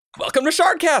Welcome to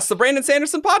Shardcast, the Brandon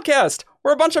Sanderson podcast.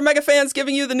 We're a bunch of mega fans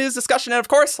giving you the news, discussion, and of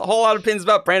course, a whole lot of opinions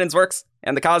about Brandon's works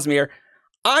and the Cosmere.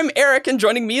 I'm Eric, and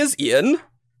joining me is Ian.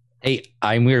 Hey,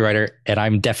 I'm Weird Writer, and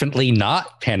I'm definitely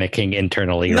not panicking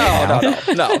internally right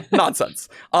now. No, nonsense.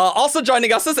 Also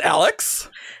joining us is Alex.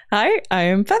 Hi, I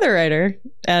am Feather Writer,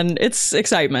 and it's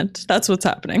excitement. That's what's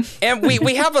happening. And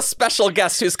we have a special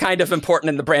guest who's kind of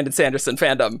important in the Brandon Sanderson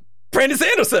fandom. Brandon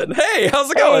Sanderson, hey,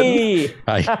 how's it going? Hey,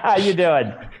 Hi. how you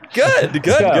doing?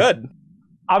 Good.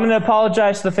 I'm going to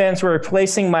apologize to the fans for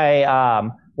replacing my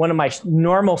one of my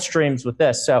normal streams with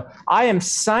this. So I am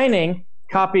signing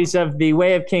copies of the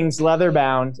Way of Kings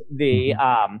Leatherbound, the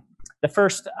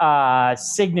first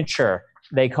signature,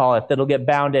 they call it, that'll get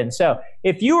bound in. So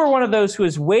if you were one of those who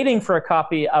is waiting for a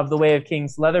copy of the Way of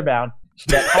Kings Leatherbound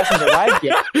that hasn't arrived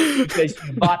yet because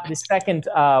you bought the second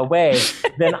wave,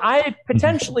 then I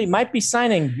potentially might be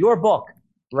signing your book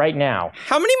right now.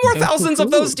 How many more thousands of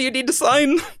those do you need to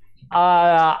sign?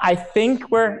 I think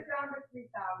we're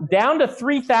down to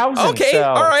 3,000. Okay, so.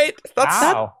 all right.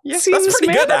 Wow. That's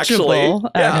pretty good, actually.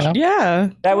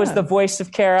 Yeah. That was the voice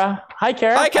of Kara. Hi,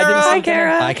 Kara. Hi, Kara. I Hi, didn't see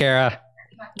Kara. Hi, Kara.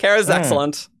 Kara's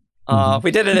excellent.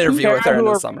 We did an interview with her in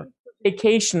the summer.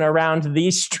 Vacation around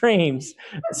these streams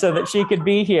so that she could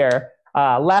be here.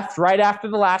 Left right after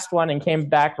the last one and came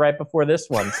back right before this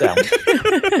one. So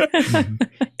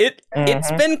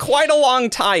It's been quite a long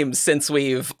time since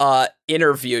we've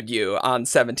interviewed you on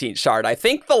 17th Shard. I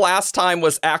think the last time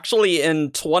was actually in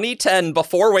 2010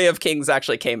 before Way of Kings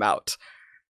actually came out.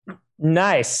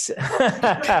 nice.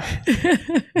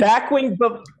 Back when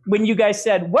you guys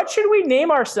said, "What should we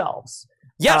name ourselves?"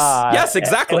 Yes,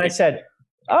 exactly. And I said,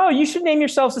 "Oh, you should name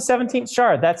yourselves the 17th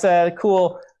Shard." That's a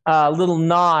cool little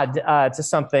nod to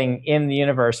something in the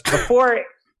universe. Before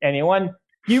anyone,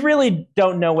 you really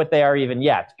don't know what they are even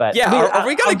yet. But yeah, are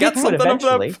we going to get something of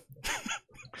them?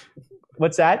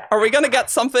 What's that? Are we going to get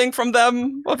something from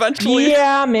them eventually?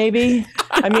 Yeah, maybe.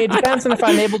 I mean, it depends on if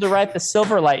I'm able to write the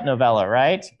Silverlight novella,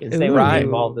 right? Because they would be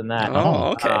involved in that.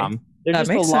 Oh, okay. There's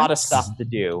That just a lot of makes stuff to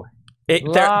do.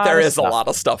 There is a lot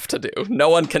of stuff to do. No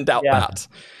one can doubt that.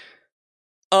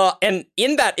 And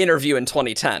in that interview in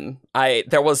 2010,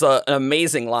 there was an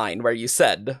amazing line where you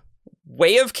said,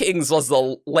 "Way of Kings was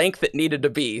the length it needed to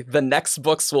be. The next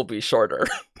books will be shorter."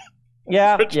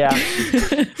 Yeah.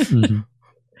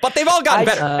 But they've all gotten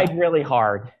better. I tried really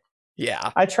hard.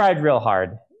 Yeah. I tried real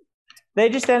hard. They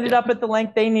just ended up at the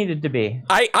length they needed to be.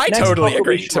 I Next totally book will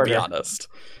be agree, to be shorter. honest.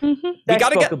 Next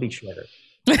gotta book get- will be shorter.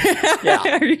 Yeah.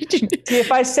 See,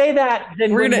 if I say that,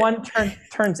 then We're when gonna- one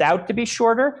turns out to be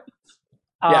shorter,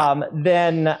 Yeah.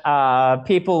 then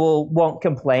people won't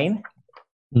complain.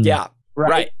 Yeah.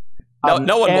 Right. No one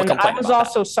will and complain I was about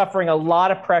also suffering a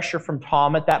lot of pressure from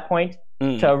Tom at that point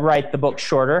Mm. to write the book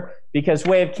shorter because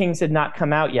Way of Kings had not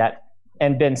come out yet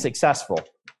and been successful.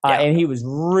 And he was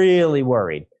really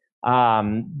worried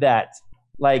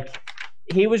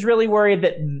he was really worried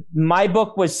that my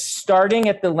book was starting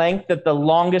at the length that the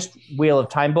longest Wheel of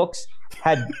Time books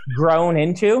had grown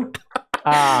into.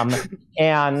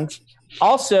 And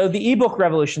also the ebook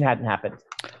revolution hadn't happened.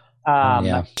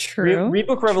 True.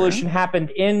 Rebook Revolution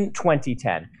happened in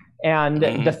 2010. And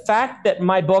the fact that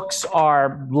my books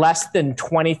are less than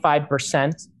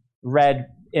 25% read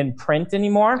in print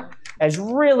anymore is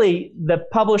really, the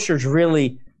publishers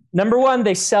really, number one,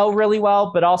 they sell really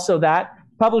well, but also that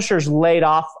publishers laid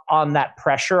off on that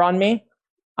pressure on me.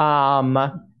 By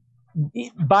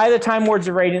the time Words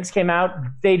of Radiance came out,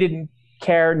 they didn't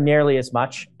care nearly as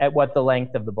much at what the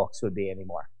length of the books would be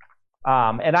anymore.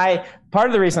 And part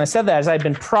of the reason I said that is I'd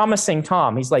been promising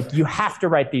Tom, he's like, "You have to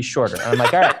write these shorter." And I'm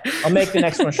like, "All right, I'll make the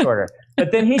next one shorter."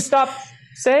 But then he stopped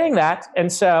saying that.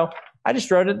 And so I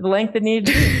just wrote it the length it needed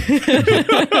to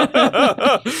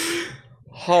be.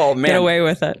 Oh, man. Get away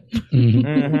with it.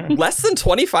 Less than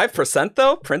 25%,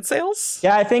 though, print sales?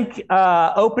 Yeah, I think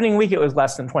opening week it was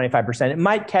less than 25%. It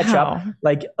might catch up.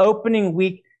 Like opening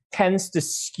week tends to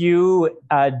skew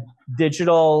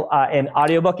digital and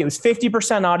audiobook. It was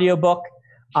 50% audiobook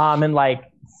and like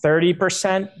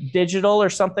 30% digital or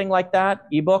something like that,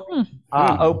 ebook,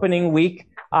 opening week.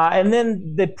 And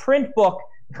then the print book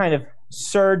kind of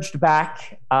surged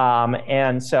back.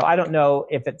 And so I don't know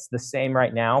if it's the same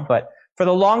right now, but for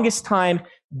the longest time,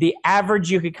 the average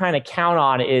you could kind of count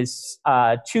on is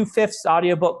 2/5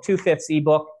 audiobook, 2/5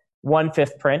 ebook,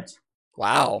 1/5 print.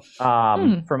 Wow.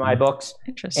 For my books.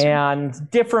 Interesting.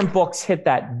 And different books hit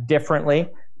that differently,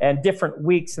 and different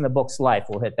weeks in the book's life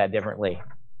will hit that differently.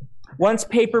 Once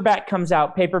paperback comes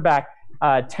out, paperback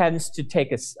tends to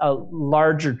take a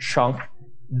larger chunk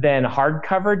than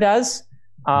hardcover does.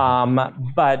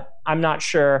 But I'm not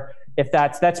sure. if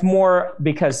that's more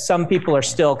because some people are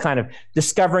still kind of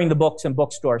discovering the books in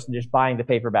bookstores and just buying the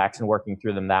paperbacks and working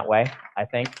through them that way, I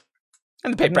think.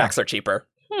 And the paperbacks are cheaper.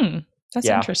 That's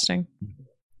interesting.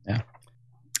 Yeah.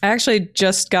 I actually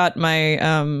just got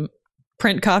my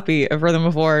print copy of Rhythm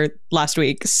of War last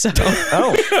week, so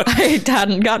I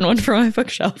hadn't gotten one for my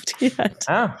bookshelf yet.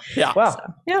 Oh, yeah. Well,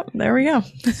 so, yeah, there we go.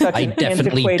 I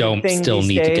definitely don't still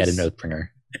need to get an Oathbringer.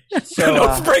 So, an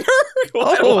Oathbringer?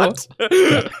 What?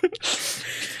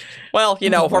 Well,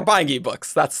 we're buying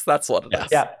ebooks. That's what it is.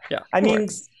 Yeah. I mean,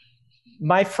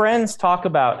 my friends talk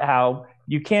about how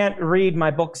you can't read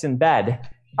my books in bed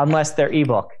unless they're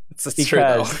ebook. It's true,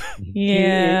 though.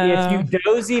 Yeah. If you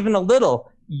doze even a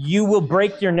little, you will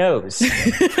break your nose.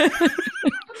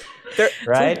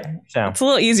 Right? It's a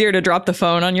little easier to drop the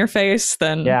phone on your face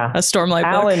than a Stormlight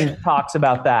book. Alan talks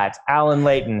about that. Alan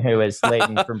Layton, who is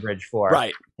Layton from Bridge 4.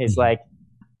 Right. He's like,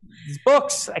 these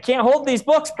books, I can't hold these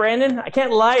books, Brandon. I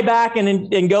can't lie back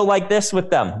and go like this with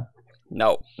them.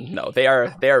 No, they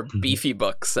are beefy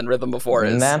books, and Rhythm of War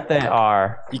is. That they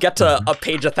are. You get to a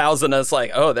page 1,000, and it's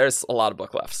like, oh, there's a lot of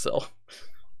book left still.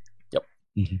 Yep.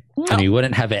 And you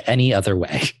wouldn't have it any other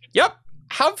way. Yep.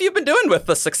 How have you been doing with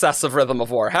the success of Rhythm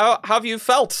of War? How have you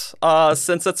felt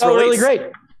since its release? Really great.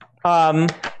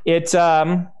 It's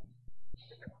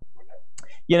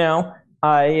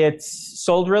it's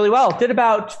sold really well. It did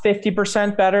about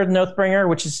 50% better than Oathbringer,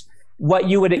 which is what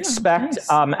you would expect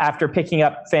after picking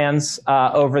up fans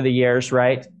over the years,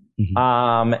 right?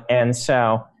 And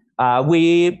so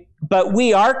we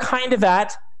are kind of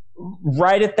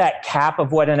right at that cap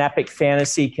of what an epic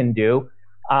fantasy can do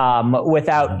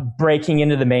without breaking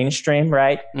into the mainstream,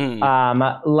 right? There's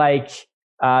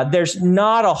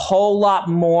not a whole lot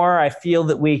more I feel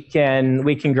that we can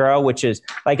grow, which is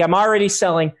like I'm already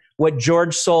selling what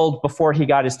George sold before he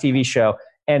got his TV show,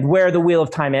 and Where the Wheel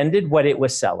of Time Ended, what it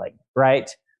was selling,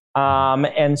 right?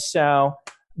 And so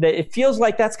it feels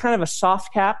like that's kind of a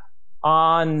soft cap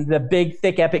on the big,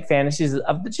 thick, epic fantasies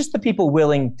of just the people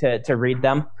willing to read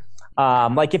them.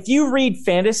 Like if you read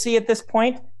fantasy at this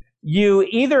point, you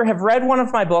either have read one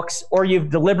of my books or you've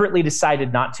deliberately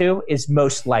decided not to, is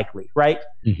most likely, right?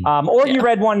 Or you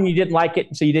read one and you didn't like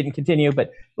it, so you didn't continue. But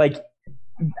like,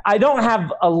 I don't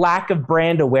have a lack of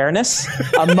brand awareness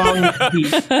among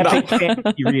the epic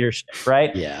fantasy readership,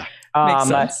 right? Yeah. Makes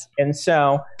sense. And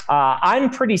so I'm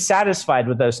pretty satisfied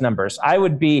with those numbers. I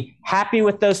would be happy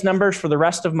with those numbers for the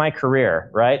rest of my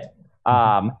career, right?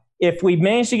 If we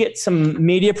manage to get some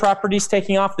media properties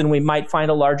taking off, then we might find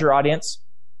a larger audience.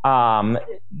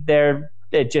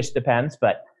 It just depends,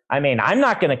 but I mean, I'm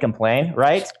not going to complain,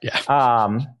 right?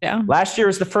 Yeah. Last year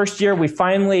was the first year we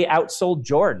finally outsold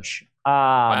George.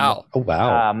 Wow. Oh,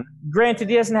 wow. Granted,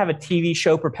 he doesn't have a TV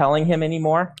show propelling him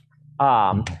anymore.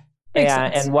 And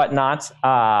whatnot.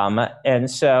 And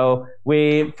so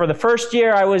for the first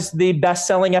year, I was the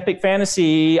best-selling epic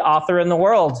fantasy author in the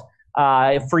world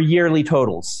for yearly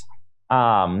totals.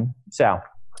 So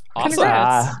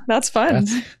awesome. That's fun.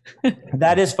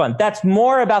 That is fun. That's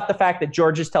more about the fact that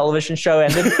George's television show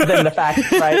ended than the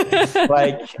fact, right?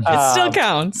 Like it still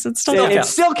counts. It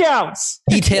still counts.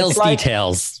 Details.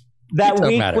 That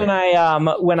week when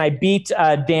I beat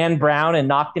Dan Brown and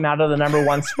knocked him out of the number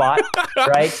one spot,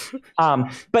 right?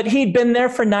 But he'd been there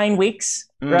for 9 weeks,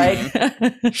 right?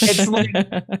 It's like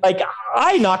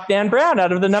I knocked Dan Brown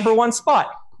out of the number one spot.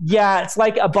 Yeah, it's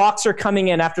like a boxer coming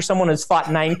in after someone has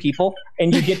fought 9 people,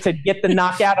 and you get to get the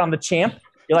knockout on the champ.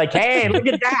 You're like, hey, look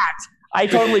at that! I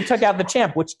totally took out the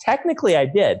champ, which technically I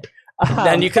did.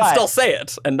 Then you can still say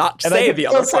it and not say the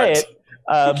other part.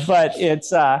 But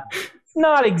it's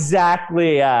not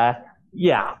exactly.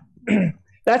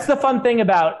 That's the fun thing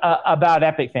about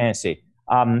epic fantasy.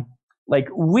 Like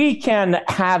we can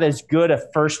have as good a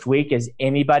first week as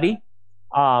anybody,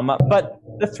 but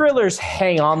the thrillers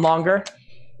hang on longer,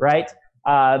 right?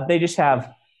 They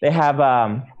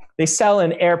sell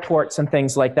in airports and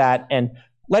things like that. And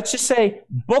let's just say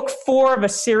book 4 of a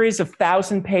series of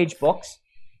 1,000-page books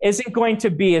isn't going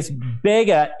to be as big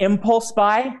a impulse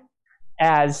buy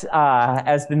as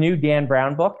the new Dan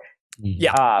Brown book.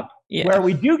 Yeah. Where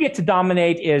we do get to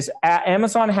dominate is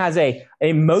Amazon has a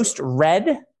most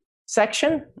read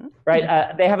section,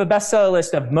 right? They have a bestseller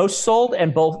list of most sold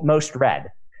and both most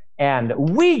read. And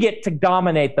we get to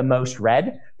dominate the most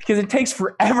read because it takes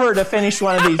forever to finish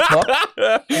one of these books.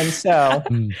 And so,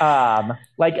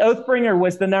 like Oathbringer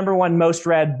was the number 1 most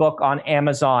read book on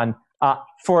Amazon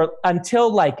for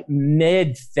until like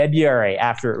mid-February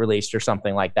after it released or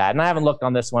something like that. And I haven't looked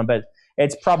on this one, but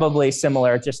it's probably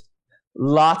similar. Just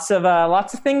lots of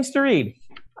things to read,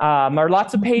 or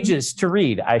lots of pages to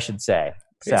read, I should say.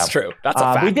 So, it's true. That's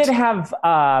a fact. We did have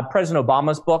President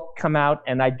Obama's book come out,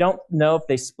 and I don't know if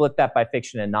they split that by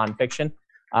fiction and nonfiction.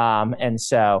 And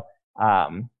so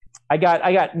I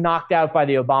got knocked out by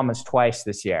the Obamas twice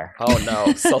this year. Oh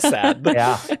no, so sad.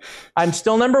 Yeah, I'm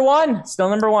still number one.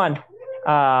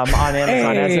 On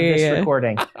Amazon as of this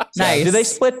recording. Nice. So, do they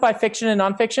split by fiction and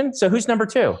nonfiction? So who's number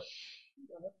 2?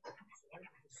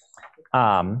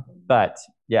 But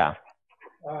yeah.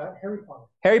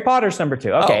 Harry Potter's number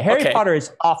 2. Okay, Harry Potter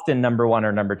is often number 1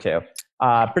 or number 2,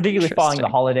 particularly following the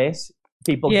holidays.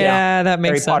 People get that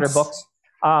makes Harry sense. Potter books.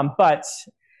 But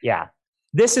yeah,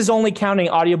 this is only counting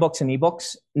audiobooks and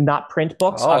ebooks, not print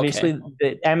books. Obviously,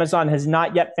 Amazon has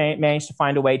not yet managed to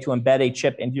find a way to embed a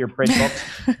chip into your print books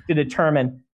to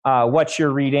determine what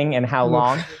you're reading and how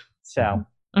long. So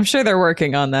I'm sure they're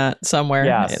working on that somewhere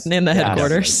in the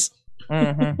headquarters.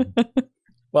 Mm-hmm.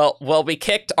 Well, we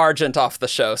kicked Argent off the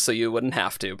show, so you wouldn't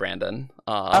have to, Brandon.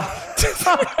 Oh,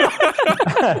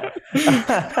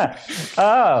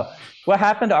 what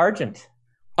happened to Argent?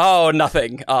 Oh,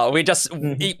 nothing.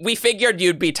 We figured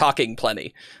you'd be talking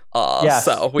plenty.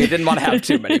 So we didn't want to have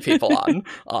too many people on.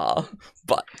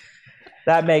 But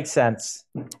that makes sense.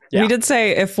 Yeah. We did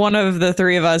say if one of the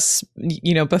 3 of us,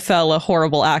 befell a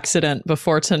horrible accident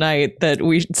before tonight, that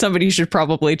somebody should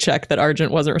probably check that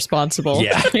Argent wasn't responsible.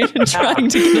 Yeah. In trying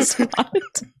to get a spot.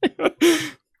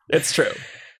 It's true.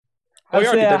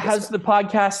 How's the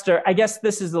podcast? Or I guess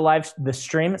this is the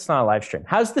stream. It's not a live stream.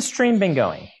 How's the stream been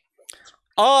going?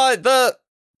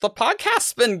 The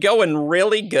podcast's been going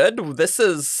really good. This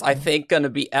is, I think, going to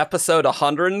be episode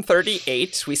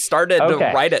 138. We started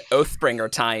right at Oathbringer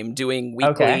time, doing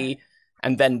weekly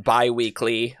and then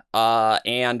bi-weekly.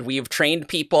 And we've trained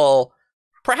people,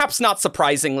 perhaps not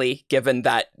surprisingly, given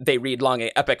that they read long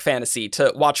epic fantasy,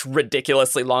 to watch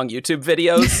ridiculously long YouTube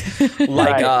videos.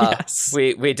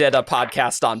 We did a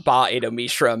podcast on Ba Edo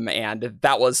Mishram, and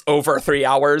that was over 3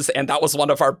 hours, and that was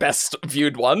one of our best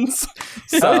viewed ones.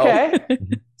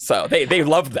 So they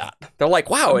loved that. They're like,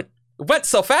 wow, it went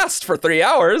so fast for 3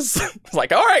 hours. It's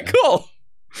like, all right, cool.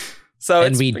 So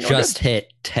and we just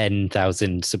hit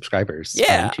 10,000 subscribers.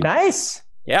 Yeah. Nice.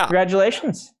 Yeah.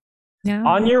 Congratulations. Yeah.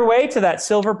 On your way to that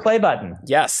silver play button.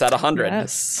 Yes, at 100.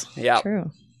 Yes. Yeah.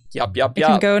 True. Yep. It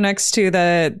can go next to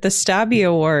the Stabby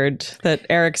Award that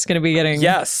Eric's going to be getting.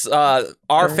 Yes,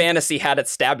 our fantasy had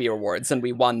its Stabby Awards, and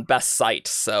we won Best Site.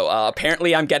 So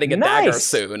apparently, I'm getting a dagger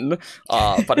soon,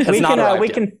 but it has not arrived we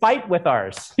yet. can fight with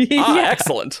ours.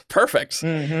 Excellent, perfect.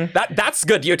 Mm-hmm. That's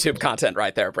good YouTube content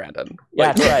right there, Brandon.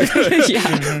 Yeah, that's right.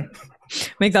 Mm-hmm.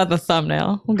 Make that the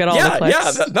thumbnail. We'll get all the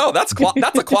clicks.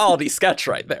 That's a quality sketch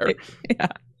right there. Yeah.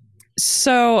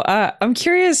 So I'm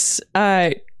curious.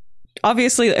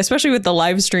 Obviously, especially with the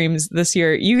live streams this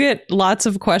year, you get lots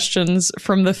of questions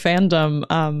from the fandom.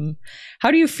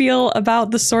 How do you feel about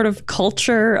the sort of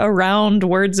culture around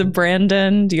Words of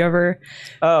Brandon? Do you ever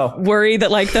worry that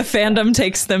the fandom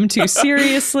takes them too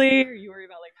seriously? Or you worry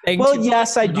about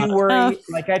yes, I do worry.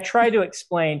 I try to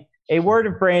explain, a Word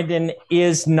of Brandon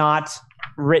is not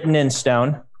written in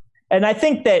stone, and I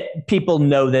think that people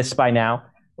know this by now.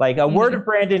 A Word of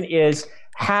Brandon is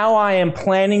how I am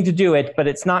planning to do it, but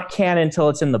it's not canon until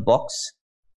it's in the books,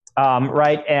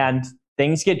 right? And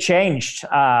things get changed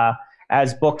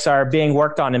as books are being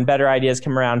worked on and better ideas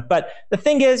come around. But the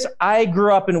thing is, I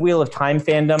grew up in Wheel of Time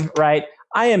fandom, right?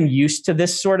 I am used to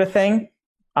this sort of thing.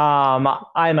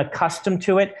 I'm accustomed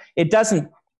to it. It doesn't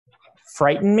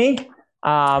frighten me.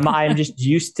 I'm just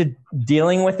used to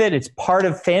dealing with it. It's part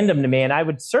of fandom to me, and I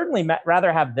would certainly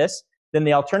rather have this than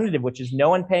the alternative, which is no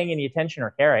one paying any attention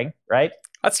or caring, right?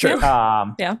 That's true.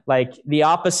 The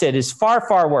opposite is far,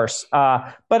 far worse.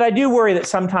 But I do worry that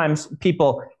sometimes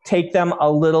people take them a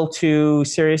little too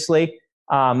seriously.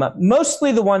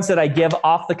 Mostly the ones that I give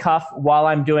off the cuff while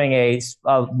I'm doing a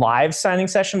live signing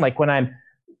session, like when I'm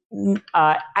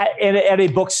at a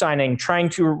book signing, trying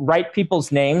to write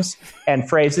people's names and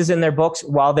phrases in their books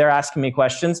while they're asking me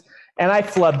questions. And I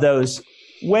flub those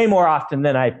way more often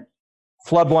than I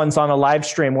flub ones on a live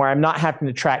stream where I'm not having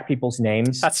to track people's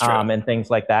names. That's true. And things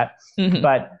like that. Mm-hmm.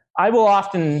 But I will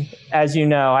often, as you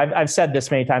know, I've said this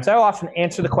many times, I will often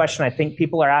answer the question I think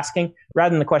people are asking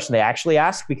rather than the question they actually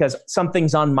ask, because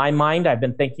something's on my mind I've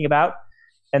been thinking about,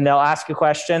 and they'll ask a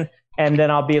question and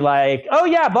then I'll be like, oh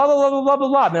yeah, blah, blah, blah, blah, blah, blah,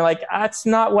 blah. And they're like, that's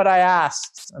not what I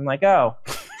asked. I'm like, oh,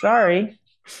 sorry.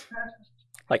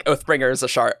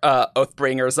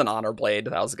 Oathbringer is an honor blade.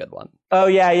 That was a good one. Oh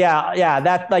yeah.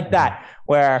 That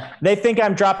where they think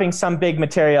I'm dropping some big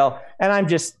material and I'm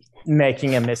just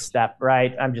making a misstep,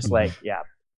 right? I'm just like, yeah.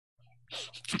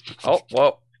 Oh,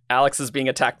 whoa. Alex is being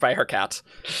attacked by her cat.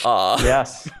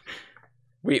 Yes.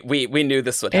 We knew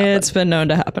this would happen. It's been known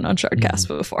to happen on Shardcast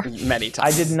before. Many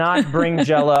times. I did not bring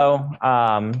Jello.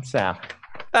 So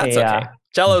that's okay.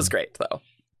 Jello's great though.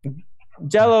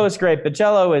 Jello is great, but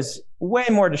Jello is way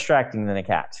more distracting than a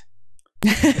cat.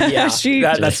 Yeah,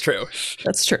 that's true.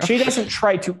 That's true. She doesn't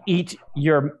try to eat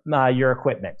your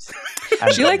equipment.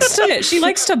 She likes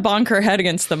to bonk her head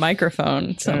against the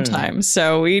microphone sometimes.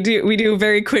 So we do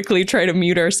very quickly try to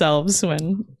mute ourselves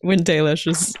when Dalish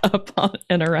is up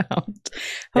and around.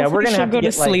 Hopefully we're gonna have to go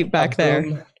get, to sleep back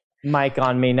there. Mic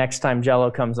on me next time Jello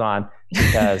comes on,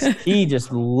 because he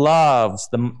just loves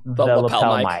the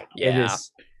lapel mic. Yeah.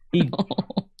 He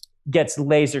gets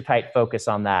laser tight focus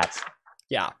on that.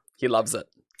 Yeah. He loves it.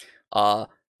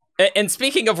 And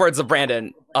speaking of Words of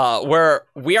Brandon,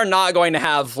 we are not going to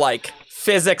have like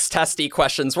physics testy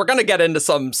questions. We're going to get into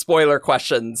some spoiler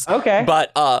questions. Okay.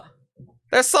 But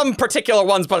there's some particular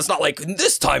ones, but it's not like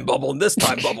this time bubble and this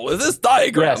time bubble with this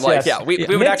diagram. We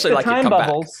would actually like time you to come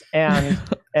bubbles back.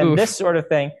 and this sort of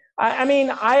thing. I mean,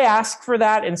 I ask for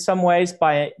that in some ways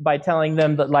by telling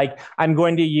them that, like, I'm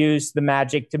going to use the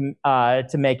magic to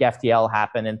make FTL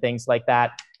happen and things like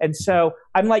that. And so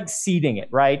I'm like seeding it,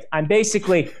 right? I'm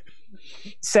basically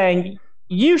saying,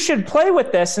 you should play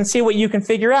with this and see what you can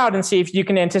figure out and see if you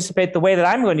can anticipate the way that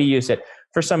I'm going to use it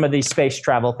for some of these space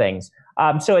travel things.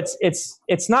 So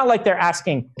it's not like they're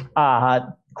asking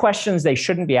questions they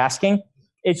shouldn't be asking.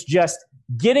 It's just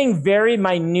getting very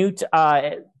minute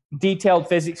detailed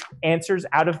physics answers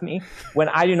out of me when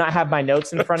I do not have my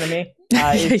notes in front of me.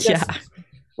 It's just,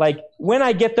 like, when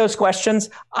I get those questions,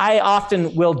 I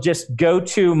often will just go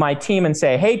to my team and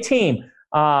say, hey team,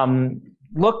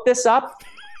 look this up.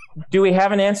 Do we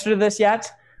have an answer to this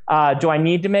yet? Do I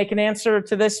need to make an answer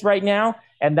to this right now?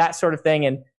 And that sort of thing.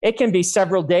 And it can be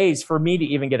several days for me to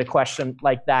even get a question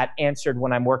like that answered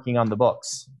when I'm working on the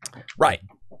books. Right.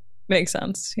 Makes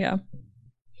sense. Yeah.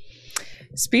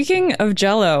 Speaking of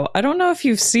Jello, I don't know if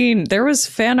you've seen, there was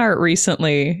fan art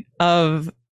recently of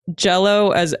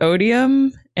Jello as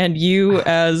Odium and you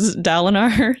as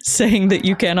Dalinar saying that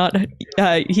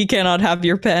he cannot have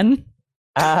your pen.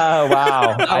 Oh,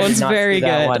 wow. That one's very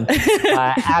good. One.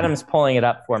 Adam's pulling it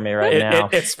up for me right now.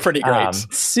 It's pretty great.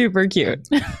 Super cute.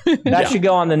 That should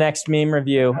go on the next meme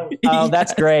review. Oh,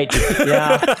 that's great.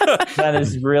 Yeah, that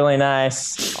is really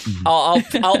nice. I'll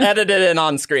edit it in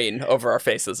on screen over our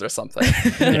faces or something.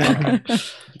 Yeah.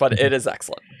 But it is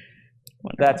excellent.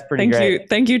 Wonderful. That's pretty great.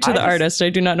 Thank you to the artist. I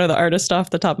do not know the artist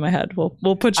off the top of my head.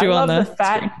 We'll put you on the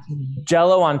fat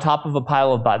Jello on top of a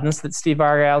pile of buttons that Steve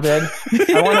Argyle did.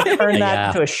 I want to turn that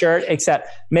into a shirt, except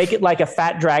make it like a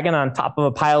fat dragon on top of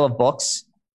a pile of books,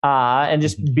 and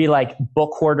just be like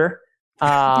book hoarder.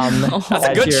 That's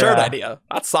a good shirt idea.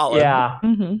 That's solid. Yeah,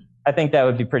 I think that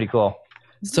would be pretty cool.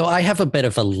 So I have a bit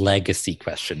of a legacy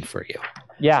question for you.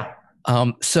 Yeah.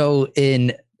 So in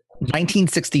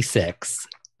 1966.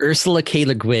 Ursula K.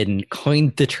 Le Guin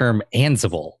coined the term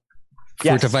Ansible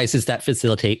for devices that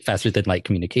facilitate faster than light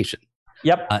communication.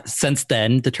 Yep. Since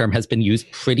then, the term has been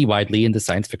used pretty widely in the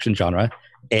science fiction genre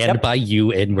and by you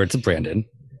in Words of Brandon.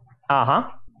 Uh-huh.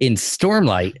 In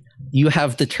Stormlight, you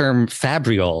have the term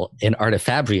Fabrial and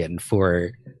Artifabrian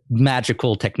for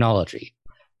magical technology.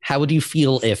 How would you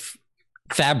feel if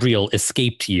Fabrial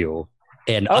escaped you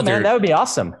and man, that would be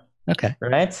awesome. Okay.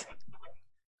 Right?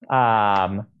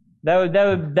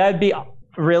 That'd be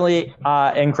really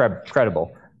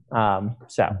incredible.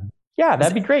 So yeah,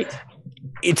 that'd be great.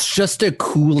 It's just a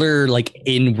cooler, like,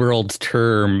 in-world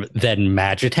term than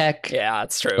Magitech. Yeah,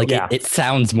 it's true. Like, it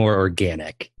sounds more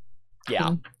organic.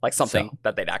 Yeah, like something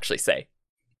that they'd actually say.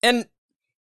 And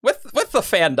with the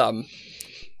fandom,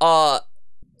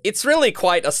 it's really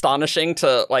quite astonishing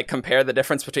to, like, compare the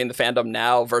difference between the fandom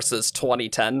now versus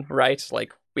 2010, right?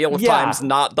 Like, Wheel of Time's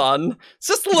not done. It's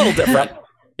just a little different.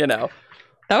 You know,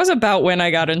 that was about when I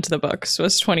got into the books,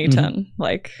 was 2010,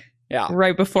 like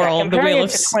right before all of the Wheel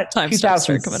of Time stuff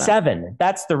started coming out.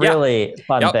 That's the really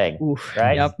fun thing,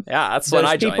 right? Yep. Yeah, that's when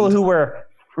I joined. People who were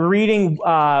reading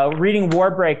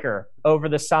Warbreaker over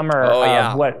the summer.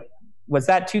 What was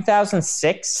that?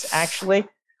 2006, actually.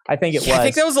 I think it was. I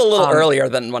think that was a little earlier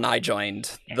than when I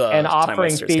joined and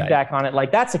offering feedback on it.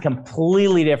 Like, that's a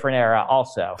completely different era,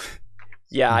 also.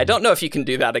 Yeah, I don't know if you can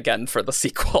do that again for the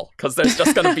sequel, because there's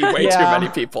just going to be way too many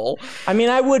people. I mean,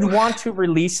 I would want to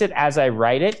release it as I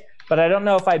write it, but I don't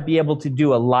know if I'd be able to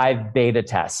do a live beta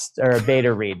test or a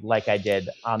beta read like I did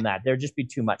on that. There'd just be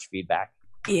too much feedback.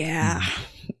 Yeah.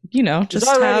 You know, just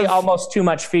already almost too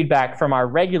much feedback from our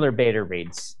regular beta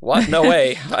reads. What? No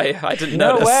way. I didn't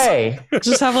notice. No way.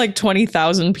 Just have like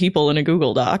 20,000 people in a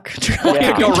Google Doc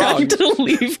trying to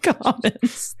leave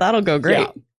comments. That'll go great.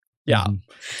 Yeah.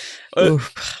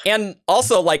 And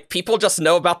also, like, people just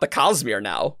know about the Cosmere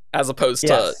now, as opposed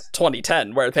to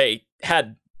 2010, where they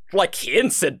had, like,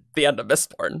 hints at the end of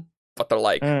Mistborn, but they're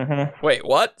like, wait,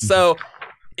 what? So,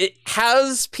 it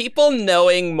has people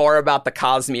knowing more about the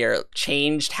Cosmere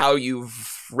changed how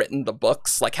you've written the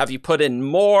books? Like, have you put in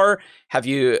more? Have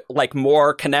you, like,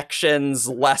 more connections,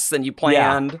 less than you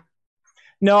planned? Yeah.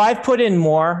 No, I've put in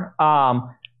more.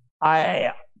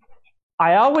 I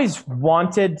always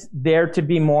wanted there to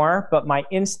be more, but my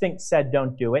instinct said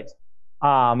don't do it.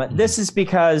 This is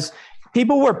because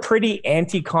people were pretty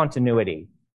anti-continuity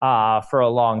for a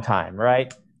long time,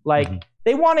 right? Like,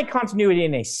 they wanted continuity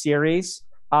in a series,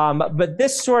 but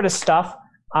this sort of stuff,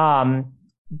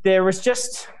 there was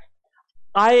just...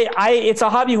 it's a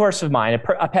hobby horse of mine,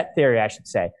 a pet theory, I should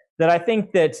say, that I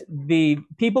think that the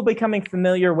people becoming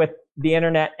familiar with the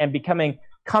internet and becoming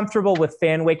comfortable with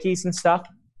fan wikis and stuff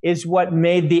is what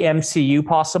made the MCU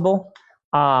possible,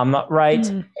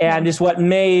 right? And is what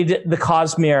made the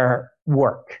Cosmere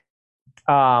work.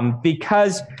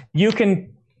 Because you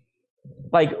can,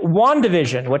 like,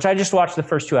 WandaVision, which I just watched the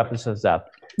first 2 episodes of.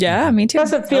 Yeah, me too.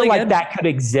 Doesn't feel like that could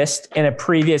exist in a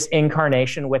previous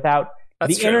incarnation without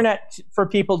the internet for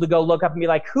people to go look up and be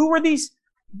like, who were these?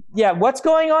 Yeah, what's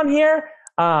going on here?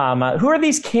 Who are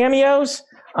these cameos?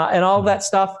 And all of that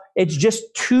stuff. It's just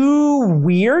too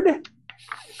weird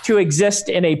to exist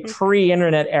in a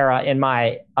pre-internet era, in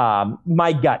my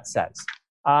my gut says.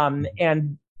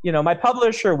 And, you know, my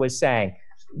publisher was saying,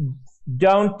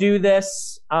 don't do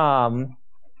this.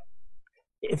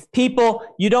 If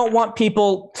you don't want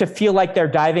people to feel like they're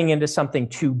diving into something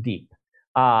too deep.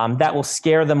 That will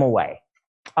scare them away.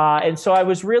 And so I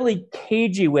was really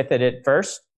cagey with it at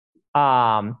first,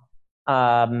 as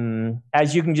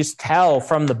you can just tell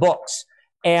from the books.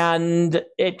 And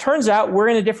it turns out we're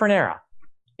in a different era.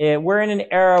 We're in an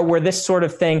era where this sort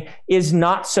of thing is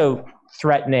not so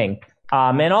threatening.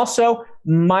 And also,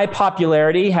 my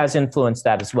popularity has influenced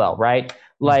that as well, right?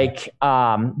 Like,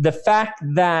 the fact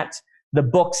that the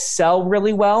books sell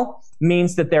really well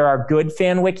means that there are good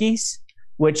fan wikis,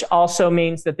 which also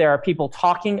means that there are people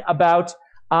talking about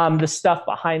the stuff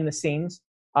behind the scenes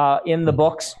in the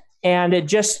books. And it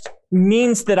just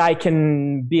means that I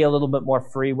can be a little bit more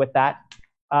free with that.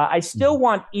 I still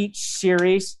want each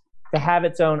series to have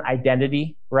its own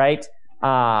identity, right?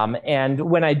 And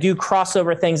when I do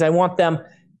crossover things, I want them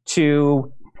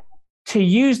to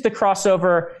use the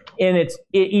crossover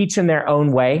each in their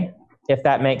own way, if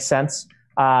that makes sense,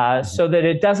 so that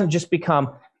it doesn't just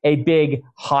become a big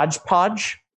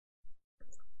hodgepodge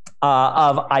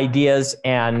of ideas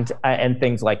and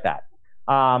things like that.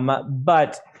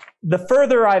 But the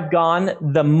further I've gone,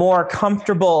 the more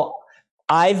comfortable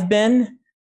I've been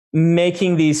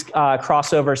making these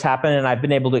crossovers happen, and I've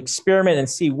been able to experiment and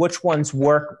see which ones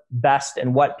work best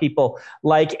and what people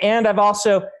like. And I've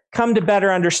also come to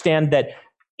better understand that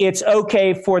it's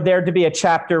okay for there to be a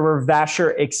chapter where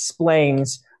Vasher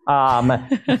explains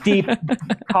deep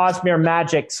Cosmere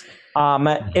magics,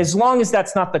 as long as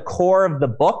that's not the core of the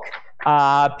book.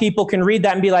 People can read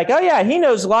that and be like, oh yeah, he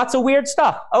knows lots of weird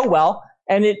stuff. Oh well.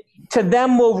 And it to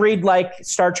them will read like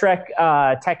Star Trek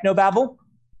technobabble.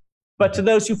 But to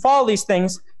those who follow these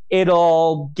things,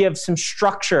 it'll give some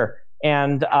structure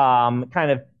and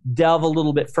kind of delve a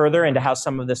little bit further into how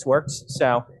some of this works.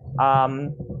 So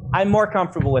I'm more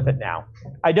comfortable with it now.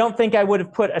 I don't think I would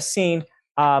have put a scene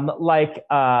like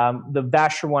the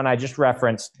Vasher one I just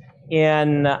referenced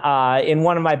in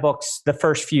one of my books the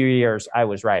first few years I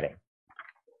was writing.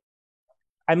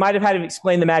 I might have had to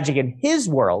explain the magic in his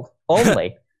world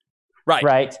only.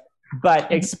 Right.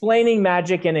 But explaining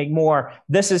magic in a more,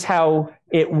 this is how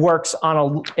it works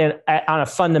on a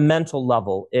fundamental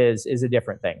level is a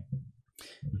different thing.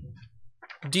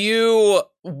 Do you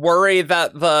worry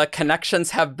that the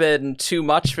connections have been too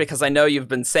much? Because I know you've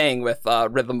been saying with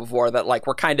Rhythm of War that like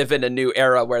we're kind of in a new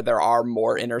era where there are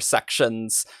more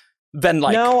intersections than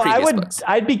like previous books.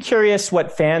 I'd be curious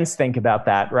what fans think about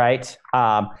that, right?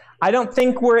 I don't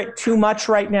think we're at too much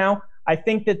right now. I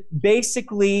think that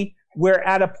basically we're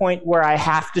at a point where I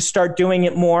have to start doing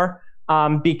it more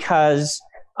because,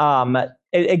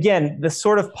 again, the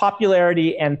sort of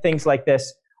popularity and things like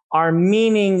this are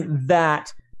meaning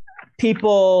that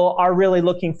people are really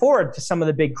looking forward to some of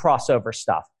the big crossover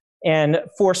stuff. And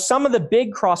for some of the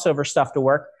big crossover stuff to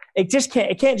work, it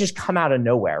can't just come out of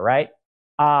nowhere, right?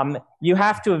 You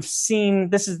have to have seen,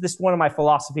 this is one of my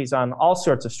philosophies on all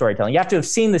sorts of storytelling. You have to have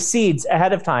seen the seeds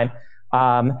ahead of time.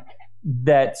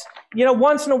 That, you know,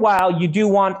 once in a while you do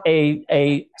want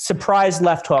a surprise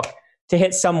left hook to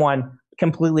hit someone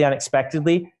completely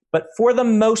unexpectedly, But for the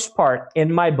most part,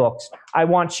 in my books, I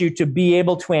want you to be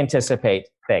able to anticipate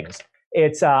things.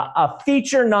 It's a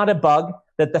feature, not a bug,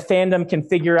 that the fandom can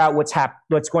figure out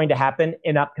what's going to happen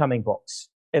in upcoming books,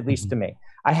 at least to me.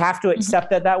 I have to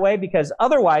accept it that way, because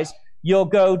otherwise you'll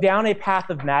go down a path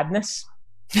of madness,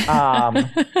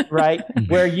 right?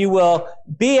 Where you will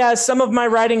be, as some of my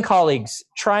writing colleagues,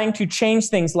 trying to change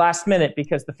things last minute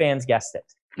because the fans guessed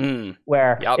it.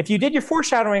 Where if you did your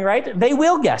foreshadowing right, they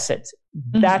will guess it.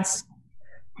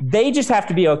 They just have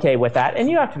to be okay with that, and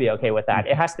you have to be okay with that.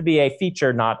 It has to be a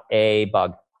feature, not a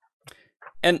bug.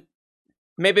 And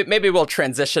maybe we'll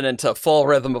transition into full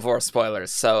Rhythm of War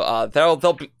spoilers. So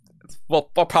we'll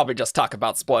probably just talk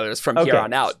about spoilers from here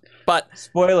on out. But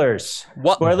spoilers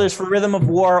for Rhythm of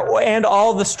War and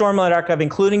all the Stormlight Archive,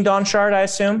 including Dawn Shard, I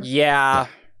assume. Yeah.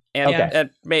 And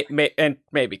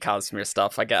maybe Cosmere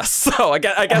stuff, I guess. So I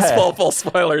guess full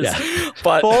spoilers,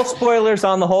 but full spoilers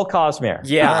on the whole Cosmere.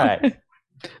 Yeah.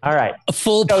 All right. A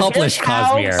full published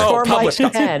Cosmere.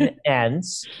 Stormlight 10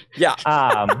 ends. Yeah.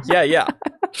 Yeah.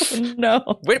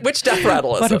 No. Which death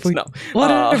rattle is this? No. What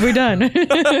have we done?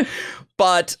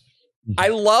 But I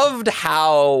loved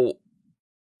how,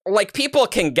 like, people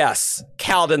can guess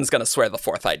Kaladin's going to swear the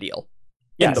fourth ideal.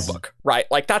 In the book, right?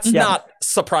 Like, that's not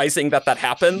surprising that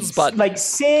happens, but like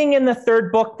seeing in the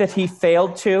third book that he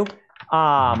failed to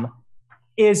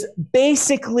is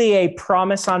basically a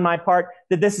promise on my part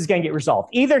that this is going to get resolved.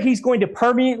 Either he's going to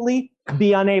permanently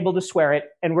be unable to swear it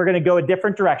and we're going to go a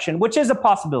different direction, which is a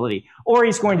possibility, or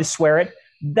he's going to swear it.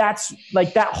 That's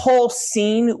like that whole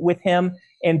scene with him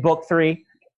in book 3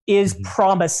 is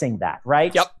promising that,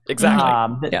 right? Yep,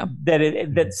 exactly.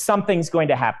 That something's going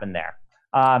to happen there.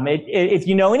 If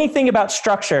you know anything about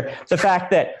structure, the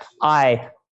fact that I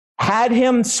had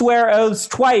him swear oaths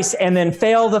twice and then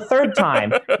fail the third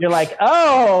time, you're like,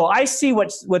 oh, I see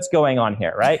what's going on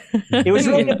here, right? It was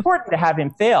really important to have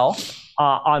him fail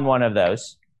on one of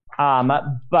those.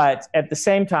 But at the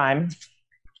same time,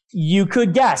 you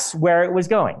could guess where it was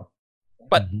going.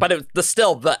 But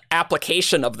still the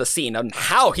application of the scene and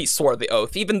how he swore the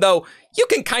oath, even though you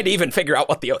can kind of even figure out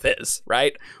what the oath is,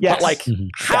 right? Yes. But like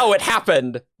how it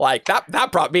happened, like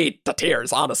that brought me to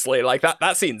tears, honestly. Like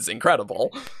that scene's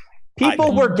incredible.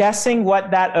 People were guessing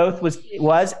what that oath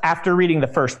was after reading the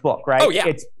first book, right? Oh, yeah.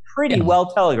 It's pretty well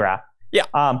telegraphed. Yeah.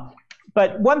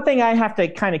 But one thing I have to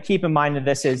kind of keep in mind of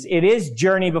this is it is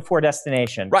journey before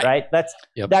destination, right?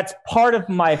 That's part of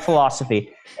my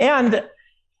philosophy. And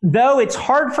though it's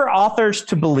hard for authors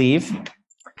to believe,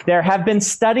 there have been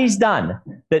studies done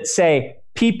that say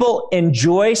people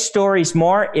enjoy stories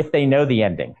more if they know the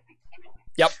ending.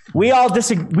 Yep. We all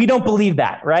disagree. We don't believe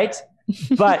that, right?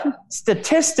 But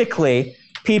statistically,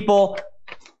 people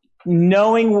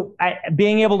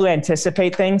being able to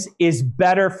anticipate things is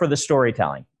better for the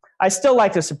storytelling. I still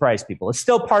like to surprise people. It's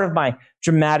still part of my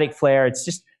dramatic flair. It's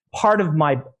just part of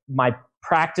my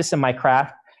practice and my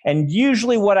craft. And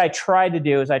usually what I try to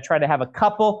do is I try to have a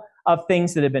couple of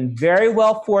things that have been very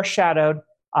well foreshadowed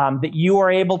that you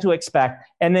are able to expect,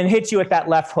 and then hit you with that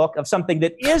left hook of something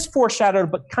that is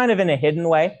foreshadowed but kind of in a hidden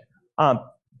way.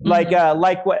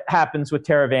 Like what happens with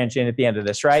Taravangian at the end of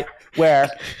this, right? Where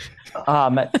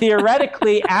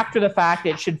theoretically, after the fact,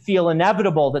 it should feel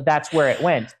inevitable that that's where it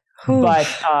went, but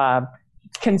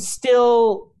can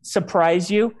still surprise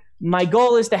you. My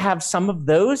goal is to have some of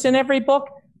those in every book,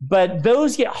 but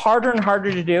those get harder and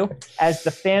harder to do as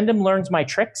the fandom learns my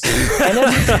tricks and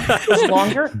as it goes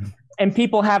longer and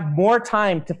people have more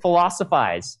time to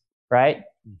philosophize, right?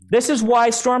 This is why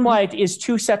Stormlight is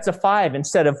 2 sets of 5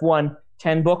 instead of one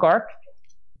 10-book arc.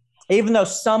 Even though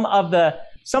some of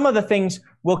the things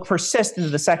will persist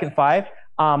into the second 5,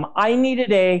 I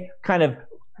needed a kind of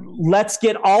let's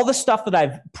get all the stuff that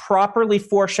I've properly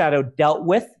foreshadowed dealt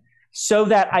with so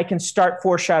that I can start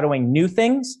foreshadowing new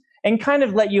things and kind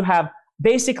of let you have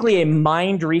basically a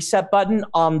mind reset button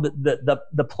on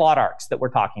the plot arcs that we're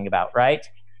talking about, right?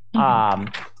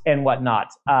 And whatnot.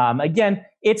 Again,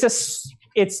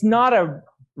 it's not a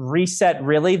reset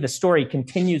really. The story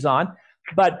continues on,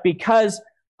 but because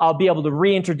I'll be able to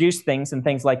reintroduce things and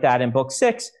things like that in book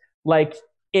 6, like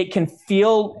it can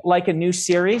feel like a new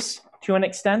series to an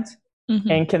extent,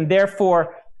 and can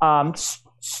therefore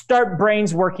start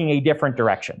brains working a different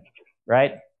direction,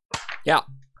 right? Yeah.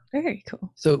 Very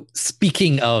cool. So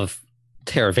speaking of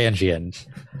Taravangian,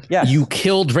 you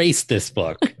killed Race this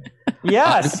book.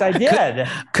 Yes, I did.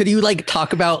 Could you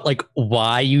talk about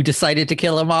why you decided to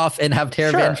kill him off and have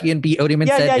Taravangian be Odium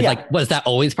instead? And, was that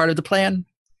always part of the plan?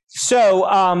 So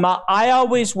I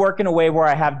always work in a way where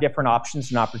I have different options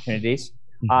and opportunities.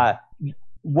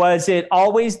 Was it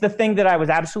always the thing that I was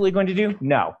absolutely going to do?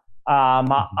 No.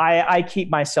 I keep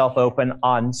myself open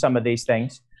on some of these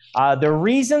things. The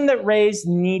reason that Reyes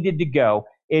needed to go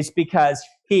is because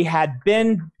he had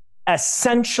been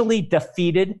essentially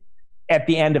defeated at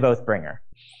the end of Oathbringer.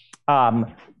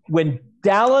 When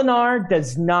Dalinar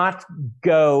does not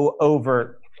go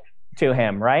over to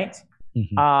him, right?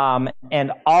 Mm-hmm.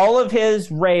 And all of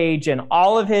his rage and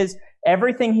all of his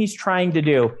everything he's trying to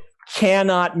do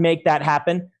cannot make that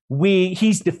happen.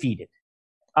 He's defeated.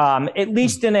 At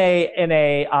least in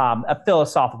a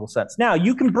philosophical sense. Now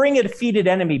you can bring a defeated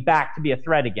enemy back to be a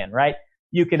threat again, right?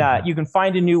 You can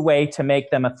find a new way to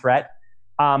make them a threat.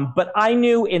 But I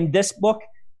knew in this book,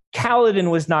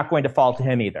 Kaladin was not going to fall to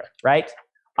him either, right?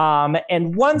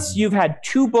 And once you've had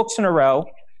 2 books in a row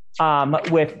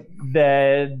with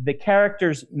the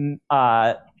characters'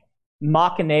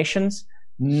 machinations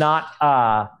not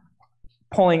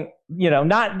pulling,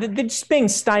 not just being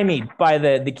stymied by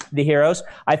the heroes,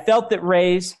 I felt that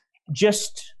Reyes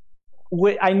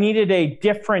I needed a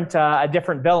different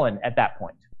villain at that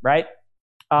point, right?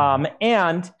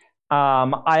 And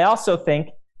I also think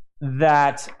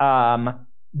that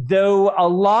though a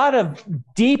lot of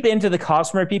deep into the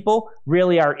Cosmere people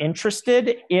really are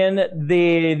interested in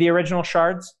the original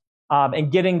shards and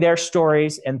getting their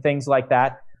stories and things like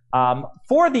that,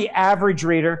 for the average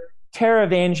reader,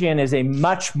 Taravangian is a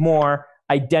much more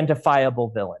identifiable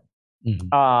villain.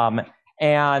 Mm-hmm.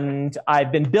 And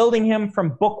I've been building him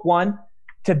from book 1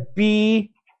 to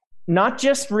be not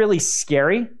just really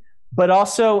scary, but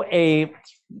also a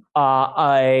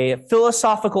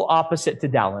philosophical opposite to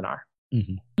Dalinar.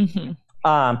 Mm-hmm.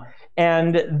 Mm-hmm.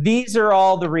 And these are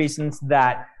all the reasons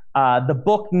that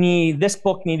this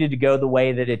book needed to go the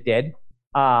way that it did,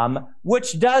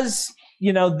 which does,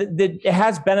 it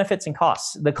has benefits and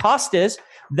costs. The cost is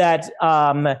that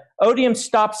Odium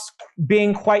stops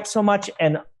being quite so much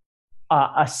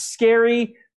a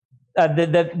scary,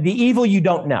 the evil you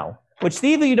don't know, which the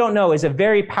evil you don't know is a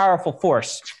very powerful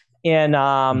force in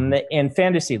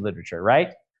fantasy literature,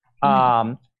 right?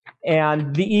 Mm-hmm.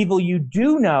 And the evil you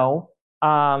do know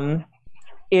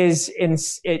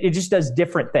it just does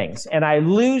different things. And I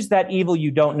lose that evil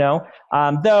you don't know,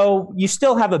 though you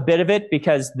still have a bit of it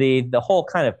because the whole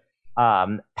kind of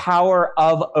power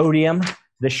of Odium,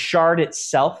 the shard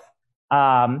itself,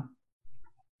 I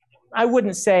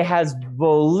wouldn't say has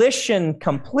volition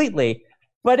completely,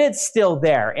 but it's still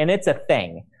there and it's a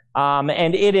thing.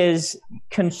 And it is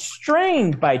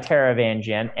constrained by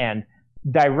Taravangian and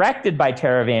directed by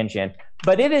Taravangian,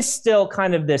 but it is still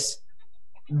kind of the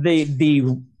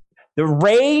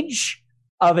rage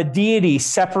of a deity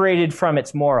separated from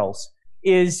its morals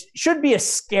should be a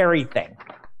scary thing.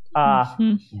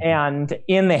 Mm-hmm. And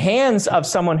in the hands of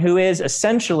someone who is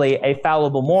essentially a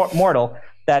fallible mortal,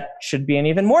 that should be an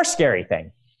even more scary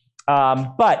thing.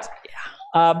 But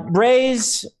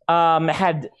Reyes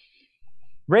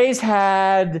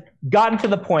had gotten to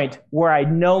the point where I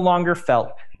no longer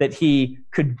felt that he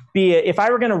could be, if I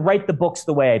were going to write the books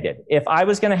the way I did, if I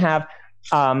was going to have,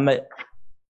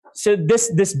 so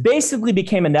this basically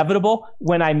became inevitable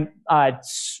when I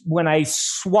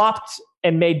swapped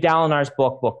and made Dalinar's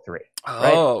book 3.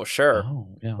 Right? Oh, sure.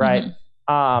 Oh, yeah. Right.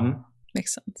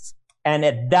 Makes sense. And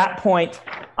at that point,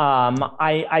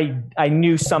 I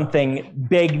knew something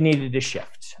big needed to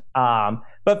shift.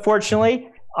 But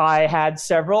fortunately, I had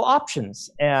several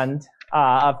options and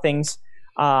of things.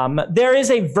 There is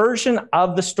a version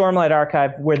of the Stormlight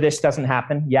Archive where this doesn't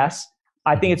happen. Yes,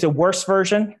 I think it's a worse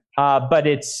version, but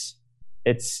it's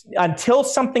until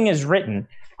something is written,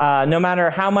 no matter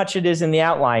how much it is in the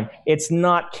outline, it's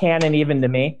not canon even to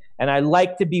me. And I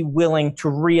like to be willing to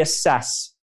reassess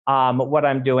what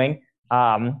I'm doing.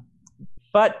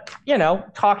 But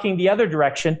talking the other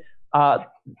direction,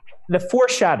 the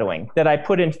foreshadowing that I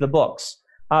put into the books.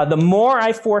 The more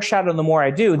I foreshadow, the more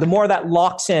I do, the more that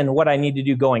locks in what I need to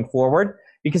do going forward,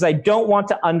 because I don't want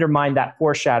to undermine that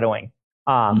foreshadowing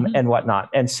and whatnot.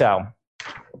 And so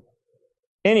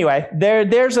anyway,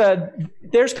 there's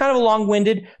kind of a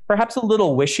long-winded, perhaps a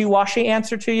little wishy-washy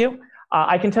answer to you.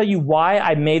 I can tell you why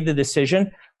I made the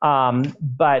decision,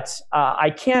 but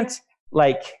I can't,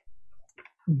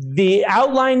 the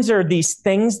outlines are these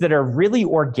things that are really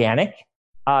organic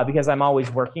because I'm always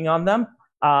working on them.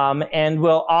 And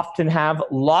we'll often have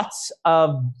lots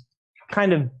of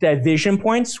kind of division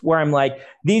points where I'm like,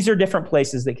 these are different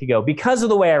places that could go because of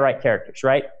the way I write characters,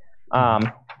 right?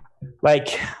 I'm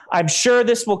sure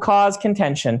this will cause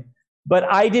contention, but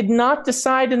I did not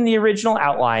decide in the original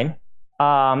outline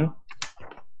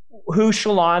who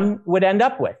Shallan would end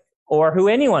up with or who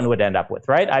anyone would end up with,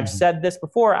 right? I've said this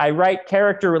before. I write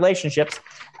character relationships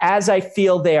as I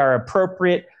feel they are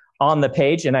appropriate on the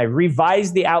page, and I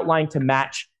revise the outline to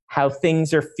match how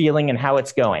things are feeling and how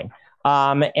it's going.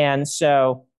 And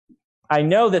so I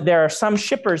know that there are some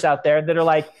shippers out there that are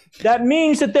like, that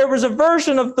means that there was a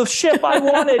version of the ship I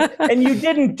wanted and you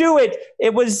didn't do it.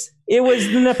 It was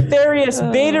the nefarious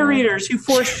beta readers who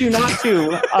forced you not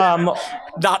to.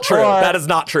 Not true. That is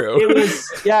not true. It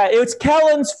was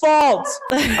Kellen's fault.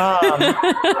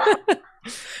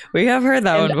 We have heard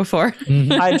that one before.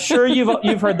 I'm sure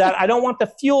you've heard that. I don't want to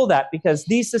fuel that, because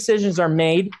these decisions are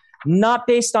made not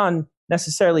based on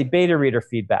necessarily beta reader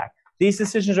feedback. These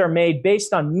decisions are made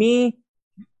based on me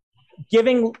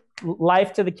giving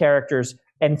life to the characters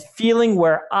and feeling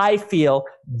where I feel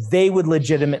they would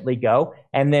legitimately go,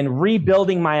 and then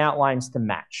rebuilding my outlines to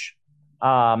match.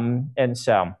 And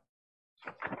so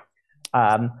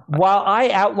while I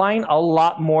outline a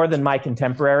lot more than my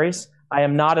contemporaries, I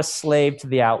am not a slave to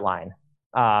the outline.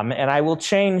 And I will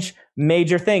change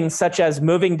major things, such as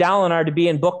moving Dalinar to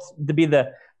be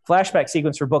the flashback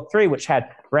sequence for book 3, which had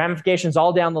ramifications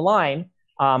all down the line,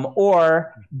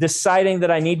 or deciding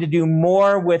that I need to do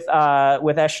more with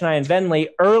Eshonai and Venli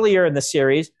earlier in the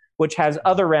series, which has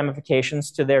other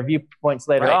ramifications to their viewpoints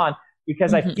later on,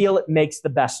 because I feel it makes the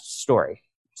best story.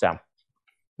 So,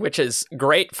 which is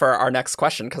great for our next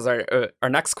question, because our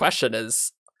next question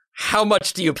is, how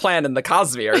much do you plan in the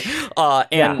Cosmere?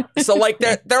 So like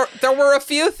there were a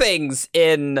few things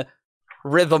in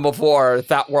Rhythm of War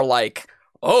that were like,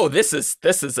 oh, this is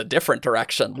a different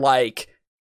direction. Like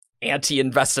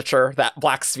anti-investiture that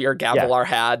Black Sphere Gavilar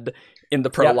had in the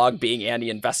prologue being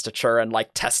anti-investiture, and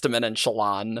like Testament and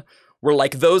Shallan. Were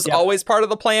like those always part of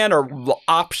the plan, or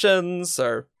options,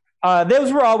 or?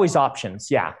 Those were always options,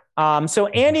 yeah. So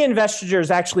anti-investiture has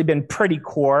actually been pretty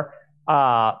core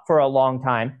for a long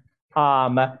time. There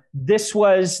are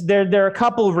a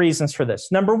couple of reasons for this.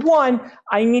 Number one,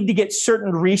 I need to get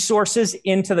certain resources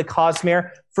into the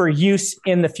Cosmere for use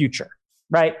in the future,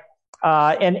 right?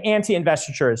 And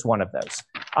anti-investiture is one of those.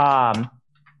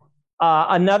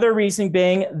 Another reason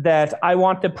being that I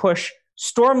want to push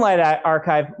Stormlight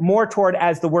Archive more toward,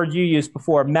 as the word you used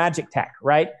before, magic tech,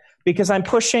 right? Because I'm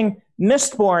pushing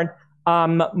Mistborn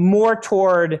more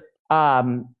toward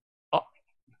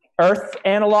Earth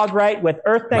analog, right? With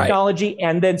Earth technology,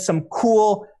 and then some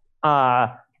cool,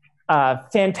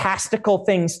 fantastical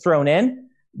things thrown in.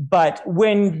 But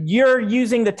when you're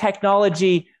using the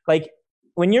technology, like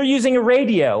when you're using a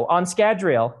radio on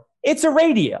Scadrial, it's a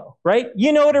radio, right?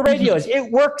 You know what a radio is.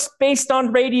 It works based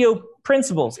on radio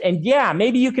principles. And yeah,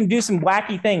 maybe you can do some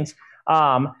wacky things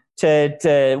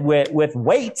with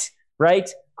weight, right?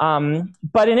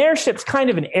 But an airship's kind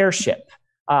of an airship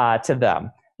to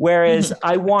them. Whereas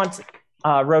I want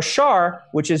Roshar,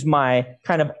 which is my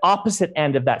kind of opposite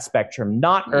end of that spectrum,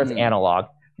 not Earth analog,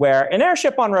 where an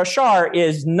airship on Roshar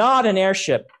is not an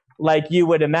airship like you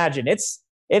would imagine.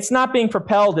 It's not being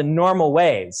propelled in normal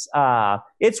ways.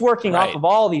 It's working off of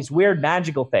all these weird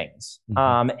magical things.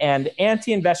 And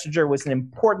anti-investiture was an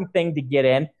important thing to get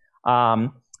in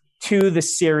to the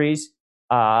series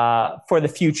for the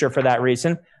future for that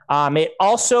reason. It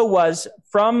also was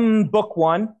from book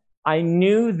 1. I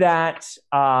knew that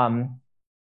I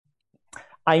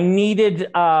needed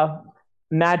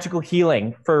magical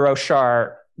healing for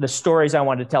Roshar, the stories I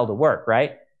wanted to tell to work,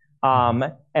 right?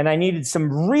 And I needed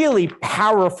some really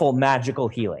powerful magical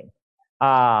healing,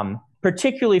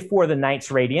 particularly for the Knights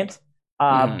Radiant,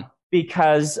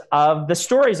 because of the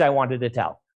stories I wanted to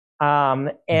tell.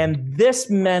 And this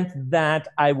meant that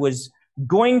I was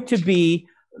going to be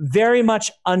very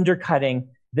much undercutting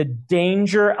the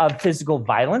danger of physical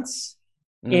violence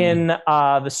in the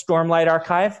Stormlight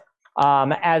Archive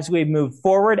as we moved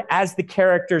forward, as the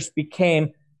characters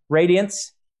became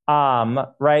Radiants,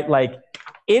 right? Like,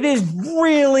 it is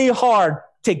really hard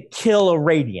to kill a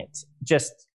Radiant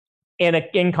just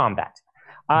in combat.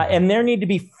 And there need to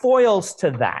be foils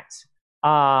to that.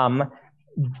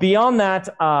 Beyond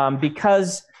that,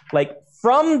 because like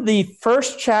from the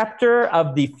first chapter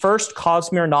of the first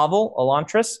Cosmere novel,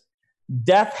 Elantris,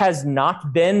 death has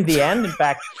not been the end. In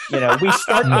fact, we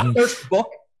start the first book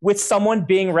with someone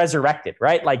being resurrected,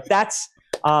 right? Like that's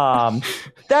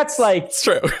like, it's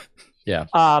true. Yeah.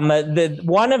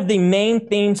 One of the main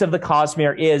themes of the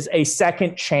Cosmere is a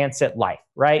second chance at life,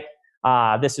 right?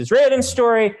 This is Raoden's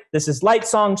story. This is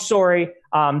Lightsong's story.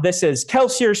 This is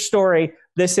Kelsier's story.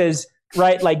 This is,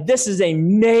 right? Like, this is a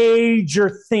major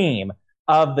theme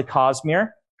of the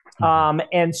Cosmere.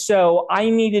 And so I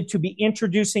needed to be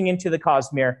introducing into the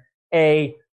Cosmere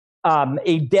a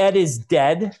dead is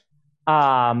dead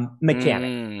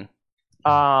mechanic.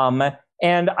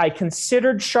 And I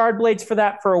considered Shardblades for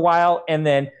that for a while. And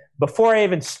then before I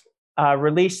even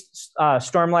released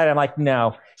Stormlight, I'm like,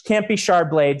 no, can't be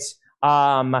Shardblades,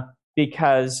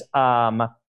 because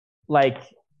like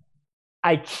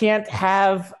I can't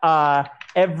have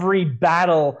every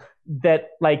battle that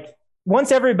like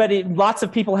once lots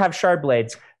of people have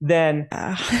Shardblades, then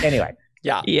anyway.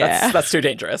 Yeah. That's too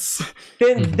dangerous.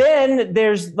 Then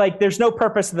there's no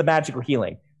purpose of the magical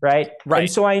healing, right? Right.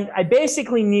 And so I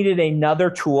basically needed another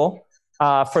tool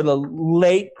for the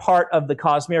late part of the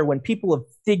Cosmere when people have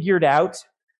figured out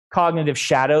cognitive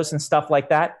shadows and stuff like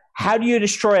that. How do you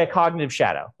destroy a cognitive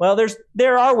shadow? Well,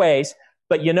 there are ways,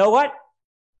 but you know what?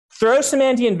 Throw some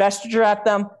anti-investiture at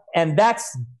them, and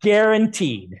that's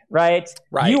guaranteed, right?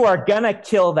 Right. You are gonna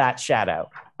kill that shadow.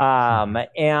 So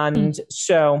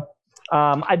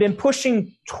I've been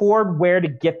pushing toward where to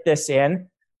get this in,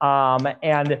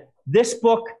 and this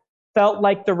book felt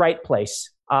like the right place.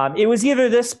 It was either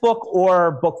this book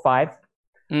or book 5.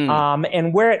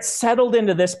 And where it settled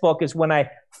into this book is when I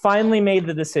finally made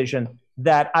the decision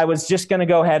that I was just going to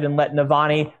go ahead and let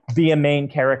Navani be a main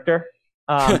character,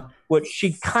 which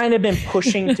she'd kind of been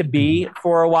pushing to be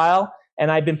for a while,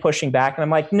 and I've been pushing back. And I'm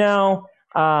like, no,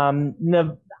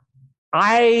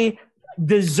 I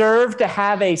deserve to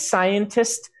have a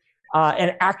scientist,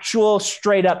 an actual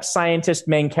straight up scientist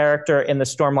main character in the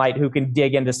Stormlight who can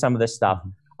dig into some of this stuff.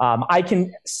 I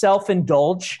can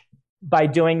self-indulge by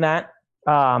doing that,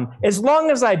 as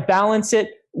long as I balance it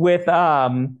with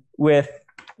Kaladin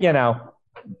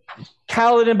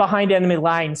behind enemy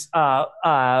lines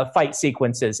fight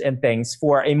sequences and things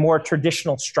for a more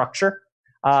traditional structure,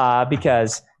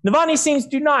 because Navani scenes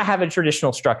do not have a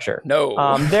traditional structure.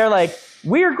 No. They're like,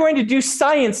 we're going to do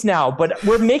science now, but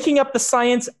we're making up the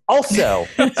science also.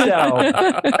 So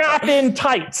wrap in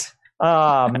tight.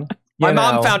 My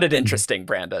mom found it interesting,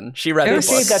 Brandon. She read it the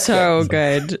was book. so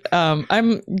good.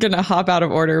 I'm gonna hop out of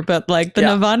order, but like the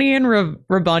Navani and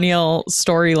Raboniel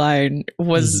storyline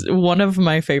was one of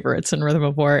my favorites in Rhythm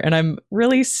of War, and I'm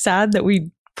really sad that we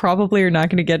probably are not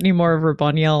going to get any more of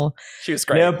Raboniel. She was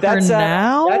great. Nope, that's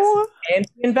now. That's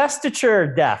anti-investiture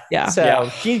death. Yeah.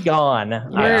 So she's gone.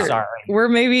 I'm sorry. We're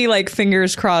maybe like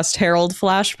fingers crossed Herald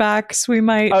flashbacks. We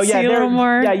might see a little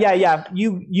more. Yeah.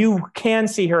 You can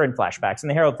see her in flashbacks, in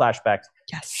the Herald flashbacks.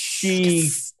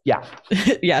 Yes. Yeah,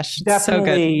 so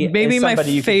good. Maybe my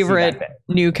favorite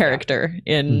new character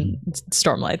in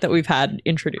Stormlight that we've had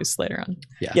introduced later on.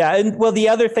 Yeah. And well, the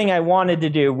other thing I wanted to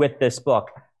do with this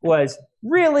book was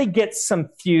really get some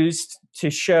fused to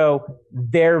show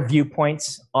their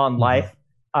viewpoints on life,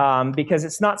 because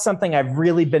it's not something I've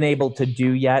really been able to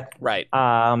do yet. Right. So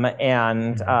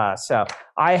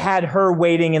I had her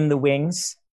waiting in the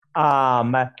wings,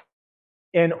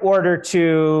 in order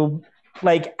to,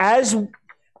 like, as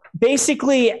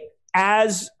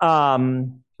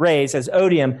Reyes, as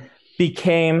Odium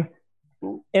became,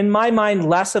 in my mind,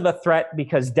 less of a threat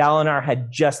because Dalinar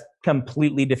had just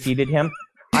completely defeated him.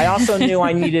 I also knew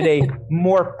I needed a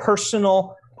more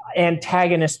personal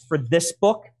antagonist for this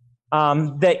book,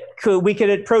 that we could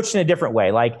approach in a different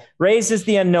way. Like, Reyes is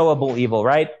the unknowable evil,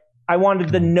 right? I wanted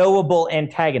the knowable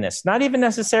antagonist, not even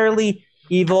necessarily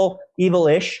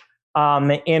evil-ish, in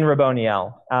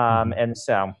Raboniel. And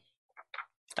so,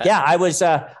 I was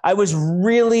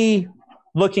really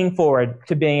looking forward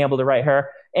to being able to write her.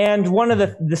 And one of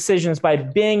the decisions by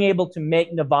being able to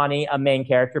make Navani a main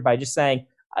character by just saying,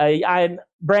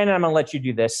 Brandon, I'm going to let you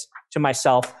do this to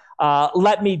myself.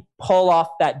 Let me pull off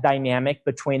that dynamic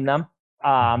between them,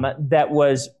 that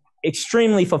was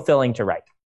extremely fulfilling to write.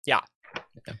 Yeah.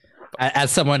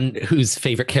 As someone whose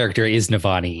favorite character is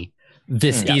Navani,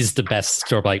 this is the best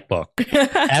Stormlight book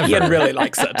ever. Ian really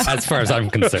likes it, as far as I'm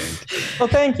concerned. Well,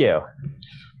 thank you.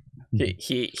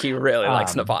 He really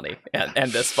likes Navani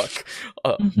and this book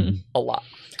a lot.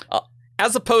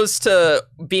 As opposed to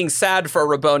being sad for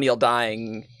Raboniel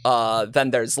dying, then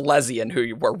there's Lezian,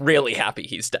 who we're really happy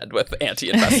he's dead with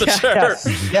anti-investiture.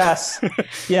 Yes.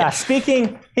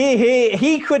 Speaking,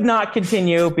 he could not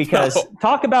continue because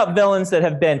talk about villains that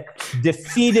have been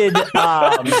defeated.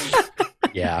 Right?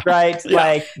 Yeah.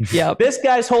 Like, this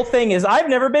guy's whole thing is, I've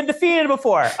never been defeated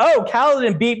before. Oh,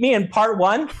 Kaladin beat me in part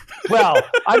 1. Well,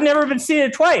 I've never been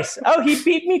defeated twice. Oh, he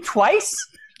beat me twice?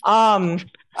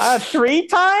 3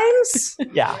 times?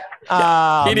 Yeah.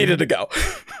 He needed to go.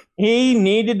 He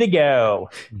needed to go.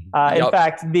 In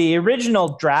fact, the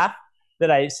original draft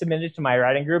that I submitted to my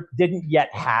writing group didn't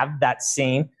yet have that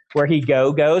scene where he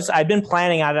goes. I've been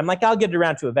planning on it. I'm like, I'll get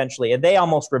around to eventually. And they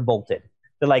almost revolted.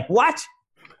 They're like, what?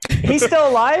 He's still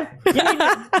alive?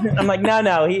 I'm like,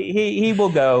 no, he will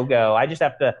go. I just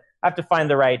have to find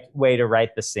the right way to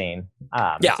write the scene.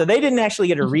 So they didn't actually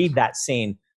get to read that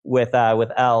scene with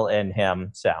Elle and him.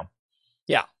 So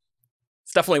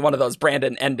It's definitely one of those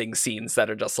Brandon ending scenes that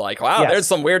are just like, wow, there's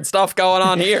some weird stuff going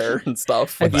on here and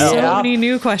stuff. So many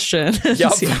new questions.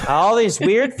 Yep. All these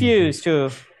weird feuds to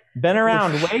have been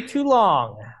around way too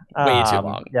long. Way too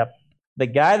long. Yep. The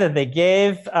guy that they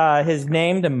gave his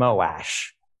name to Moash.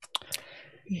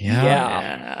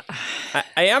 Yeah.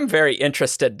 I am very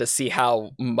interested to see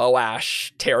how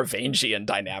Moash Taravangian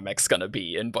dynamic's going to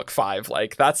be in book 5.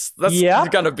 Like that's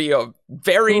going to be a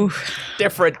very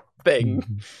different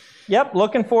thing. Yep,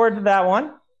 looking forward to that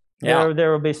one. Yeah.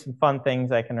 There will be some fun things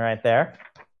I can write there.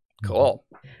 Cool.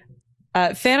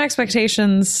 Fan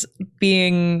expectations they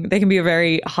can be a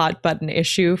very hot button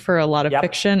issue for a lot of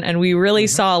fiction. And we really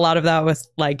saw a lot of that with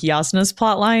like Jasnah's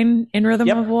plotline in Rhythm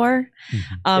of War.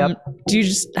 Do you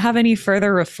just have any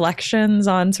further reflections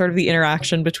on sort of the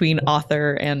interaction between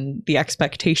author and the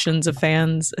expectations of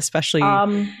fans, especially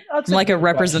from like a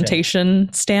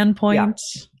representation standpoint?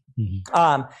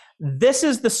 Yeah. This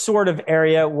is the sort of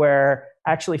area where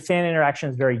actually fan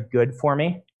interaction is very good for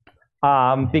me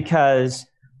because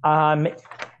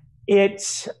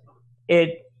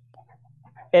it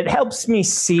helps me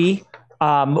see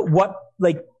what,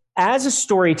 like, as a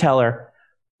storyteller,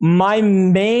 my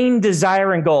main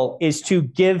desire and goal is to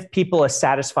give people a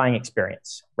satisfying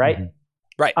experience, right?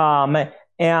 Right.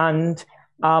 And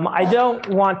I don't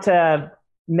want to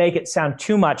make it sound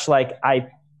too much like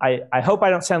I hope I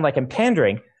don't sound like I'm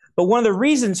pandering. But one of the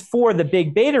reasons for the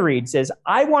big beta reads is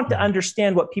I want to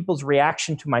understand what people's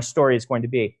reaction to my story is going to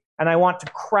be. And I want to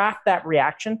craft that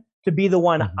reaction to be the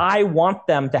one I want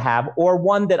them to have, or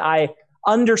one that I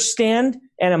understand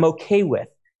and am okay with,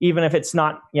 even if it's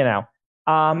not,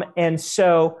 and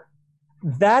so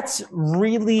that's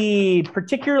really,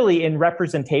 particularly in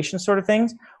representation sort of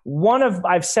things,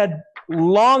 I've said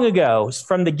long ago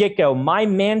from the get-go, my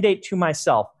mandate to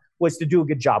myself was to do a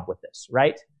good job with this,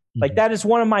 right? Like that is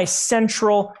one of my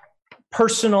central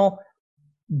personal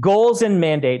goals and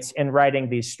mandates in writing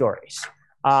these stories,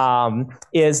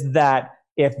 is that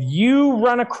if you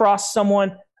run across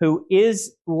someone who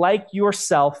is like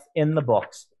yourself in the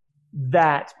books,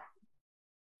 that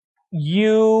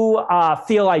you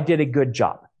feel I did a good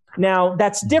job. Now,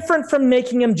 that's different from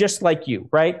making them just like you,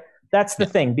 right? That's the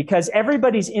thing, because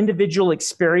everybody's individual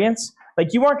experience,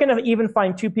 like you aren't going to even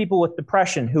find two people with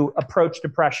depression who approach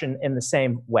depression in the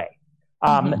same way.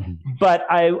 But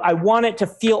I want it to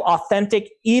feel authentic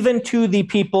even to the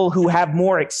people who have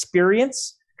more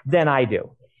experience than I do.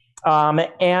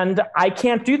 And I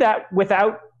can't do that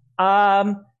without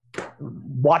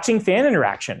watching fan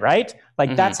interaction, right?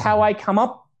 Like that's how I come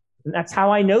up, and that's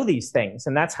how I know these things,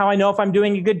 and that's how I know if I'm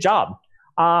doing a good job.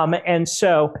 And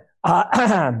so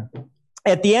at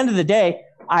the end of the day,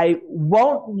 I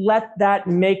won't let that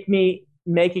make me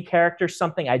make a character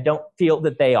something I don't feel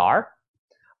that they are.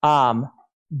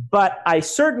 But I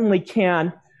certainly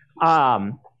can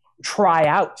try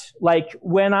out, like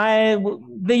when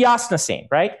the Jasnah scene,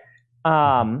 right?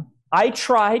 I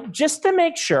tried just to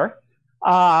make sure,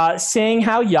 seeing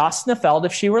how Jasnah felt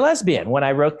if she were lesbian when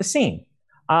I wrote the scene.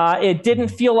 It didn't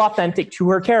feel authentic to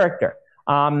her character.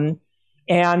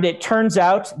 And it turns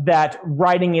out that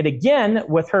writing it again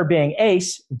with her being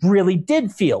Ace really did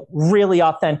feel really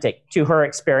authentic to her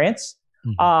experience.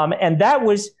 And that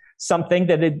was something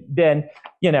that had been,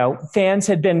 fans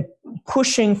had been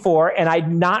pushing for, and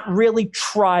I'd not really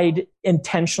tried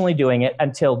intentionally doing it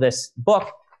until this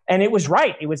book. And it was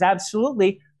right. It was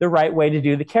absolutely the right way to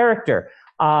do the character.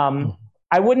 I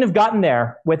wouldn't have gotten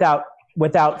there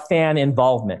without fan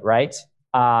involvement, right?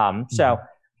 So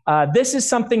this is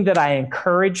something that I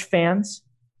encourage fans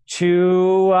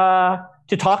to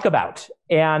talk about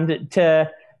and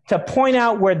to point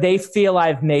out where they feel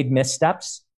I've made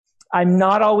missteps. I'm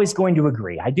not always going to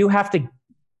agree. I do have to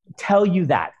tell you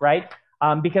that, right?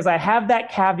 Because I have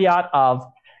that caveat of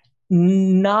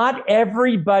not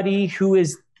everybody who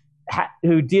is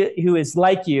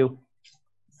like you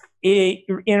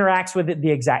interacts with it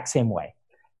the exact same way,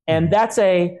 and that's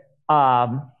a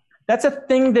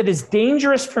thing that is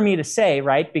dangerous for me to say,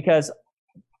 right? Because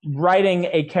writing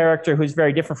a character who's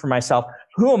very different from myself,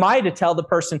 who am I to tell the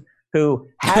person who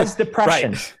has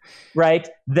depression, right?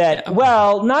 That,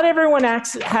 well, not everyone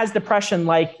has depression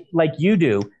like you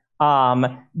do.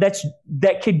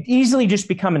 That could easily just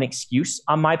become an excuse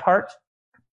on my part,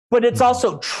 but it's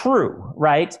also true,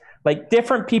 right? Like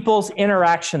different people's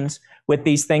interactions with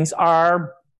these things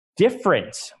are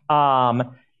different.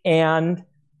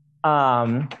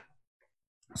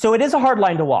 So it is a hard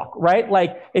line to walk, right?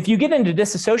 Like if you get into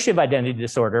dissociative identity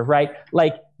disorder, right?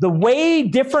 Like the way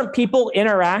different people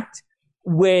interact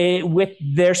with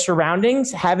their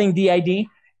surroundings, having DID,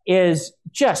 is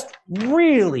just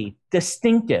really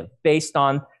distinctive based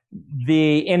on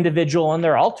the individual and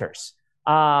their alters.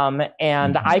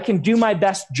 And I can do my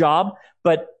best job,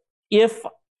 but if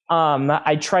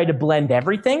I try to blend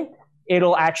everything,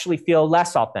 it'll actually feel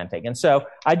less authentic. And so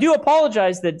I do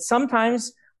apologize that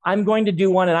sometimes I'm going to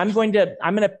do one and I'm going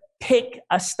to pick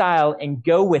a style and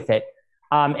go with it.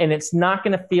 And it's not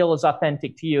going to feel as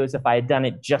authentic to you as if I had done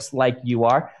it just like you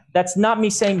are. That's not me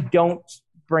saying don't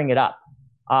bring it up.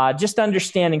 Just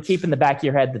understand and keep in the back of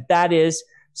your head that that is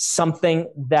something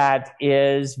that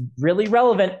is really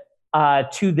relevant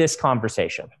to this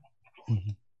conversation. Mm-hmm.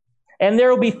 And there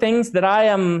will be things that I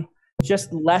am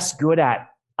just less good at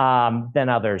than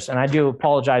others. And I do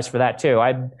apologize for that too.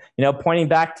 Pointing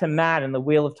back to Matt and the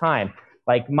Wheel of Time,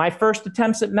 like my first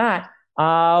attempts at Matt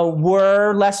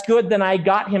were less good than I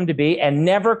got him to be and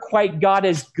never quite got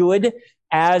as good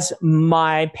as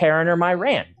my Perrin or my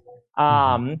Rand.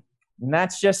 And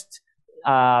that's just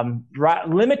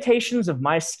limitations of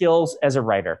my skills as a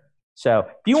writer. So if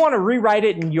you want to rewrite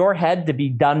it in your head to be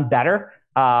done better,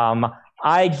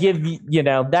 I give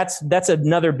that's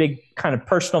another big kind of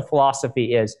personal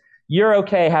philosophy is you're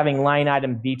okay having line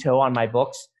item veto on my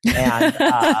books, and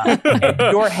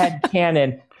your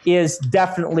headcanon is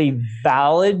definitely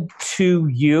valid to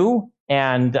you,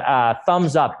 and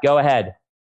thumbs up, go ahead.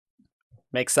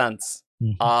 Makes sense.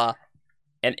 Mm-hmm.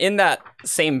 And in that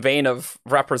same vein of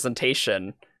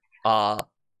representation,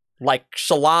 like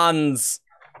Shallan's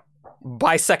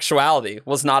bisexuality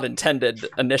was not intended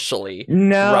initially.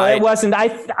 No, right? It wasn't.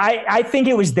 I think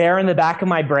it was there in the back of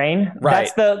my brain. Right.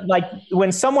 That's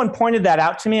when someone pointed that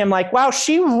out to me, I'm like, wow,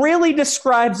 she really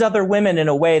describes other women in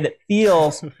a way that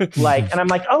feels like, and I'm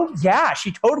like, oh yeah,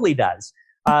 she totally does.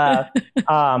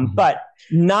 But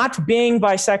not being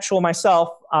bisexual myself,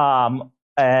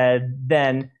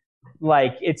 then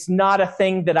like, it's not a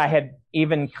thing that I had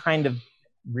even kind of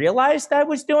realized I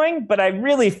was doing, but I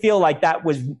really feel like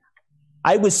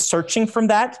I was searching from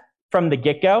that from the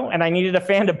get-go, and I needed a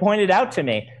fan to point it out to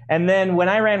me. And then when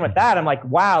I ran with that, I'm like,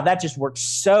 wow, that just works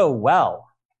so well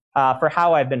for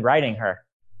how I've been writing her.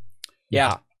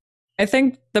 Yeah. I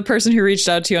think the person who reached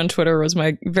out to you on Twitter was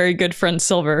my very good friend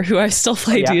Silver, who I still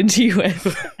play D&D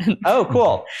with. Oh,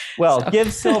 cool. Well,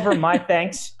 give Silver my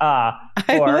thanks. I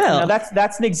will.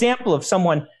 That's an example of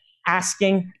someone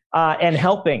asking and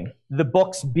helping the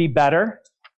books be better.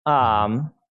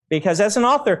 Because as an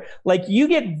author, like you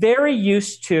get very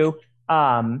used to,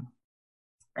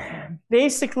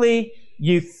 basically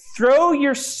you throw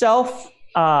yourself,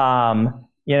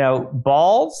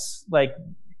 balls, like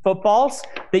footballs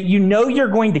that you're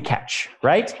going to catch,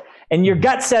 right? And your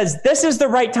gut says, this is the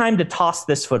right time to toss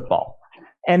this football.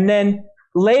 And then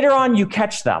later on you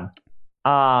catch them.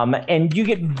 And you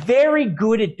get very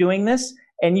good at doing this.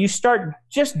 And you start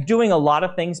just doing a lot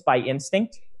of things by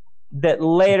instinct that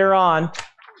later on,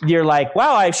 you're like,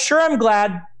 wow, I'm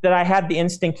glad that I had the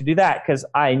instinct to do that because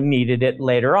I needed it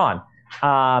later on.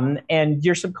 And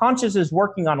your subconscious is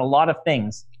working on a lot of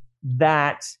things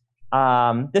that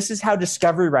this is how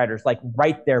discovery writers like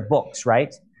write their books,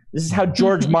 right? This is how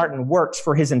George Martin works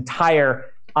for his entire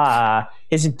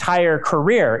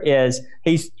career is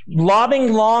he's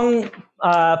lobbing long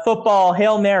football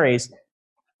Hail Marys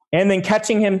and then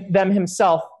catching them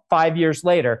himself 5 years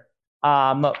later.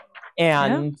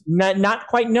 And not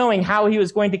quite knowing how he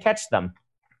was going to catch them.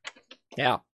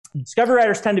 Yeah. Discovery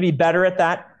writers tend to be better at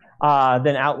that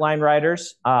than outline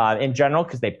writers in general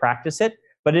because they practice it.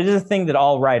 But it is a thing that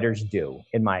all writers do,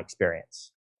 in my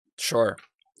experience. Sure.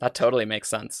 That totally makes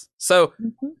sense. So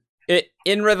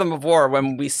in Rhythm of War,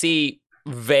 when we see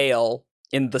Vale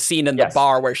in the scene in the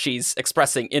bar where she's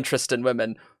expressing interest in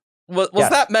women, was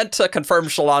that meant to confirm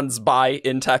Shallan's bi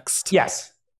in text?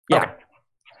 Yes. Yeah. Okay.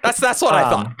 That's what I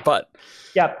thought, but...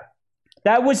 Yep.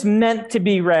 That was meant to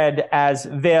be read as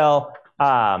Vale,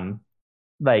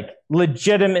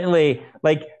 legitimately...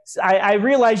 I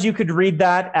realize you could read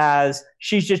that as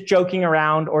she's just joking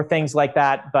around or things like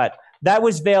that, but that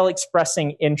was Vale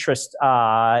expressing interest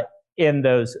in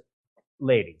those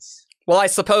ladies. Well, I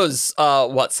suppose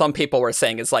what some people were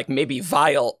saying is maybe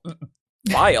Vile. Let's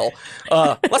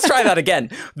try that again.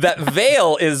 That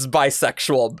Vale is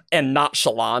bisexual and not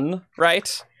Shallan,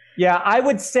 right? Yeah, I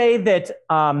would say that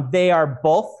they are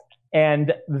both,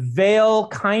 and Vale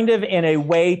kind of in a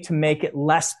way to make it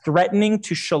less threatening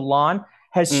to Shallan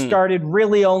has started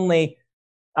really only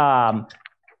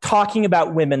talking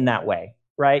about women that way,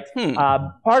 right?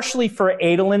 Partially for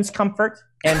Adolin's comfort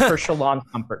and for Shallan's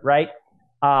comfort, right?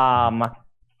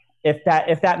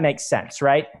 If that makes sense,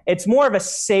 right? It's more of a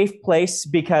safe place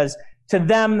because to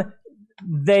them,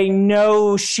 they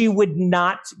know she would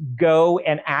not go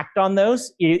and act on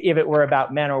those if it were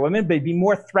about men or women, but it'd be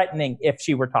more threatening if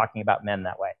she were talking about men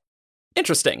that way.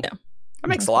 Interesting. Yeah. That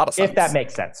makes a lot of sense. If that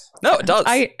makes sense. No, it does.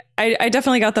 I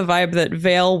definitely got the vibe that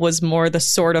Vale was more the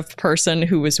sort of person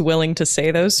who was willing to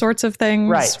say those sorts of things.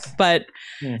 Right. But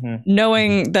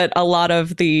knowing that a lot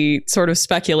of the sort of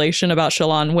speculation about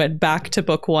Shallan went back to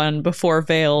book 1 before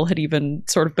Vale had even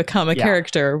sort of become a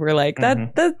character, we're like,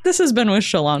 that this has been with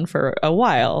Shallan for a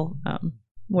while,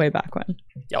 way back when.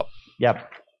 Yep.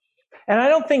 And I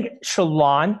don't think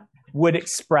Shallan would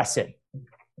express it,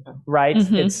 right?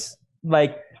 It's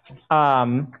like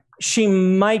she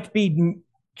might be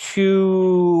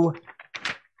too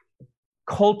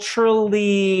culturally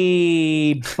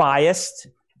biased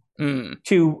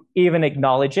to even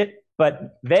acknowledge it,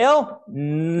 but Vale,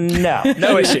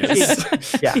 no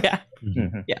issues. Yeah.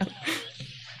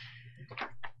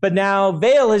 But now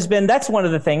Vale has been, that's one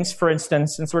of the things, for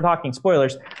instance, since we're talking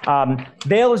spoilers,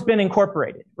 Vale has been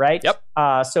incorporated, right? Yep.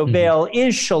 So Vale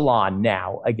is Shallan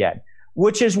now again,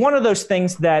 which is one of those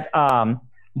things that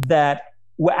that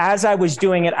as I was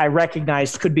doing it, I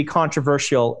recognized could be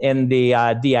controversial in the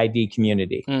DID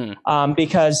community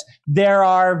because there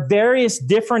are various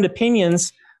different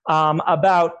opinions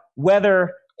about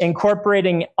whether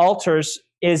incorporating alters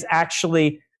is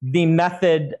actually the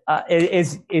method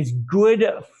is good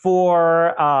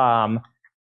for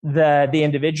the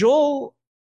individual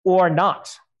or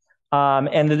not.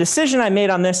 And the decision I made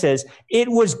on this is it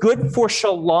was good for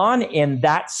Shallan in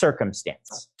that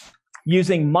circumstance.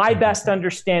 Using my best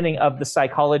understanding of the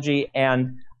psychology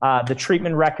and the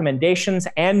treatment recommendations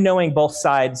and knowing both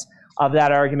sides of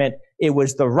that argument, it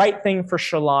was the right thing for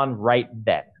Shallan right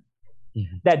then.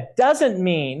 That doesn't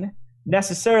mean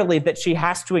necessarily that she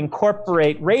has to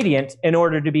incorporate Radiant in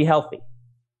order to be healthy.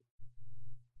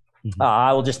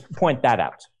 I will just point that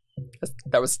out.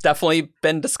 There was definitely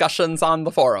been discussions on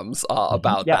the forums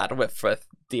about that with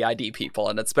DID people,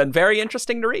 and it's been very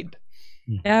interesting to read.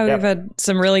 Yeah, we've had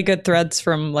some really good threads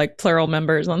from like plural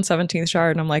members on 17th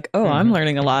Shard, and I'm like, I'm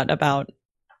learning a lot about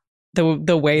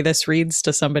the way this reads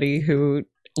to somebody who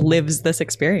lives this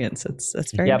experience.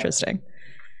 It's very interesting.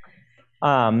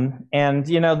 And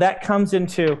you know, that comes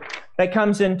into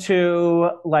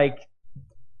like,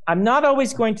 I'm not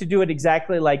always going to do it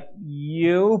exactly like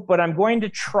you, but I'm going to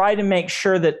try to make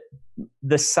sure that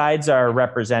the sides are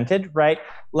represented, right?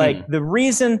 Like the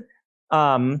reason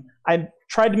I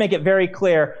tried to make it very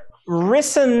clear,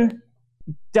 Rissyn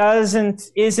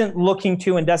isn't looking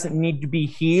to and doesn't need to be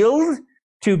healed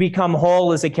to become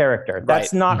whole as a character.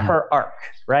 That's not her arc,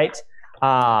 right?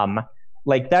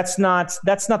 Like that's not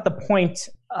the point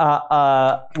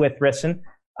with Rissyn.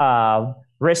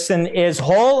 Rissyn is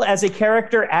whole as a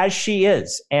character as she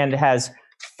is, and has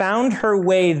found her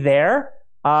way there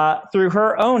through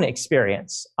her own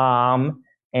experience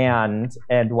and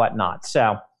whatnot.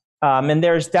 So, and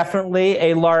there's definitely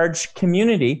a large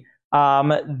community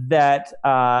that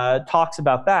talks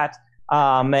about that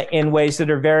in ways that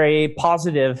are very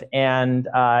positive and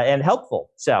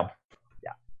helpful. So,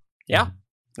 yeah,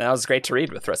 that was great to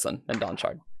read with Rissyn and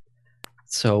Dawnshard.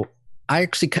 So I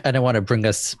actually kind of want to bring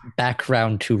us back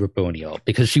around to Raboniel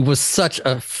because she was such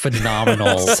a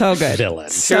phenomenal so good villain.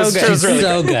 So good. She was really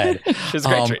so good. She was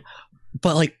great.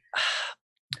 But like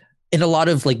in a lot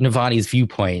of like Navani's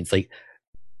viewpoints, like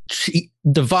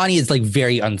Navani is like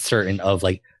very uncertain of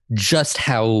like just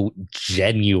how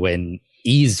genuine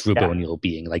is Raboniel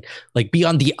being, like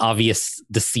beyond the obvious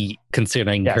deceit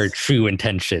concerning her true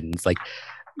intentions, like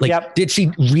did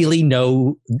she really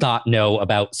not know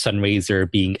about Sunraiser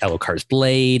being Elhokar's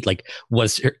blade? Like,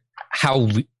 how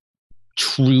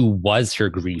true was her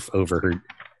grief over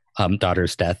her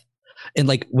daughter's death? And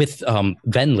like with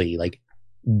Venli, like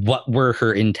what were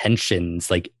her intentions?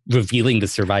 Like revealing the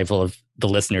survival of the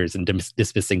listeners and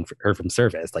dismissing her from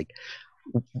service. Like,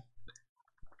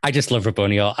 I just love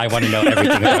Raboniel. I want to know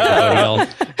everything about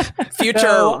Raboniel. Future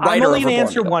writer. I'm only going to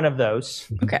answer one of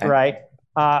those. Okay. Right.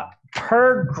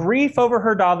 Her grief over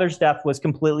her daughter's death was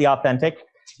completely authentic,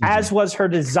 as was her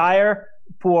desire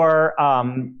for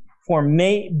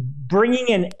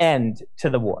bringing an end to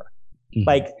the war.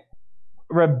 Like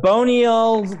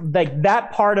Raboniel, like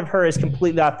that part of her is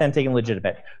completely authentic and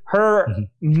legitimate. Her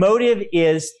motive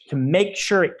is to make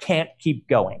sure it can't keep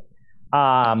going.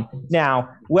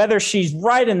 Now, whether she's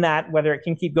right in that, whether it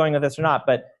can keep going with this or not,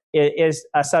 but it is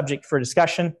a subject for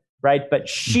discussion. Right. But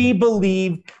she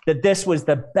believed that this was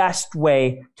the best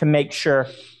way to make sure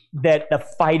that the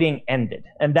fighting ended.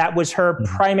 And that was her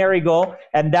primary goal.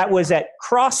 And that was at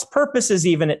cross purposes,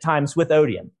 even at times with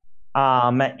Odium.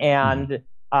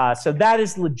 So that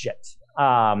is legit.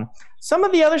 Some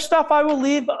of the other stuff I will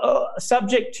leave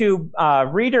subject to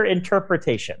reader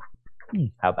interpretation.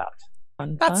 How about?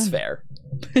 That's fair.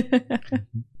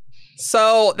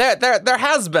 So there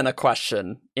has been a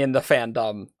question in the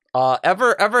fandom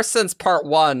ever since part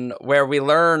 1, where we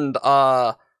learned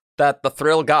that the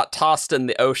Thrill got tossed in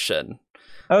the ocean.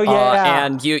 Oh yeah,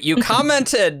 and you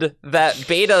commented that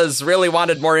betas really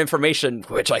wanted more information,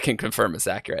 which I can confirm is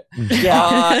accurate.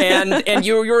 Yeah, and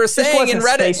you were saying in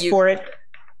Reddit space for it.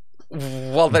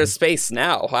 Well, there's space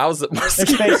now. How is it more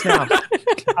There's space now.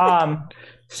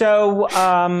 So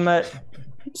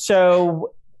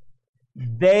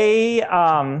they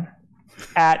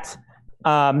at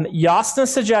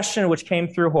Yasna's suggestion, which came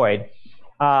through Hoid,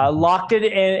 locked it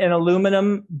in an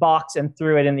aluminum box and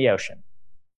threw it in the ocean.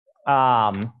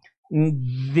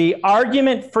 The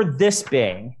argument for this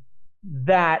being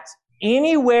that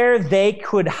anywhere they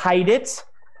could hide it,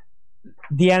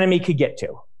 the enemy could get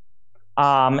to.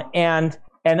 And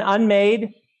an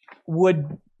unmade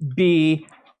would be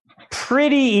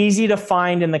pretty easy to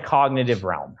find in the cognitive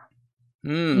realm.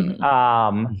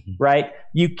 Right?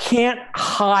 You can't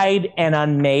hide an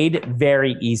unmade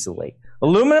very easily.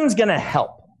 Aluminum's going to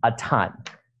help a ton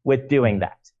with doing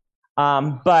that.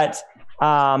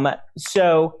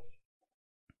 So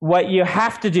what you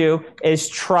have to do is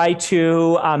try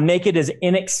to make it as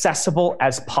inaccessible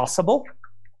as possible.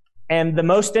 And the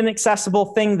most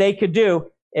inaccessible thing they could do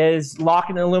is lock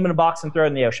it in an aluminum box and throw it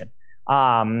in the ocean.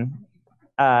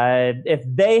 If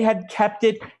they had kept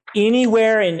it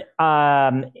anywhere in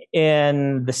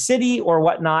the city or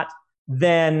whatnot,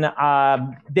 then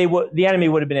the enemy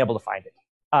would have been able to find it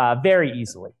very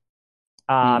easily,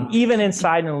 even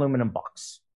inside an aluminum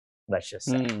box. Let's just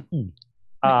say.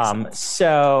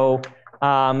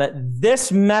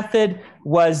 This method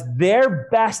was their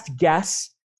best guess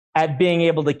at being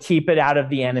able to keep it out of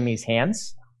the enemy's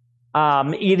hands.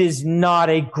 It is not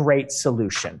a great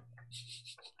solution.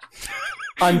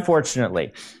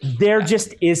 Unfortunately, there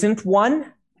just isn't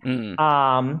one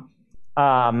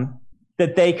that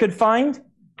they could find.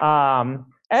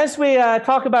 As we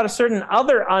talk about a certain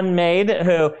other unmade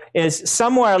who is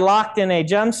somewhere locked in a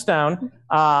gemstone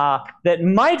that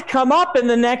might come up in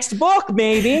the next book,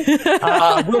 maybe.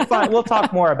 We'll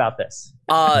talk more about this.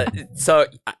 So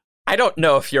I don't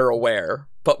know if you're aware,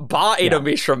 but Ba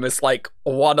Mishram is like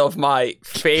one of my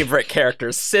favorite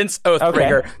characters since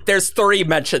Oathbringer. Okay. There's 3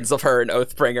 mentions of her in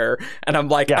Oathbringer, and I'm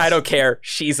like, yes. I don't care.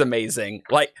 She's amazing.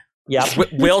 Like,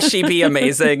 will she be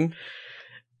amazing?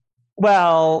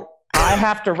 Well, I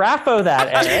have to Raffo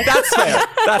that, Eric.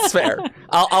 That's fair.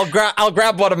 I'll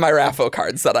grab one of my Raffo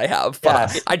cards that I have.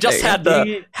 But yes. I just had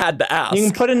to ask. You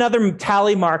can put another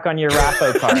tally mark on your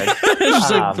Raffo card.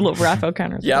 Just a little Raffo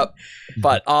counter. Yep.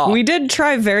 But we did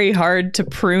try very hard to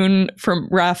prune from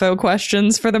Raffo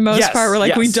questions for the most part. We're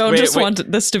like, we don't want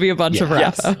this to be a bunch of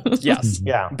Raffo. Yes.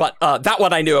 Yeah. But that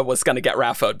one I knew it was going to get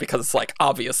Raffoed because it's like,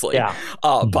 obviously. Yeah.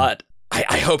 But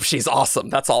I hope she's awesome.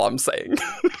 That's all I'm saying.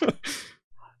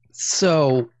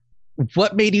 So,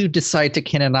 what made you decide to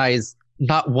canonize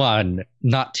not 1,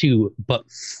 not 2, but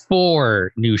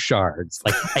 4 new shards?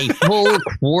 Like a full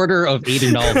quarter of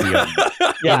Aiden Albion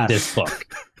in this book.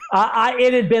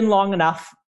 It had been long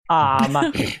enough.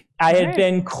 I had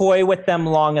been coy with them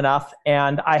long enough,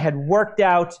 and I had worked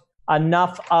out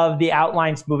enough of the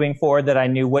outlines moving forward that I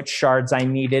knew which shards I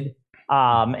needed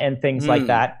and things like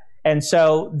that. And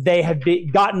so they had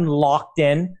gotten locked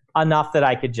in enough that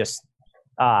I could just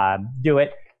do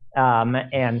it.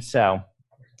 And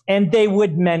they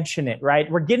would mention it, right?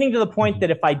 We're getting to the point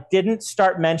that if I didn't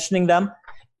start mentioning them,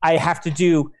 I have to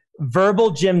do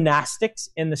verbal gymnastics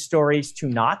in the stories to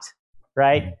not,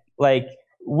 right? Like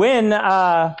when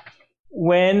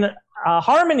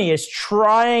Harmony is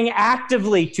trying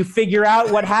actively to figure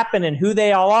out what happened and who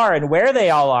they all are and where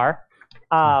they all are.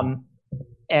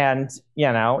 And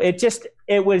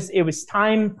it was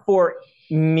time for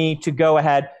me to go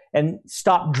ahead and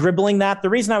stop dribbling that. The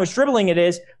reason I was dribbling it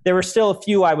is there were still a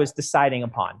few I was deciding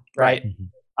upon, right?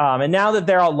 And now that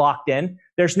they're all locked in,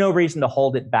 there's no reason to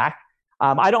hold it back.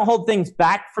 I don't hold things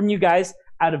back from you guys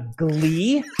out of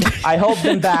glee. I hold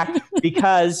them back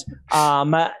because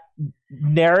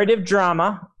narrative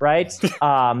drama, right?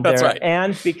 That's right.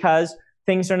 And because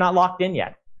things are not locked in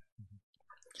yet.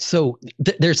 So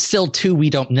there's still 2 we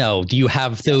don't know. Do you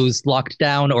have those locked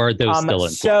down, or are those still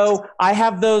in? So I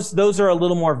have those. Those are a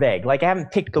little more vague. Like I haven't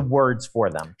picked the words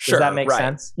for them. Does that make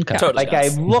sense? Okay. Totally like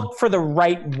does. I look for the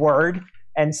right word,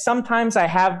 and sometimes I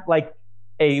have like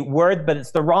a word, but it's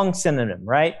the wrong synonym,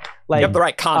 right? Like you have the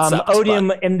right concept.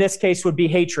 Odium in this case would be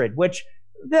hatred, which,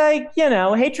 like,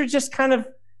 hatred just kind of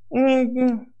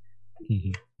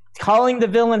calling the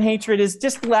villain hatred is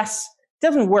just less.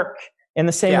 Doesn't work in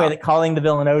the same way that calling the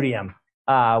villain odium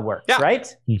works,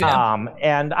 right? Yeah.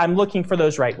 And I'm looking for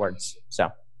those right words. So,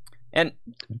 And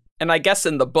I guess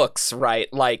in the books, right,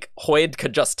 like, Hoid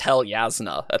could just tell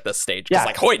Jasnah at this stage. Because,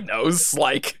 like, Hoid knows.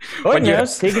 Like, Hoid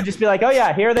knows. He could just be like, oh,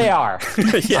 yeah, here they are.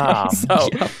 Yeah,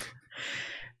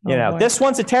 you know, this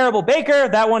one's a terrible baker.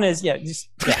 That one is,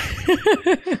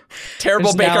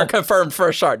 terrible baker confirmed for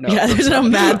a shard. No, there's no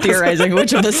mad theorizing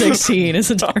which of the 16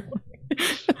 is a terrible.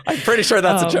 I'm pretty sure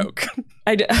that's a joke.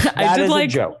 I did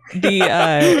like joke.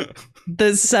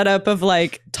 The setup of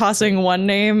like tossing one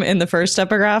name in the first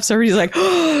epigraph, so he's like,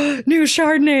 oh, new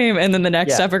shard name, and then the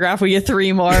next epigraph we get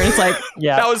 3 more. And it's like,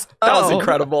 that was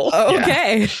incredible.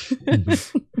 Okay,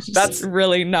 that's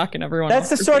really knocking everyone. That's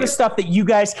the sort of stuff that you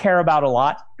guys care about a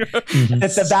lot. That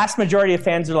the vast majority of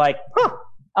fans are like,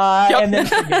 and then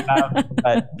forget about.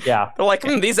 But they're like,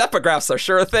 these epigraphs are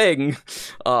sure a thing.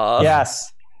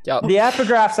 Yes. Yep. The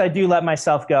epigraphs, I do let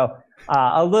myself go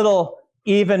a little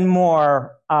even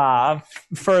more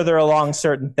further along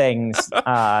certain things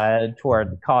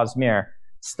toward Cosmere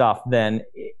stuff than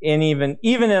even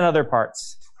in other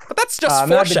parts. But that's just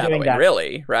foreshadowing,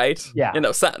 really, right? Yeah. In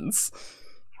a sense.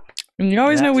 And you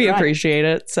always know we appreciate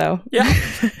it, so. Yeah.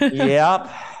 Yep.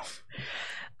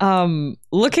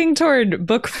 Looking toward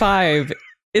book 5,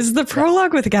 is the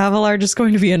prologue with Gavilar just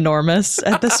going to be enormous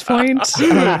at this point?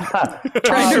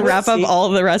 Trying to wrap up all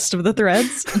the rest of the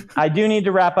threads? I do need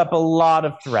to wrap up a lot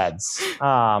of threads.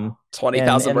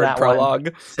 20,000 word prologue.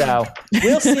 One. So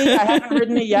we'll see. I haven't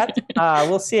written it yet.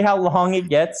 We'll see how long it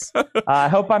gets. I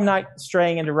hope I'm not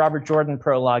straying into Robert Jordan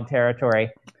prologue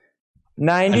territory.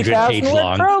 90,000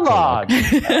 word prologue.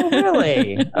 Oh,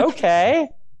 really? Okay.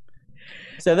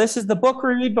 So this is the book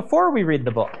we read before we read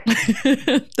the book.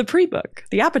 The pre-book,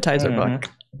 the appetizer book.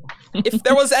 If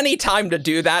there was any time to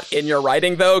do that in your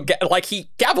writing, though,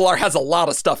 Gavilar has a lot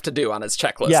of stuff to do on his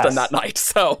checklist on that night.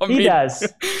 So he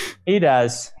does. He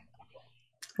does.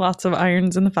 Lots of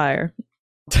irons in the fire.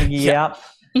 Yep.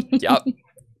 Yep.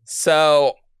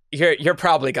 So you're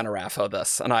probably going to Raffo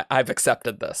this, and I've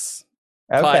accepted this.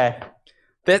 Okay.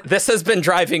 But this has been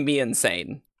driving me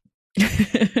insane.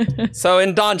 So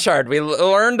in Dawnshard, we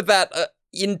learned that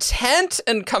intent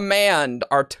and command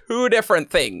are 2 different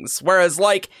things. Whereas,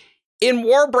 like, in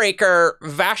Warbreaker,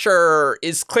 Vasher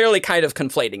is clearly kind of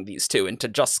conflating these two into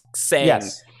just saying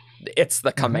it's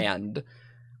the command.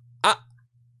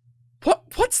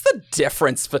 What's the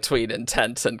difference between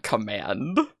intent and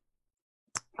command?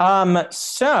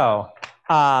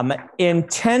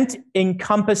 Intent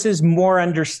encompasses more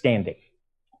understanding.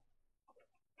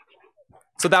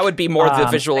 So that would be more the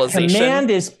visualization.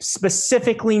 Command is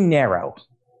specifically narrow,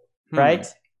 right?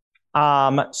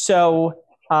 So,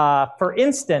 for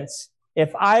instance,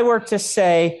 if I were to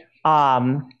say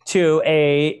to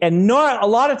a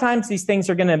lot of times these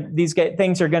things are gonna be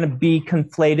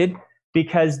conflated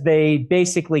because they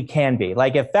basically can be.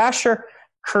 Like if Vasher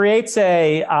creates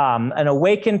an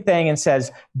awakened thing and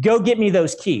says, "Go get me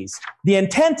those keys," the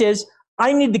intent is,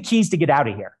 I need the keys to get out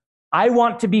of here. I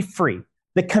want to be free.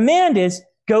 The command is,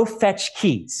 go fetch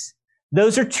keys.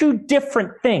 Those are 2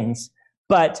 different things,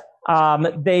 but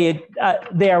they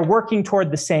are working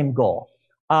toward the same goal.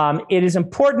 It is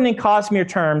important in Cosmere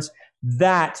terms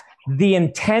that the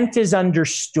intent is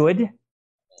understood,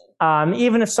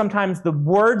 even if sometimes the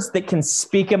words that can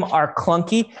speak them are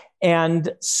clunky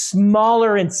and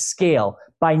smaller in scale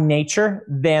by nature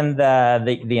than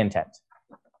the intent.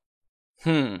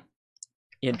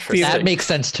 Interesting. That makes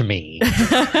sense to me.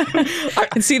 I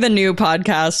can see the new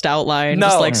podcast outline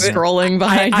just like scrolling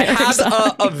behind. I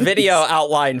had a video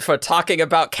outline for talking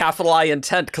about capital I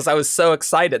intent because I was so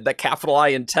excited that capital I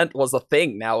intent was a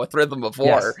thing now with Rhythm of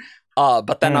War.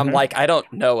 But then I'm like, I don't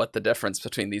know what the difference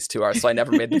between these two are, so I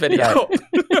never made the video.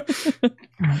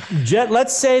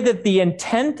 Let's say that the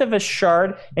intent of a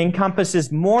shard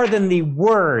encompasses more than the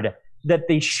word that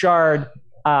the shard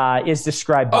is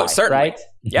described by. Oh, certainly. Right?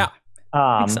 Yeah.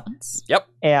 Makes sense. Yep.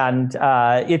 And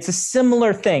it's a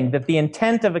similar thing that the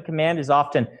intent of a command is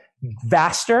often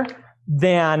vaster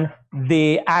than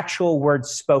the actual words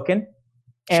spoken.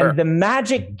 And the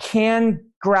magic can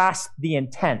grasp the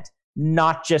intent,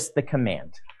 not just the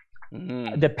command,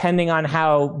 depending on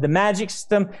how the magic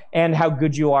system and how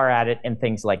good you are at it and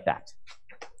things like that.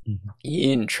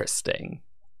 Interesting.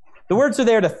 The words are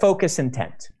there to focus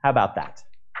intent. How about that?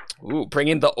 Ooh,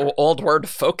 bringing the old word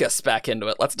focus back into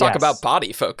it. Let's talk about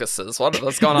body focuses.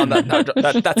 What's going on?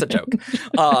 That's a joke.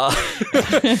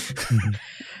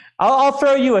 I'll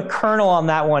throw you a kernel on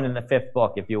that one in the 5th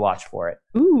book if you watch for it.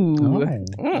 Ooh,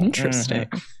 interesting.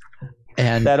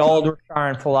 And that old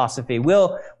Rasharan philosophy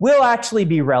will actually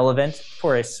be relevant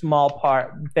for a small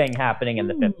thing happening in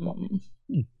the 5th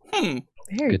book.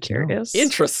 Very curious.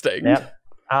 Interesting. Yep.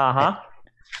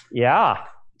 Yeah.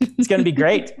 It's going to be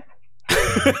great.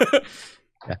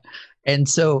 Yeah. And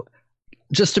so,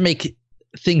 just to make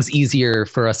things easier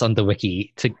for us on the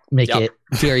wiki, to make it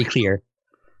very clear,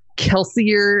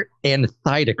 Kelsier and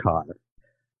Thydakar.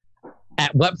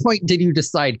 At what point did you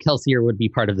decide Kelsier would be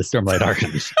part of the Stormlight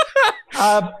Archive?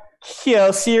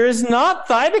 Kelsier is not.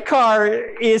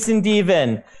 Thydakar isn't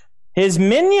even. His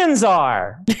minions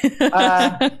are.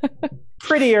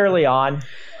 Pretty early on.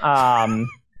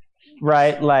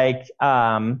 Right? Like,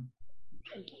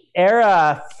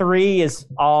 Era 3 is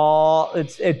all...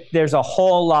 There's a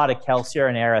whole lot of Kelsier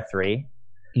in Era 3.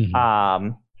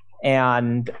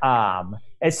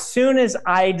 As soon as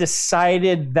I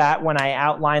decided that when I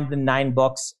outlined the 9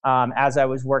 books, as I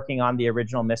was working on the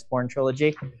original Mistborn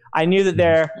trilogy, I knew that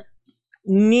there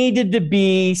needed to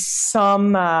be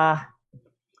some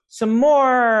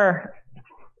more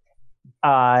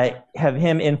have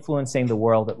him influencing the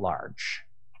world at large.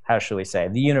 How shall we say?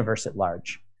 The universe at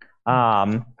large.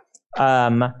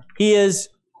 He is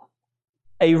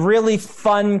a really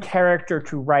fun character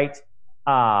to write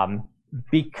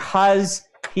because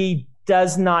he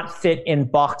does not fit in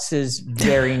boxes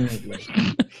very neatly.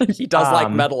 He does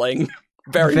like meddling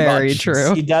very much.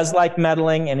 True. He does like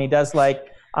meddling, and he does like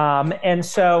and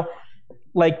so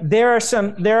like there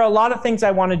are a lot of things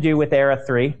I want to do with Era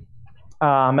 3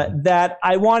 that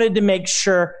I wanted to make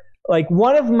sure. Like,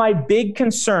 one of my big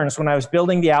concerns when I was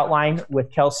building the outline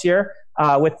with Kelsier,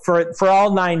 for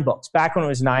all 9 books, back when it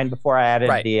was 9 before I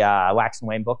added the Wax and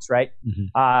Wayne books, right?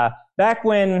 Back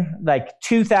when, like,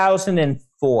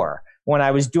 2004, when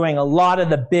I was doing a lot of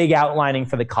the big outlining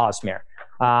for the Cosmere.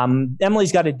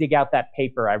 Emily's got to dig out that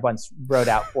paper I once wrote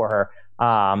out for her.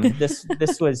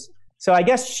 This was... So I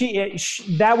guess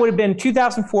that would have been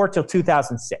 2004 till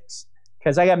 2006.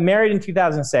 Because I got married in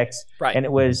 2006, and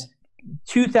it was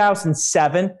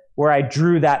 2007 where I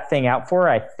drew that thing out for her,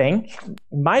 I think.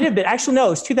 Might have been, actually, no, it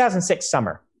was 2006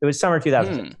 summer. It was summer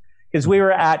 2006. Because we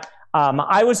were at,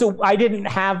 I didn't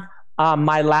have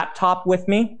my laptop with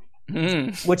me,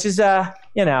 which is, I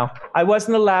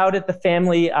wasn't allowed at the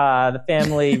family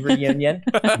reunion.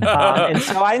 And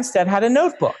so I instead had a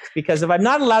notebook, because if I'm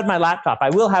not allowed my laptop,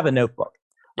 I will have a notebook.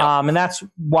 And that's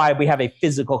why we have a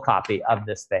physical copy of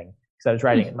this thing, because I was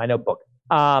writing it in my notebook.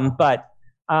 But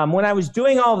when I was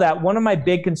doing all that, one of my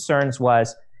big concerns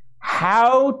was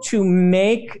how to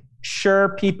make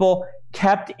sure people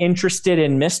kept interested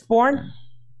in Mistborn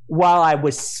while I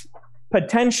was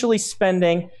potentially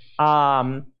spending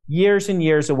years and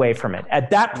years away from it. At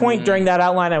that point during that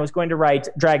outline, I was going to write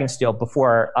Dragonsteel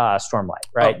before Stormlight,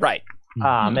 right? Oh, right.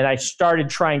 And I started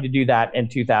trying to do that in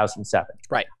 2007.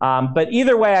 Right. But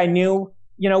either way, I knew,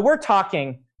 we're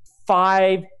talking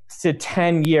 5 to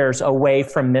 10 years away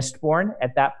from Mistborn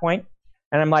at that point.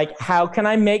 And I'm like, how can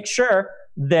I make sure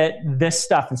that this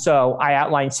stuff, and so I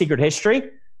outlined Secret History,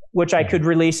 which I could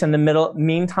release in the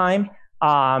meantime,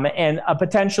 and a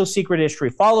potential Secret History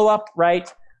follow-up, right,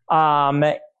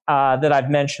 that I've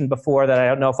mentioned before that I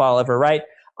don't know if I'll ever write.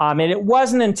 And it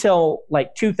wasn't until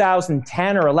like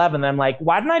 2010 or 11 that I'm like,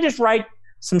 why didn't I just write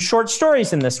some short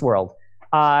stories in this world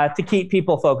to keep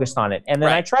people focused on it? And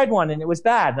then I tried one and it was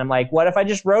bad. And I'm like, what if I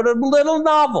just wrote a little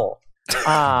novel?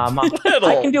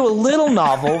 I can do a little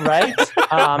novel, right?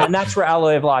 And that's where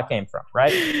Alloy of Law came from,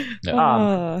 right?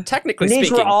 Technically these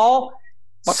speaking, were all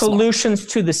solutions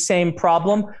to the same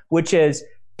problem, which is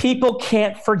people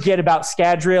can't forget about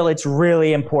Scadrial. It's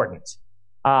really important.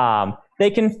 They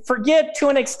can forget to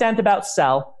an extent about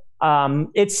Cell.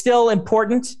 It's still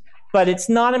important, but it's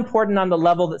not important on the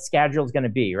level that Scadrial is going to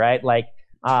be, right? Like,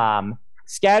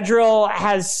 Scadrial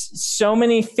has so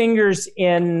many fingers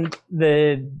in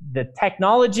the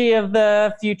technology of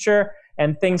the future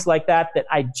and things like that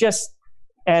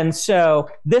and so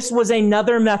this was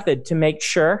another method to make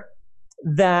sure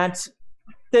that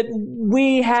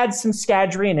we had some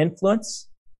Scadrian influence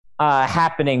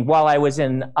happening while I was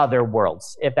in other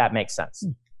worlds, if that makes sense.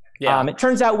 Yeah. It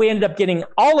turns out we ended up getting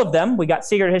all of them. We got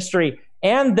Secret History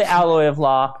and the Alloy of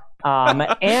Law,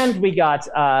 and we got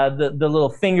the little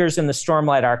fingers in the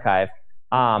Stormlight Archive.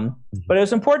 But it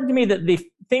was important to me that the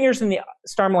fingers in the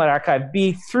Stormlight Archive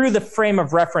be through the frame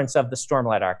of reference of the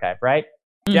Stormlight Archive, right?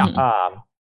 Yeah.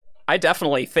 I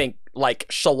definitely think, like,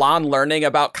 Shallan learning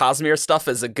about Cosmere stuff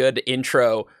is a good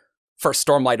intro for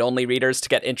Stormlight-only readers to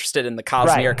get interested in the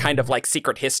Cosmere, kind of like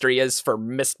Secret History is for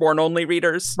Mistborn-only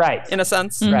readers, in a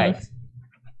sense. Right.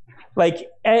 Like,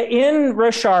 in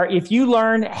Roshar, if you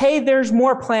learn, hey, there's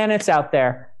more planets out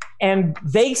there, and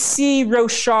they see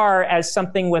Roshar as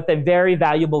something with a very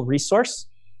valuable resource,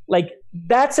 like,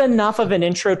 that's enough of an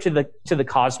intro to the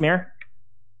Cosmere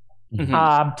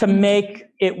to make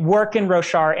it work in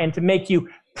Roshar and to make you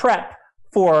prep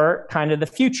for kind of the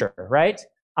future, right?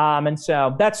 And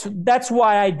so that's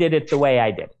why I did it the way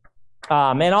I did.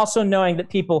 And also knowing that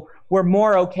people were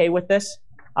more okay with this.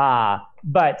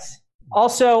 But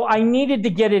also I needed to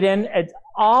get it in. It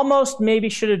almost maybe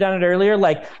should have done it earlier.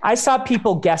 Like I saw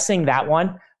people guessing that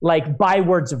one, like by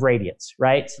Words of Radiance,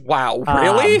 right? Wow,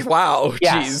 really? Wow,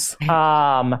 yes.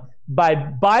 Jeez.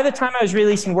 By the time I was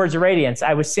releasing Words of Radiance,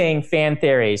 I was seeing fan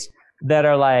theories that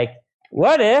are like,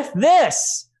 what if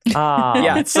this?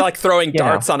 Yeah, it's like throwing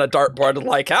darts on a dartboard,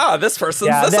 like, this person's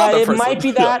this other person. It might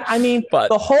be that. I mean,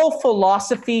 the whole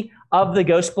philosophy of the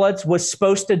Ghostbloods was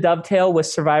supposed to dovetail with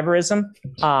survivorism,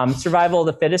 survival of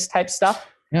the fittest type stuff,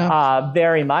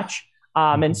 very much.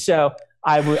 And so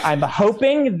I'm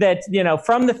hoping that,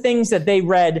 from the things that they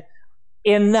read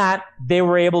in that, they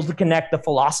were able to connect the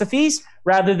philosophies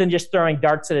rather than just throwing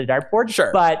darts at a dartboard.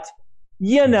 Sure. But,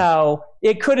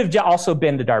 it could have also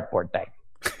been the dartboard thing.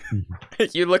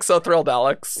 You look so thrilled,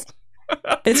 Alex.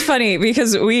 It's funny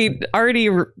because we already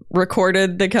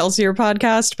recorded the Kelsier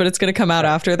podcast, but it's going to come out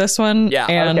after this one. Yeah.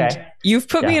 And you've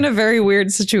put me in a very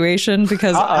weird situation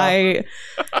because I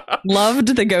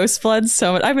loved the Ghostbloods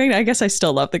so much. I mean, I guess I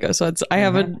still love the Ghostbloods. I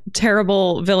have a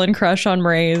terrible villain crush on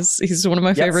Mraize. He's one of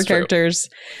my favorite characters.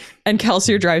 And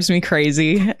Kelsier drives me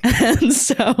crazy. And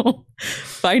so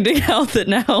finding out that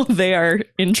now they are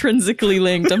intrinsically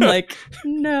linked, I'm like,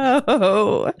 no.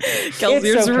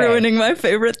 Kelsier's ruining my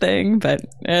favorite thing. But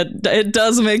it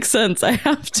does make sense, I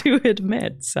have to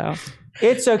admit. So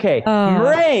it's okay.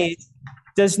 Mraize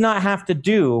does not have to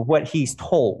do what he's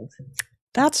told.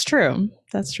 That's true.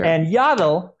 That's true. And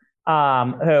Yaddle,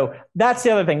 that's the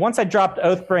other thing. Once I dropped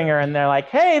Oathbringer and they're like,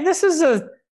 hey, this is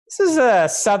a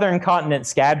southern continent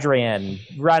Scadrian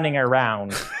running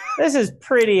around. This is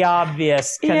pretty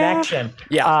obvious connection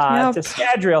to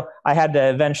Scadrial. I had to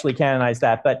eventually canonize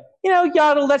that. But,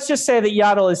 Yaddle, let's just say that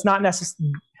Yaddle is not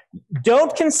necessarily...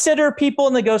 Don't consider people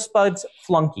in the Ghostbloods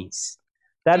flunkies.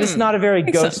 That is not a very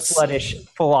Ghostbloodish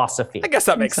philosophy. I guess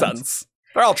that makes sense.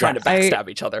 They're all trying to backstab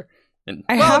each other.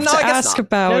 I have to ask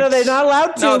about... No, they're not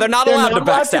allowed to. No, they're not allowed to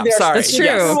backstab. Sorry. That's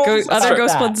true. Other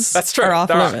Ghostbloods are off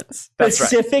limits.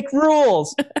 Specific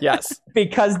rules. Yes.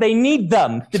 Because they need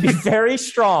them to be very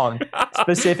strong.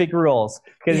 Specific rules.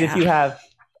 Because if you have,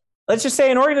 let's just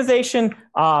say, an organization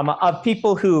of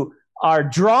people who are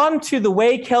drawn to the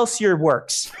way Kelsier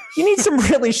works, you need some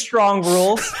really strong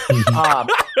rules.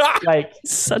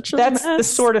 Such a that's mess. The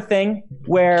sort of thing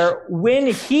where when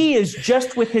he is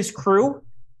just with his crew,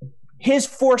 his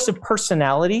force of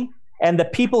personality and the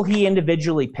people he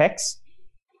individually picks,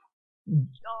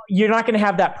 you're not going to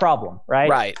have that problem, right?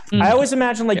 Right. Mm-hmm. I always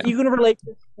imagine you can relate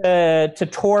to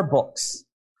Tor books.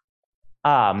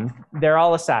 They're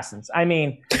all assassins. I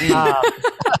mean,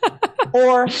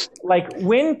 or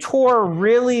when Tor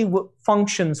really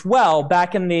functions well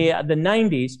back in the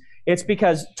 90s, it's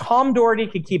because Tom Doherty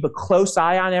could keep a close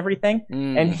eye on everything,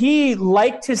 and he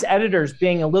liked his editors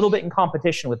being a little bit in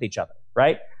competition with each other,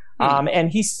 right? And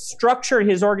he structured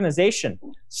his organization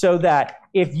so that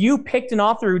if you picked an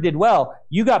author who did well,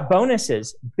 you got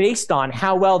bonuses based on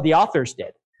how well the authors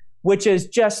did, which is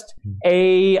just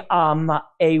a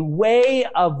way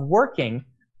of working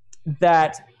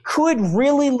that could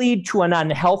really lead to an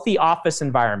unhealthy office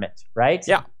environment, right?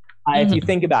 Yeah. If you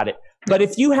think about it. But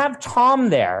if you have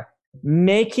Tom there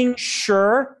making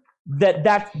sure that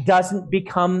doesn't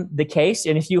become the case,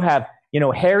 and if you have,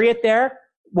 Harriet there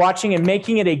watching and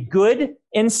making it a good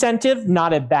incentive,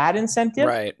 not a bad incentive,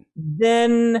 right,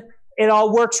 then it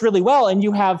all works really well. And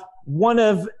you have one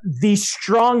of the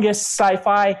strongest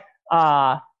sci-fi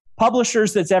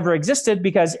publishers that's ever existed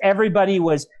because everybody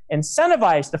was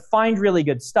incentivized to find really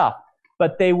good stuff.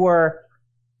 But they were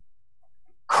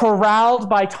corralled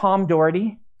by Tom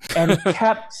Doherty and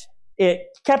kept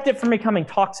it from becoming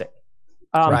toxic.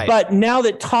 Right. But now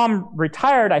that Tom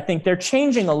retired, I think they're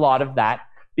changing a lot of that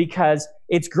because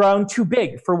it's grown too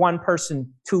big for one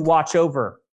person to watch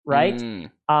over, right?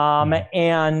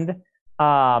 And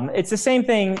it's the same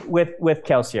thing with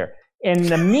Kelsier. In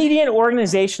the median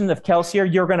organization of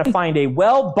Kelsier, you're going to find a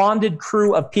well-bonded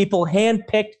crew of people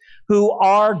handpicked who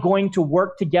are going to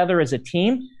work together as a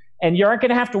team, and you aren't going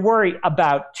to have to worry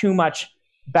about too much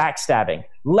backstabbing.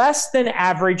 Less than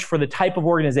average for the type of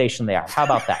organization they are. How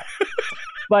about that?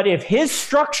 But if his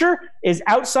structure is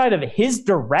outside of his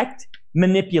direct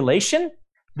manipulation,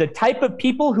 the type of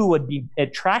people who would be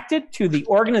attracted to the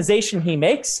organization he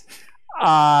makes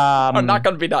are not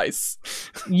going to be nice.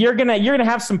 You're gonna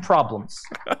have some problems.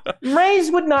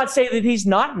 Mraize would not say that he's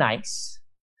not nice.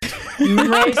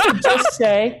 Mraize would just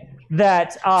say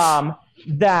that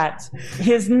that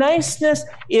his niceness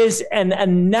is an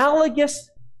analogous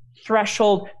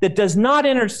threshold that does not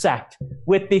intersect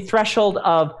with the threshold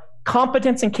of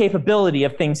competence and capability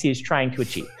of things he's trying to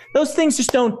achieve. Those things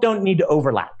just don't need to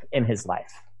overlap in his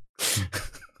life.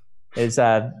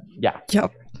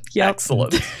 Yep.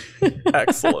 Excellent.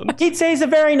 Excellent. He'd say he's a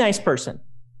very nice person.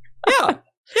 Yeah.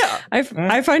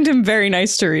 I find him very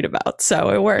nice to read about, so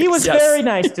it works. He was very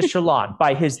nice to Shalon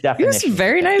by his He definition. was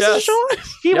very nice to Shalon.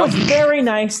 He was very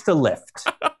nice to Lift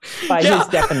by his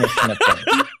definition of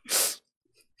things.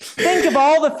 Think of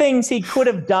all the things he could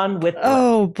have done with her.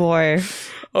 Oh boy.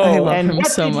 I love and him what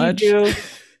so did much. He do?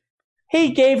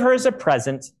 He gave her as a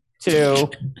present to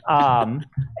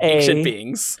ancient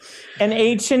beings. An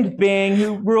ancient being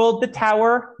who ruled the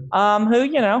tower, who,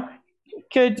 you know,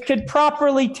 could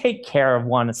properly take care of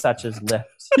one such as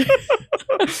Lift.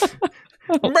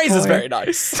 Mraize is very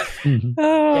nice.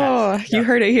 You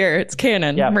heard it here. It's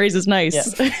canon. Yep. Mraize is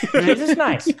nice. Mraize is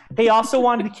nice. He also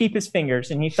wanted to keep his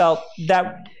fingers, and he felt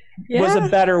that was a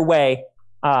better way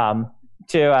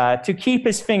to keep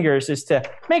his fingers, is to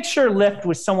make sure Lift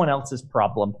was someone else's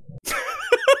problem.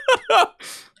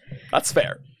 That's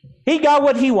fair. He got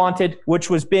what he wanted, which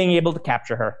was being able to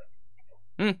capture her.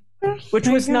 Which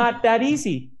was not that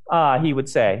easy, he would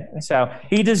say. So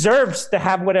he deserves to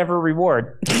have whatever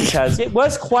reward, because it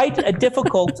was quite a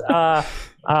difficult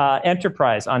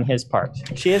enterprise on his part.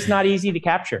 She is not easy to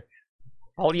capture.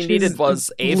 All you needed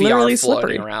was AVR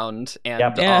floating around and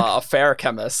a fair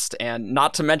chemist, and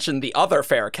not to mention the other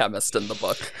fair chemist in the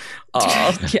book.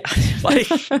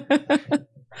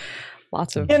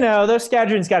 Lots of... You know, those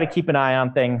Scadrons got to keep an eye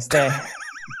on things.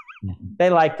 They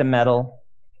like the metal.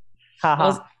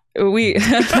 Haha. Oh,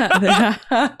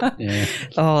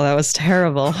 that was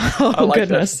terrible. Oh,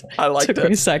 goodness. I liked it. Took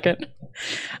me a second.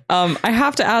 I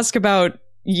have to ask about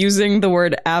using the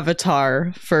word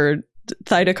avatar for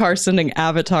Thydakar sending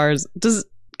avatars. Does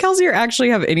Kelsier actually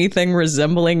have anything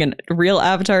resembling a real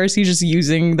avatar? Is he just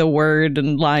using the word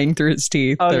and lying through his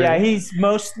teeth? Oh, yeah, he's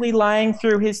mostly lying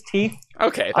through his teeth.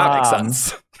 Okay, that makes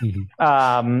sense.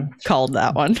 Called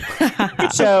that one.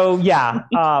 So, yeah,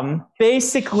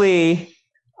 basically,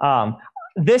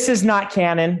 this is not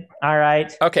canon, all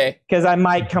right? Okay. Because I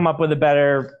might come up with a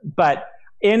better, but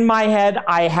in my head,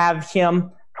 I have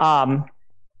him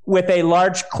with a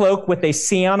large cloak with a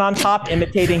Sion on top,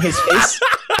 imitating his face.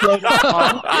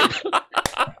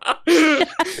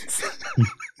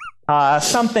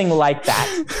 Something like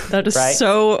that. That is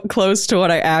so close to what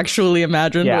I actually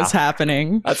imagined was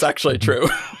happening. That's actually true.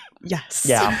 Yes.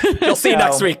 Yeah. You'll see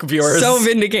next week, viewers. So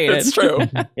vindicated. It's true.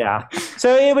 Yeah.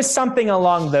 So it was something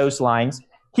along those lines.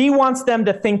 He wants them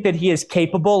to think that he is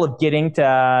capable of getting to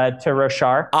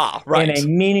Roshar in a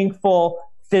meaningful,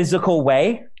 physical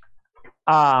way.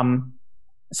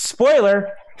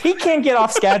 Spoiler, he can't get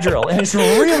off schedule, and it's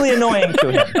really annoying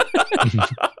to him.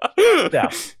 So,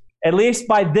 at least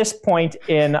by this point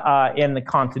in the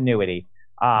continuity.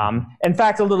 In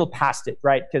fact, a little past it,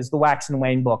 right? Because the Wax and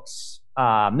Wayne books.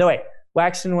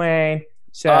 Wax and Wayne.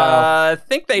 So I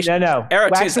think they no.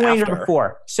 Wax and Wayne are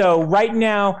before. So right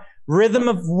now, Rhythm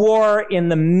of War in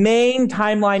the main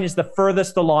timeline is the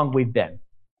furthest along we've been.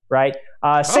 Right?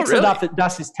 Six of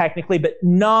Dust is technically, but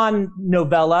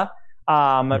non-novella.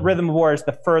 Rhythm of War is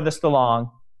the furthest along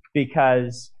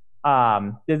because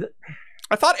I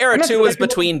thought Era 2 was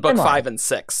between book 5 and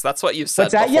 6. That's what you've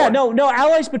said before. Yeah, no,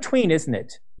 Alloy's between, isn't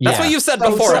it? That's what you've said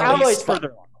before. So Alloy's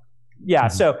further on. Yeah,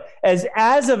 so as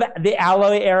of the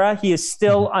Alloy era, he is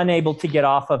still unable to get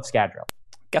off of Scadrial.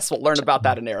 Guess we'll learn about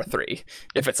that in Era 3,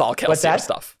 if it's all Kelsier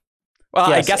stuff. Well,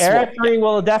 yes, I guess Era 3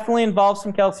 will definitely involve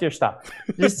some Kelsier stuff.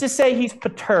 Just to say he's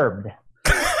perturbed.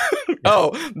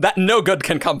 That no good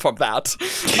can come from that.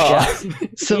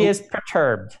 So he is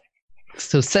perturbed.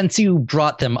 So since you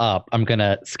brought them up, I'm going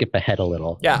to skip ahead a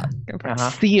little. Yeah.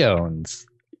 Theons,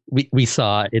 we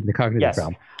saw in the cognitive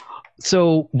realm.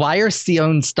 So why are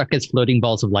Theons stuck as floating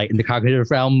balls of light in the cognitive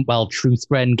realm while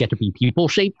Truthbren get to be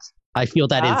people-shaped? I feel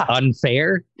that is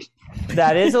unfair.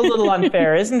 That is a little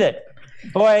unfair, isn't it?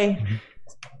 Boy,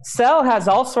 Cell has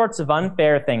all sorts of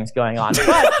unfair things going on,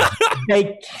 but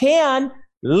they can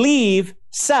leave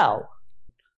Cell.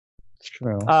 It's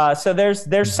true. So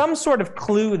there's some sort of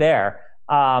clue there,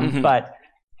 but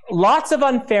lots of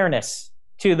unfairness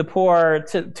to the poor,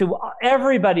 to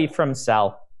everybody from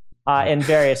Cell in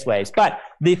various ways. But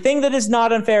the thing that is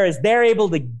not unfair is they're able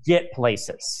to get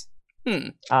places.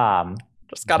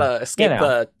 Just gotta escape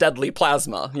the deadly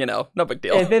plasma, no big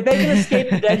deal. If they can escape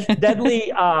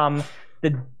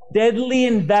the deadly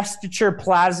investiture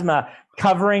plasma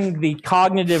covering the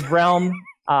cognitive realm,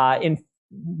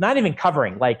 not even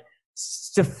covering, like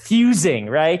suffusing,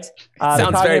 right? Sounds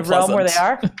the very cognitive realm where they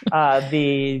pleasant. are,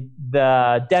 the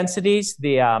densities,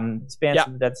 the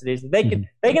expansive densities. They can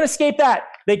escape that.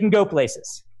 They can go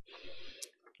places.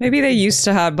 Maybe they used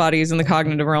to have bodies in the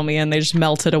cognitive realm and they just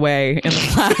melted away in the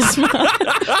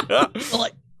plasma.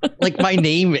 Like my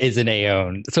name is an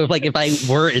Aeon, so if I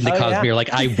were in the Cosmere, like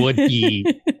I would be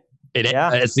a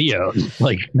Xeon.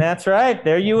 Like that's right.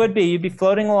 There you would be. You'd be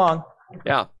floating along.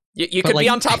 Yeah. You could be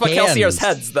on top of Kelsier's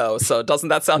heads, though, so doesn't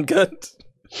that sound good?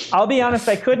 I'll be honest,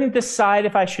 I couldn't decide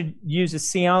if I should use a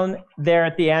Sion there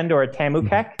at the end or a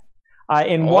Tamukek.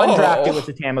 In one draft, it was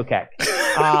a Tamukek.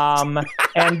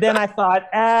 And then I thought,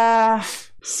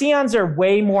 Sions are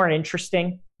way more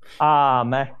interesting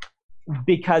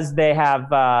because they have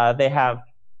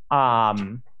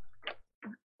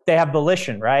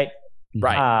volition, right?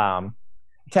 Right.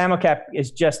 Tamukek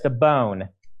is just a bone.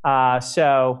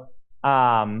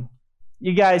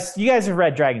 You guys have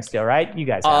read Dragonsteel, right? You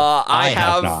guys have. I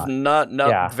have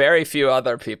not. Very few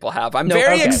other people have. I'm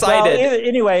very excited. Well,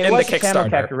 anyway, it was the a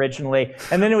Tamukek originally,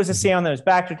 and then it was a Sion that was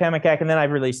back to Tamukek, and then I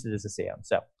released it as a Sion.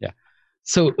 So yeah.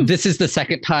 So this is the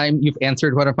second time you've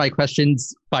answered one of my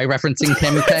questions by referencing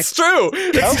Tamukek. It's true.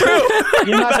 It's true.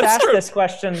 You must ask this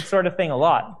question sort of thing a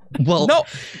lot. Well,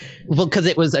 because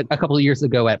it was a couple of years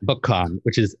ago at BookCon,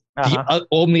 which is the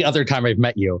only other time I've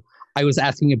met you. I was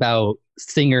asking about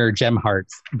Singer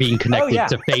Gemhearts being connected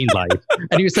to Feign Life,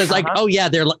 and he says like, "Oh yeah,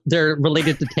 they're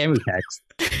related to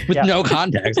Tamukeks," with no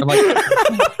context. I'm like,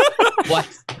 what?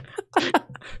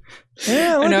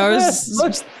 Yeah, look I at was this.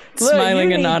 Look,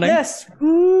 smiling and nodding. Yes. I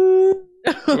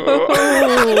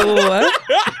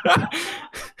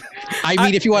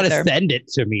mean, if you want to send it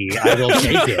to me, I will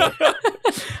take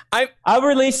it. I'll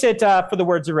release it for the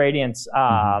Words of Radiance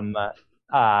Kickstarter,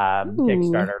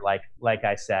 like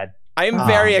I said. I'm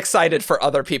very excited for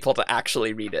other people to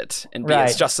actually read it and be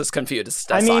just as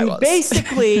confused as I was.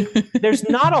 Basically, there's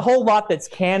not a whole lot that's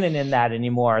canon in that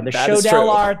anymore. The Shodel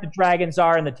are, the dragons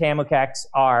are, and the Tamukeks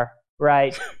are,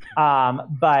 right?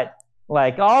 But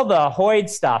like all the Hoid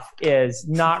stuff is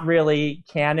not really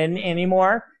canon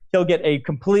anymore. He'll get a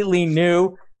completely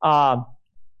new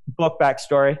book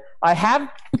backstory. I have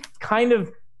kind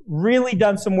of really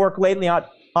done some work lately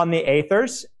on the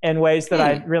Aethers in ways that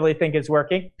I really think is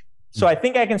working. So I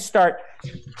think I can start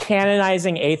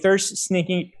canonizing Aethers,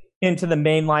 sneaking into the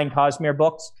mainline Cosmere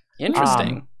books.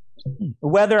 Interesting.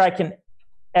 Whether I can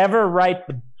ever write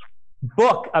the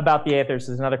book about the Aethers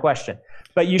is another question.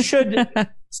 But you should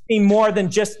see more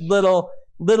than just little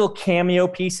cameo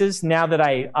pieces now that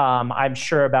I'm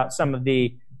sure about some of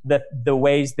the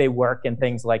ways they work and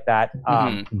things like that.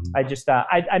 I just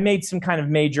I made some kind of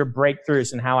major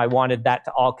breakthroughs in how I wanted that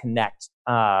to all connect.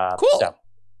 Cool. So,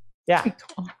 yeah.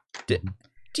 Do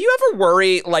you ever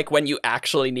worry, like, when you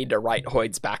actually need to write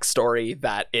Hoid's backstory,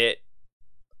 that it,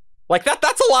 like,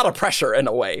 that's a lot of pressure in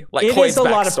a way? Like, it Hoid's is a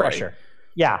lot of backstory. pressure.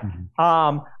 Yeah.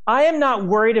 I am not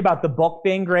worried about the book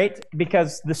being great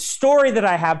because the story that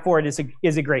I have for it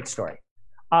is a great story.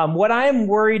 What I am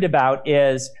worried about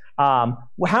is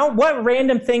what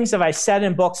random things have I said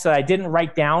in books that I didn't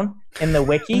write down in the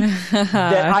wiki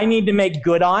that I need to make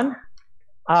good on,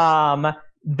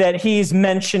 that he's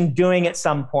mentioned doing at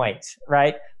some point,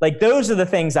 right? Like those are the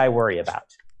things I worry about.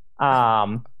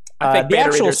 I think the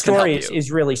actual story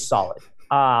is really solid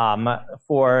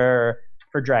for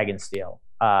Dragonsteel,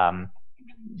 the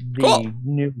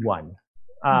new one.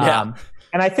 And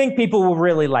I think people will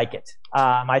really like it.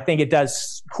 I think it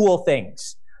does cool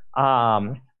things,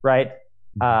 right?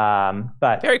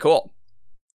 But very cool.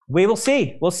 We will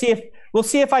see. We'll see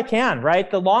if I can. Right.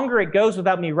 The longer it goes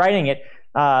without me writing it,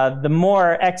 the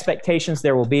more expectations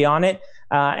there will be on it.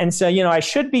 And so, I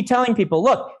should be telling people,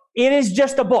 look, it is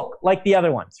just a book like the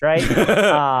other ones, right?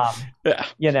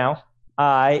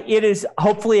 It is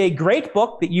hopefully a great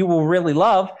book that you will really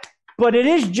love, but it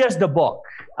is just a book.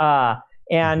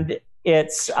 And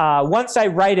it's once I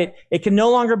write it, it can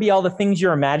no longer be all the things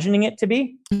you're imagining it to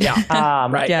be. Yeah.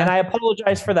 Right. And I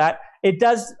apologize for that.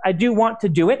 I do want to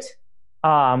do it.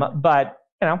 But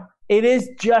it is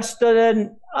just a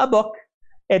book.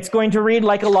 It's going to read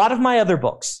like a lot of my other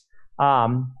books.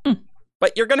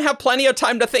 But you're going to have plenty of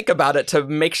time to think about it to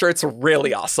make sure it's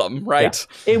really awesome, right?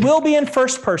 Yeah. It will be in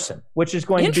first person, which is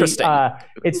going to be,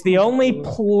 it's the only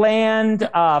planned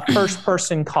first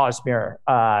person Cosmere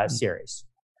series.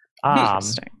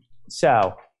 Interesting.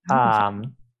 So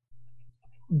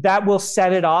that will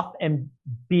set it off and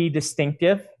be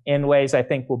distinctive in ways I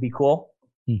think will be cool.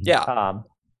 Yeah.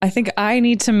 I think I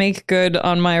need to make good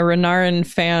on my Renarin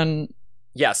fan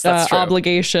Yes, that's true.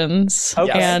 obligations.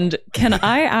 Okay. And can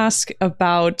I ask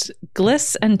about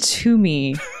Gliss and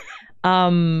Toomey?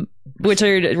 which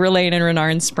are Rlain and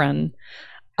Renarin Spren,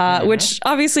 which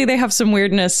obviously they have some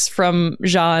weirdness from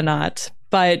Sja-anat,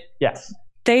 but yes,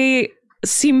 they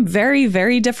seem very,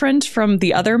 very different from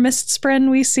the other Mist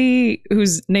Spren we see,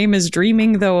 whose name is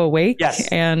Dreaming Though Awake. Yes.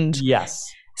 And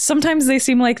yes. Sometimes they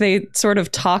seem like they sort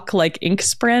of talk like Ink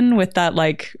Spren with that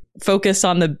like focus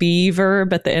on the be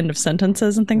verb at the end of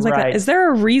sentences and things like that. Is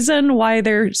there a reason why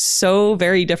they're so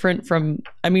very different from,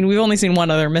 I mean, we've only seen one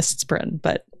other Mist Spren,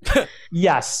 but.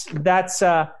 Yes, that's,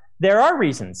 there are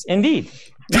reasons, indeed.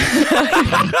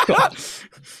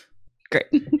 Great.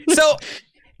 So,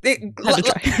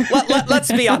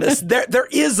 let's be honest. There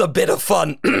is a bit of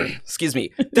fun. Excuse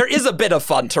me. There is a bit of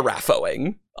fun to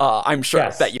Raffoing. I'm sure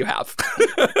that you have.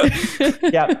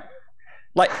 Yeah.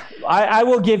 Like I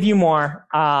will give you more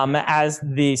as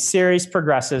the series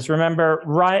progresses. Remember,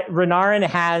 Renarin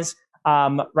has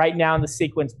right now in the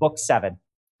sequence book 7,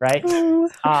 right?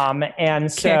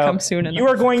 And so can't come soon enough. You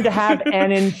are going to have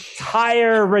an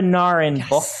entire Renarin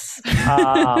book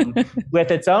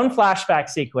with its own flashback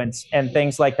sequence and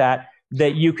things like that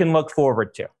you can look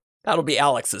forward to. That'll be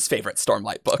Alex's favorite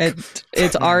Stormlight book.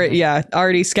 It's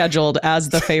already scheduled as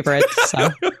the favorite.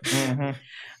 So,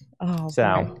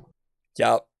 so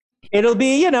yep. It'll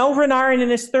be Renarin in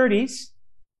his 30s.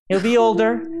 He'll be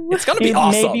older. It's gonna be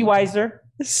awesome. Maybe wiser.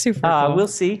 Super cool. We'll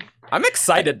see. I'm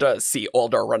excited to see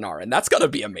older Renarin. That's gonna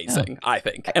be amazing. I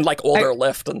think, and like older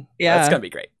Lift, and that's gonna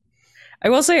be great. I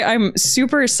will say I'm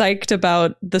super psyched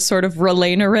about the sort of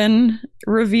Rlainarin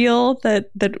reveal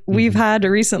that we've had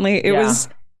recently. It was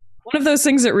one of those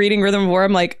things at Reading Rhythm of War,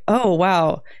 I'm like, oh,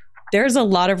 wow, there's a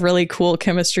lot of really cool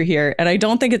chemistry here. And I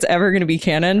don't think it's ever going to be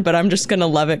canon, but I'm just going to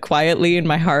love it quietly in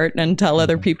my heart and tell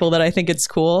other people that I think it's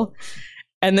cool.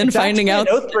 And then finding out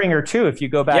Oathbringer too, if you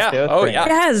go back to Oathbringer. Oh yeah.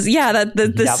 Yes, yeah,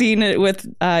 the scene with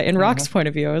in Rock's point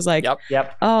of view, I was like,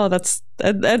 oh, that's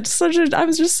such a,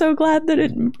 I'm just so glad that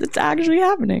it's actually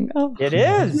happening. Oh, it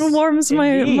is. It warms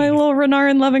my little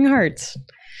Renarin loving heart.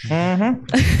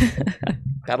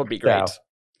 That'll be great. So,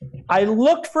 I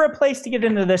looked for a place to get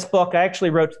into this book. I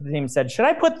actually wrote to the team and said, should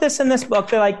I put this in this book?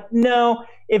 They're like, no,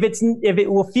 if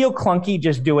it will feel clunky,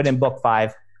 just do it in book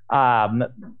 5.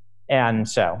 And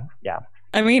so, yeah.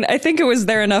 I mean, I think it was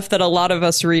there enough that a lot of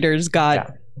us readers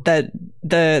got that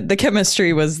the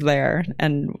chemistry was there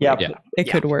and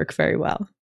it could work very well.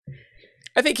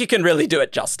 I think you can really do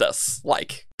it justice,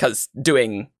 like, because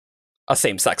doing a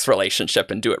same-sex relationship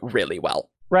and do it really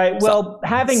well. Right. Well,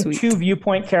 having 2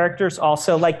 viewpoint characters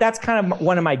also, like, that's kind of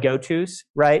one of my go-tos,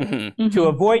 right? To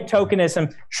avoid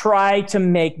tokenism, try to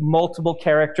make multiple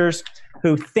characters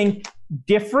who think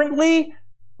differently,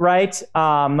 right?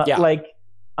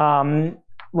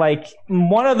 Like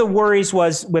one of the worries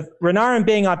was with Renarin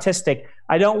being autistic,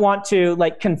 I don't want to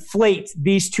like conflate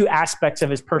these 2 aspects of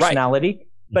his personality,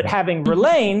 but having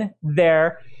Rlain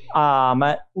there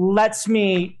lets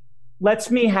me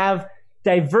have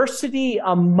diversity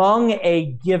among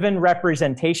a given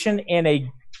representation in a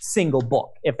single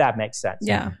book, if that makes sense.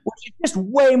 Yeah. Which is just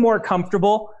way more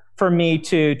comfortable for me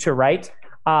to write.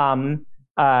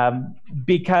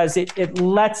 Because it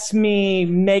lets me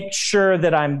make sure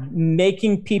that I'm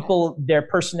making people their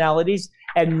personalities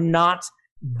and not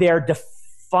their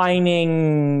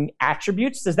defining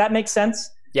attributes. Does that make sense?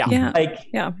 Yeah.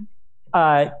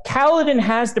 Kaladin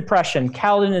has depression.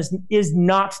 Kaladin is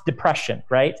not depression,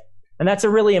 right? And that's a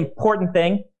really important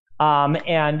thing.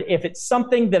 And if it's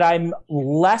something that I'm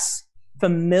less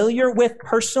familiar with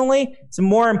personally, it's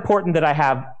more important that I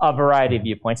have a variety of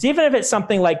viewpoints. Even if it's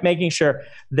something like making sure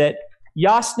that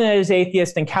Jasnah is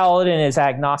atheist and Kaladin is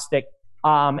agnostic,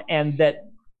 and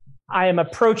that I am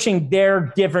approaching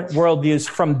their different worldviews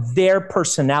from their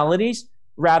personalities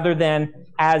rather than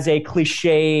as a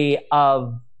cliche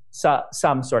of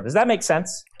some sort. Does that make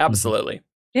sense? Absolutely.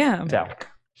 Yeah.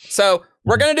 So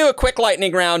we're going to do a quick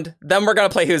lightning round. Then we're going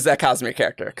to play Who's That Cosmere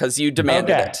Character because you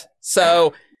demanded it.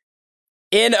 So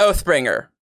in Oathbringer,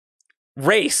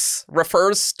 race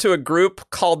refers to a group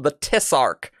called the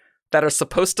Tisarch that are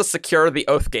supposed to secure the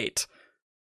Oathgate.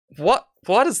 What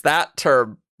does that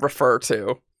term refer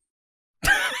to?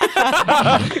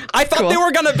 I thought they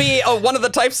were going to be one of the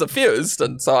types of fused,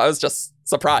 and so I was just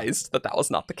surprised that was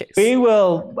not the case. I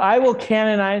will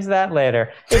canonize that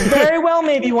later. It very well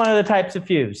may be one of the types of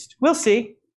fused. We'll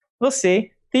see.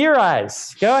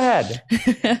 Theorize. Go ahead.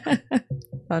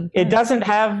 It doesn't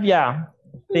have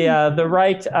the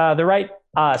right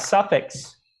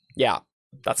suffix. Yeah,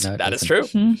 that is true.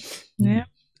 Mm-hmm. Yeah.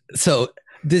 So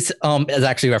this is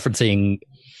actually referencing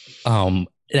an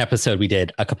episode we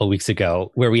did a couple of weeks ago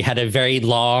where we had a very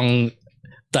long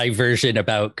diversion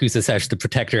about Kusasesh the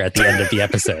Protector at the end of the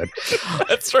episode.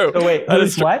 That's true. Oh, wait,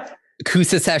 what?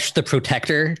 Kusasesh the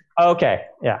Protector. Okay,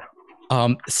 yeah.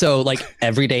 So like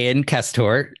every day in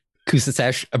Kastor,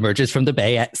 Kusasesh emerges from the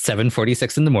bay at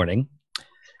 7:46 in the morning.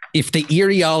 If the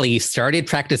Iriali started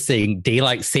practicing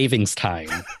daylight savings time,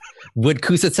 would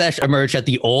Kusasesh emerge at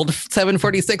the old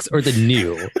 7:46 or the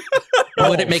new? Or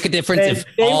would it make a difference if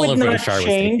all of Roshar was They would not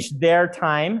change their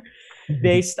time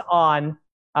based on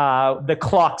the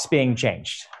clocks being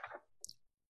changed.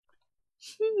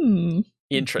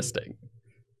 Interesting.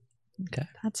 Okay.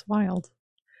 That's wild.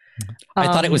 I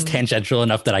thought it was tangential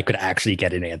enough that I could actually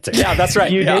get an answer. Yeah, that's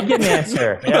right. You did get an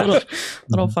answer. Yeah.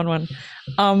 Little fun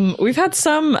one. We've had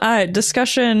some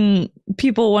discussion,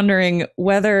 people wondering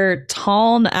whether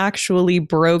Taln actually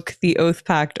broke the Oath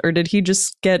Pact, or did he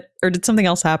just did something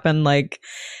else happen? Like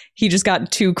he just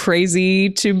got too crazy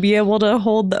to be able to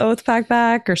hold the Oath Pact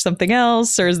back, or something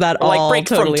else, or is that all break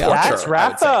totally from torture? That's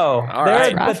Rapho. All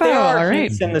right. But there are all right.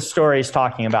 hints in the stories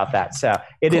talking about that. So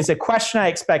it is a question I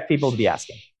expect people to be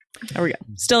asking. There we go.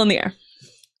 Still in the air.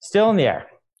 Still in the air.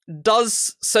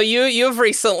 So you've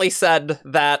recently said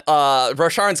that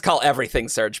Rosharans call everything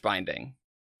surge binding.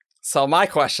 So my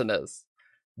question is,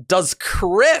 does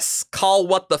Chris call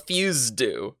what the fuse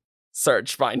do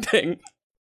surge binding?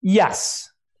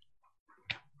 Yes.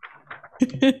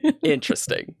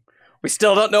 Interesting. We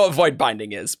still don't know what void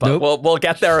binding is, but we'll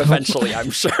get there eventually,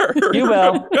 I'm sure. You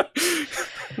will.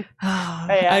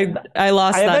 I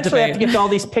lost I that eventually have debate. to get to all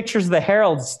these pictures of the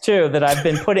heralds too that I've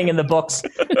been putting in the books.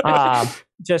 I'm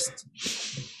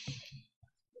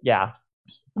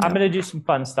gonna do some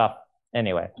fun stuff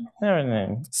anyway.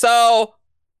 So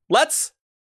let's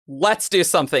do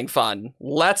something fun.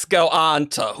 Let's go on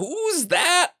to who's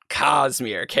that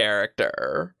Cosmere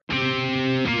character?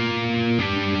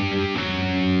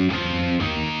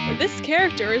 This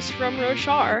character is from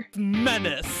Roshar.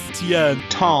 Menace. Tien.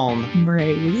 Taln.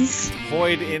 Raise.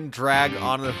 Void in drag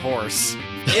on a horse.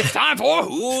 It's time for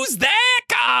who's that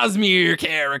Cosmere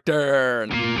character?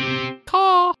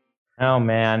 Caw. Oh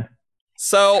man.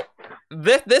 So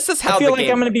this is how I feel the like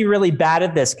game... I'm going to be really bad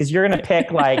at this because you're going to pick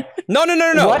like No.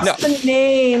 What's the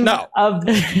name of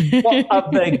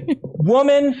the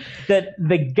woman that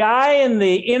the guy in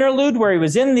the interlude where he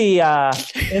was in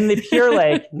the Pure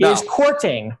Lake is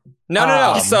courting?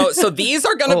 No. So these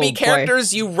are going to be boy.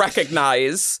 characters you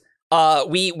recognize.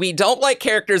 We don't like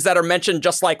characters that are mentioned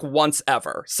just like once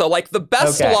ever. So like the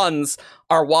best ones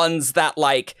are ones that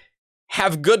like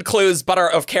have good clues, but are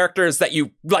of characters that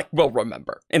you like will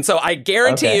remember. And so I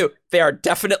guarantee you, they are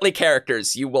definitely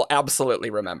characters you will absolutely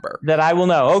remember. That I will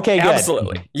know. Okay, good.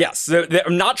 Absolutely. Yes.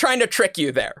 I'm not trying to trick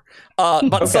you there.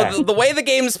 But so the way the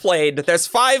game's played, there's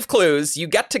 5 clues. You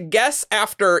get to guess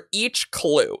after each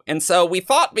clue. And so we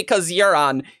thought because you're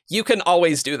on, you can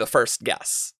always do the first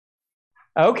guess.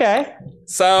 Okay.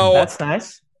 So that's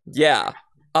nice. Yeah.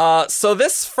 So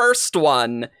this first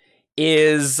one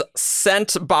is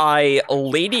sent by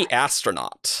Lady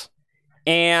Astronaut.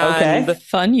 And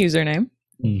fun username.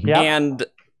 Yep. And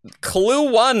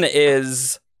clue 1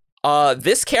 is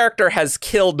this character has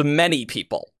killed many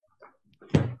people.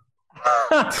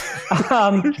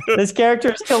 This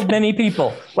character has killed many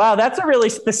people. Wow, that's a really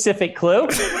specific clue.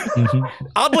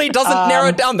 Oddly, doesn't narrow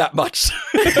it down that much.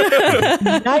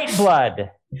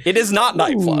 Nightblood. It is not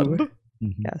Nightblood.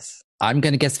 Yes. I'm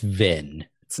going to guess Vin.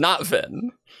 It's not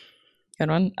Vin. Good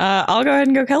one. I'll go ahead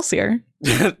and go Kelsier.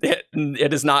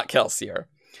 It is not Kelsier.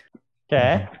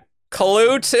 Okay.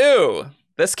 Clue 2.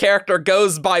 This character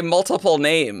goes by multiple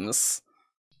names.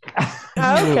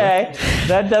 Okay.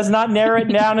 That does not narrow it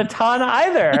down a ton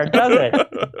either, does it?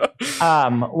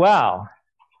 Well,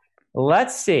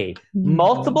 let's see.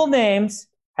 Multiple names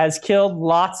has killed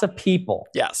lots of people.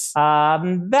 Yes.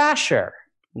 Vasher.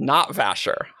 Not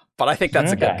Vasher, but I think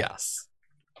that's a good guess.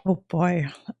 Oh boy.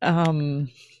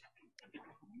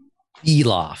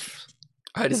 Elof.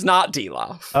 It is not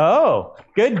Delof. Oh,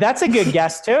 good. That's a good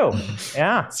guess too.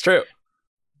 Yeah. It's true.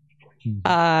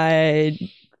 I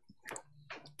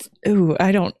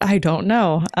don't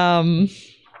know.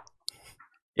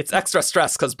 It's extra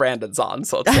stress because Brandon's on,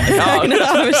 so it's like, I know,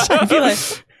 I was trying to be like,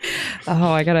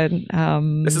 I gotta.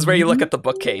 This is where you look at the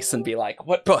bookcase and be like,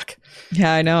 "What book?"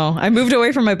 Yeah, I know. I moved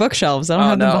away from my bookshelves. I don't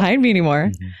have them behind me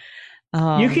anymore.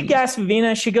 You could guess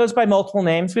Vina. She goes by multiple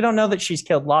names. We don't know that she's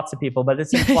killed lots of people, but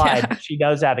it's implied she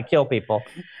knows how to kill people.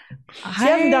 She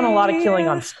hasn't done a lot of killing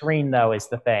on screen, though, is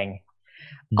the thing.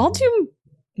 I'll do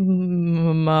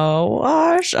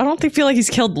Moash. I don't feel like he's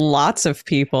killed lots of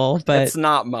people, but it's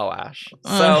not Moash.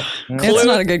 So it's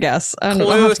not a good guess. I'll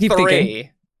have to keep 3. thinking.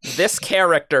 This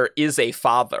character is a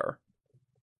father.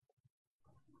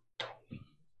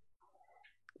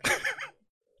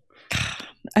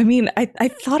 I mean, I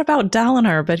thought about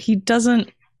Dalinar, but he doesn't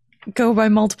go by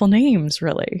multiple names,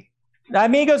 really. I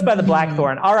mean, he goes by the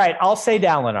Blackthorn. All right, I'll say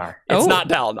Dalinar. It's not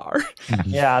Dalinar.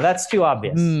 Yeah, that's too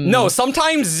obvious. No,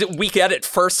 sometimes we get it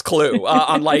first clue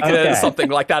on like something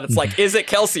like that. It's like, is it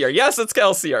Kelsier? Yes, it's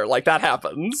Kelsier. Like that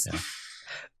happens. Yeah.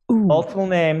 Multiple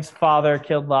names. Father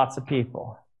killed lots of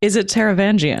people. Is it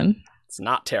Taravangian? It's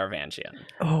not Taravangian.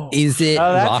 Oh, Is it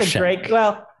that's Rashek? a great.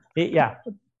 Well, yeah.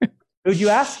 Who'd you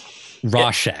ask?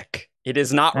 Rashek. It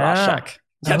is not Rashek.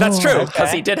 Yeah, that's true,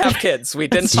 because he did have kids. We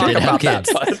didn't talk about that.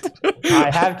 But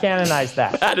I have canonized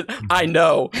that. I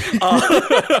know.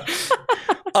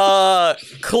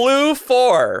 Clue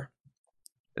 4.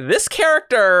 This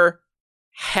character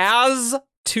has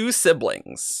 2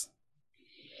 siblings.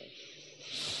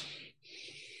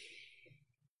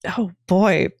 oh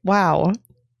boy! Wow. All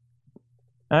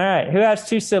right, who has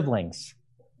 2 siblings?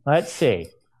 Let's see.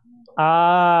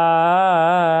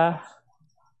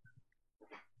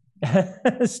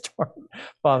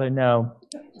 Father, no.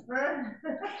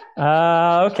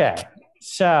 Okay,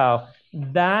 so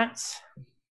that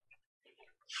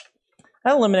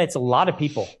eliminates a lot of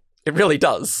people. It really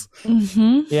does.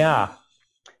 Mm-hmm. Yeah.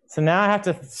 So now I have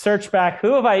to search back.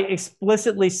 Who have I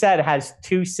explicitly said has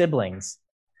 2 siblings?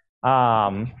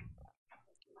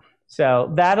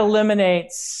 So that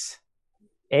eliminates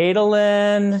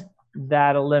Adolin.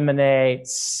 That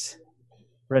eliminates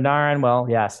Renarin. Well,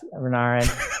 yes, Renarin.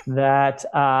 That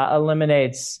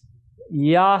eliminates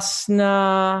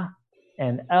Yasna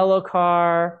and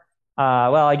Elokar.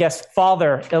 Well, I guess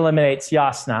Father eliminates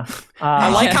Yasna. I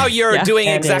like how you're doing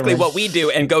And exactly Aelin. what we do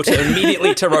and go to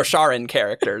immediately to Rosharan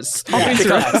characters.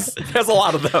 Because there's a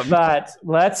lot of them. But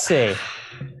let's see.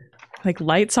 Like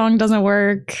Light Song doesn't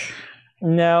work.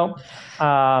 No.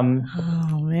 Oh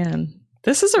man,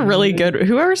 this is a really good.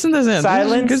 Whoever sent this in,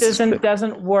 Silence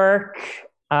doesn't work.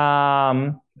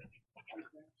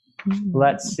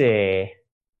 Let's see.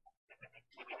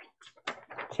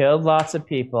 Killed lots of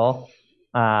people.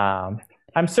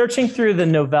 I'm searching through the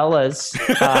novellas.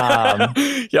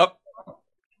 Yep.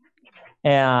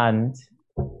 And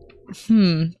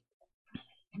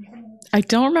I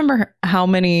don't remember how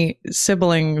many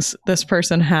siblings this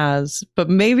person has, but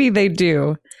maybe they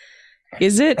do.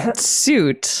 Is it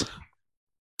Suit?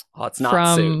 Oh, it's not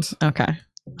from Suit. Okay.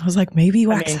 I was like, maybe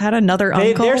Wax had another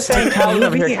uncle. they're saying Talon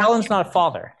over here. Maybe. Talon's not a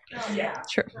father.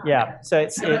 Sure. Yeah. So you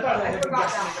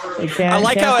can't, I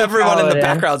like how put everyone in the Paladin.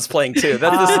 background's playing too.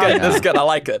 This is good. This is good. I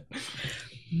like it.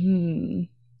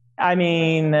 I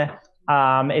mean,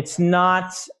 it's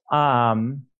not.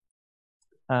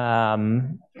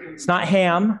 It's not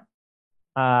Ham,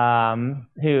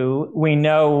 who we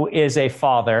know is a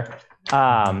father.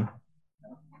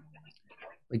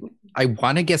 I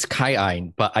want to guess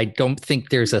Kai-Ein, but I don't think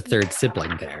there's a third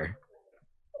sibling there.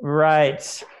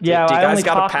 Right. Yeah. Do you I guys only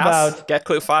got talk to pass? about Get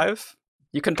clue 5?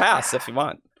 You can pass if you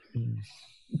want.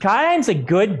 Kai-Ein's a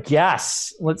good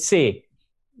guess. Let's see.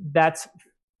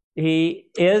 He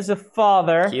is a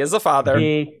father. He is a father.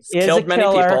 He He's is killed a many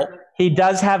killer. people He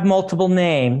does have multiple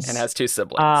names and has 2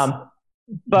 siblings.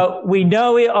 But we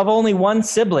know of only one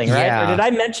sibling, right? Yeah. Or did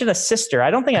I mention a sister?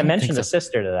 I don't think I don't mentioned think a so.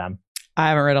 sister to them. I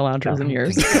haven't read Elantris in I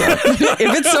years. think So.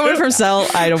 If it's someone from Cell,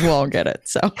 I won't get it.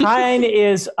 So Kai-Ein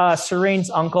is Serene's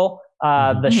uncle,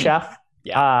 the chef,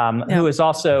 who is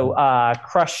also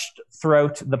Crushed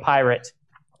Throat, the pirate.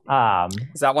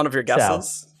 Is that one of your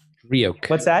guesses? Ryok.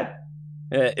 What's that?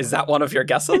 Is that one of your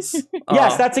guesses?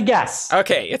 Yes, that's a guess.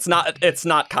 Okay, it's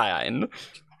not Kai-Ein.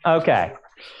 Okay.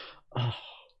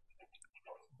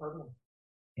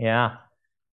 Yeah.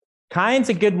 Kai-Ein's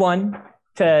a good one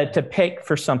to pick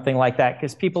for something like that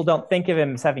because people don't think of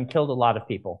him as having killed a lot of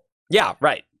people. Yeah,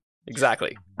 right.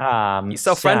 Exactly. He's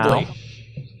so So- friendly.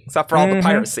 Except for all the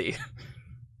piracy.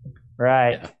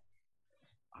 Right.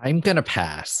 I'm gonna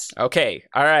pass. Okay,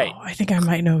 all right. I think I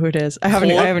might know who it is. I have a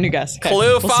new guess. Okay, Clue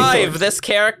we'll see. 5. This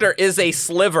character is a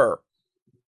sliver.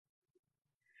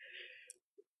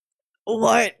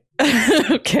 What?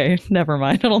 Okay, never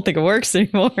mind. I don't think it works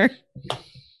anymore.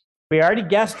 We already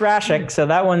guessed Rashek, so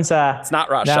that one's It's not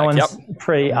Rashek. that one's Yep.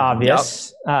 pretty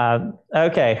obvious.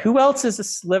 Okay, who else is a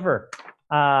sliver?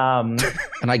 And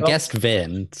I guessed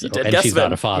Vin, so, did and guess she's Vin.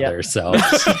 not a father, so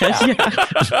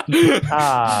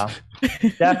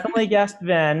Definitely guessed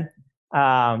Vin.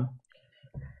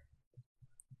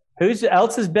 Who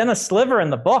else has been a sliver in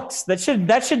the books? That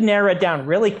should narrow it down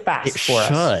really fast it for us.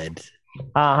 should.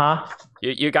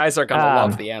 You guys are gonna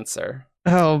love the answer.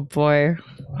 Oh boy,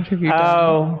 what have you done?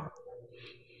 Oh,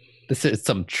 This is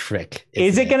some trick.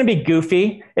 Is it going to be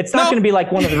goofy? It's not going to be like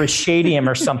one of the Rashadium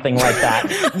or something like that.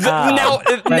 Now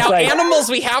like, animals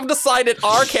we have decided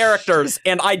are characters,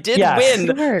 and I did win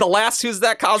the last Who's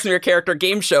That Cosmere character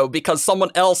game show because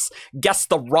someone else guessed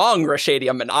the wrong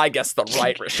Rashadium and I guessed the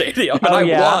right Rashadium, and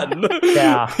I won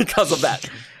because of that.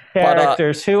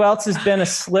 Characters. Who else has been a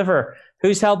sliver?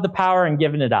 Who's held the power and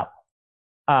given it up?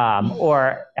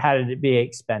 Or how did it be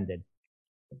expended?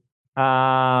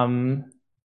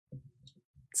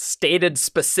 Stated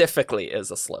specifically is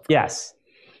a sliver. Yes.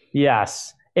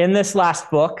 In this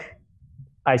last book,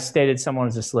 I stated someone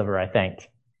as a sliver, I think. Is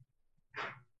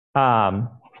that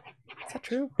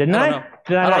true? Didn't I?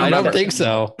 I don't think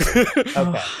so.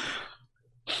 Okay.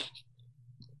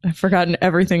 I've forgotten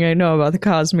everything I know about the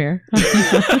Cosmere.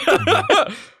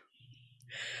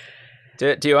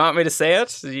 Do you want me to say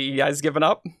it? You guys giving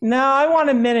up? No, I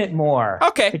want a minute more.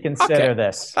 Okay. To consider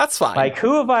this. That's fine. Like,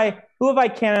 who have I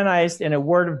canonized in a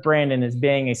word of Brandon as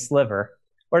being a sliver?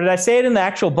 Or did I say it in the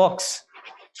actual books?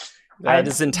 That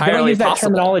is entirely don't use that possible.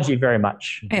 terminology very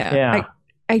much. Yeah.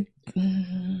 I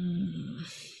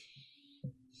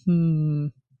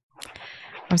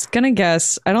was gonna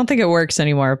guess. I don't think it works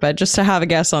anymore, but just to have a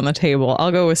guess on the table,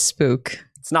 I'll go with Spook.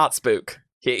 It's not Spook.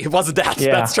 He was a dad.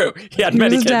 Yeah. That's true. He had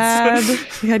many kids. Dad.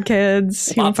 He had kids.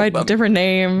 He would fight different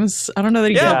names. I don't know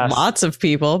that he killed lots of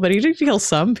people, but he did kill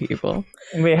some people.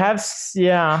 We have,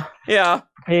 Yeah.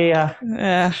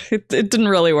 It didn't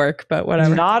really work, but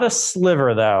whatever. Not a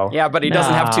sliver, though. Yeah, but he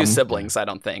doesn't have two siblings, I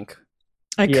don't think.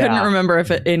 I couldn't remember if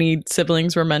any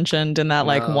siblings were mentioned in that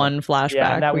one flashback.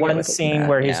 Yeah, that one scene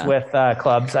where he's with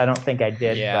Clubs. I don't think I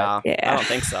did. Yeah, I don't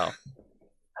think so.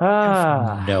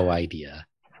 No idea.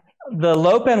 The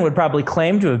Lopen would probably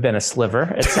claim to have been a sliver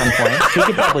at some point. He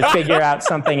could probably figure out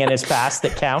something in his past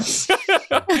that counts.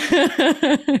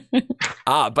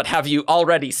 But have you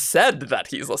already said that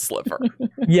he's a sliver?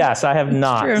 Yes, I have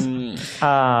not.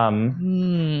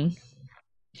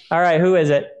 All right, who is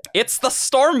it? It's the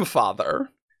Stormfather.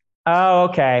 Oh,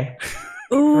 okay.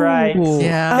 Ooh, right.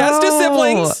 Yeah. He has two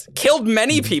siblings, killed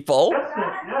many people.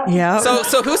 Yeah.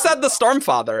 So who said the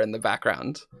Stormfather in the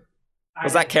background?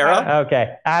 Was that Kara?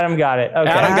 Okay. Adam got it. Okay.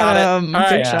 Adam got it. All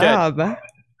right, good job. Good.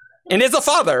 And is a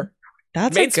father.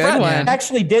 That's a good one. I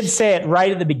actually did say it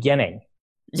right at the beginning.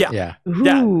 Yeah.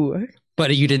 Ooh.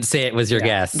 But you didn't say it was your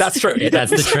guess. That's true.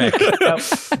 That's the trick.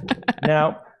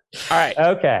 No. All right.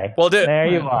 Okay. We'll do it. There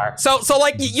you are. So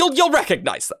like you'll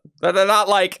recognize them. They're not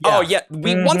like,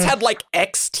 we once had like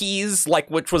XTs,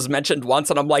 like which was mentioned once,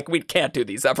 and I'm like, we can't do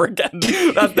these ever again.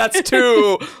 That's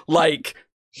too like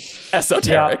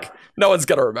esoteric. Yeah. No one's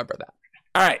gonna remember that.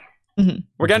 All right.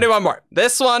 We're gonna do one more.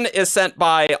 This one is sent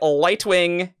by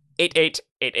Lightwing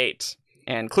 8888.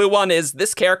 And clue 1 is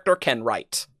this character can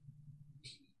write.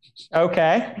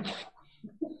 Okay.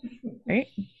 Right.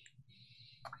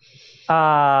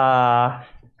 I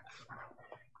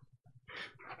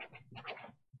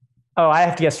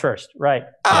have to guess first. Right.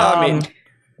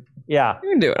 Yeah. You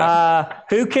can do it.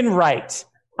 Who can write?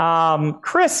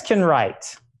 Chris can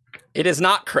write. It is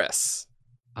not Chris.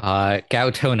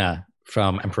 Gautona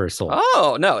from Emperor Soul.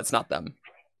 Oh, no, it's not them.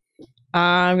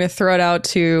 I'm going to throw it out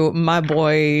to my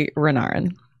boy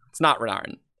Renarin. It's not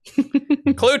Renarin.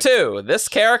 Clue 2. This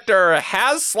character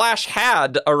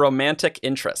has/had a romantic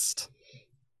interest.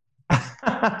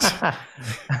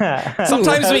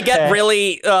 Sometimes we get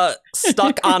really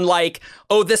stuck on like,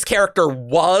 oh, this character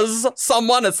was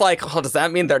someone. It's like, oh, does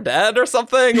that mean they're dead or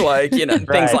something? Like,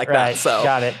 things like that. So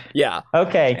got it. Yeah.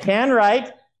 Okay. Can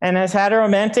write and has had a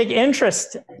romantic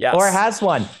interest. Yes. Or has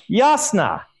one.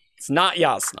 Yasna. It's not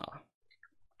Yasna.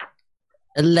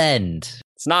 Elend.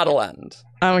 It's not Elend.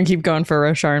 I'm going to keep going for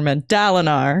Rosharnman.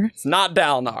 Dalinar. It's not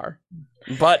Dalinar.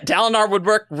 But Dalinar would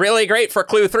work really great for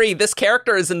clue 3. This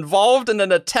character is involved in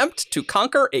an attempt to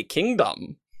conquer a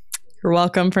kingdom. You're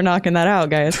welcome for knocking that out,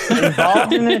 guys.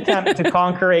 Involved in an attempt to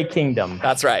conquer a kingdom.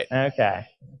 That's right. Okay.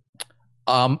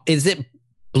 Is it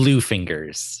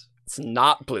Bluefingers? It's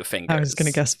not Bluefingers. I was going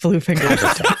to guess Bluefingers.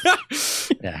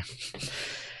 Yeah.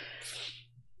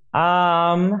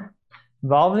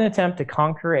 Involved in an attempt to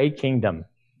conquer a kingdom.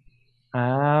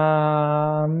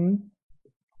 Can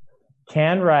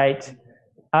write.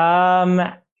 So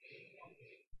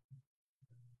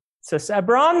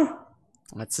Sabron?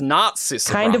 It's not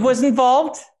Susabron. Kind of was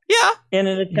involved? Yeah. In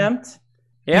an attempt?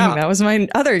 Yeah. That was my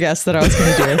other guess that I was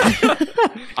going to do.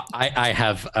 I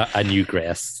have a new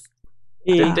guess.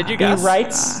 Did you guess? He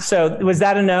writes. So was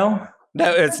that a no?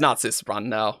 No, it's not Susabron,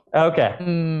 no. Okay.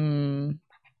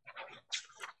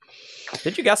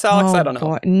 Did you guess, Alex? I don't know.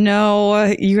 Boy. No,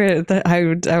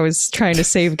 I was trying to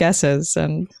save guesses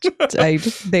and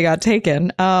they got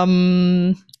taken.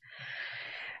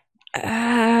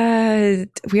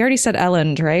 We already said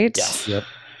Elend, right? Yes. Yep.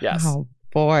 Yes. Oh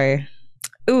boy.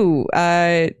 Ooh,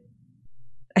 I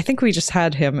think we just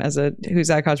had him as a Who's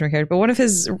That Cosmic character, but one of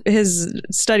his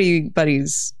study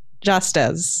buddies,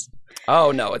 Jastes.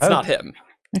 Oh no, it's not him.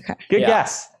 Okay. Good Yeah.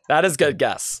 guess. That is good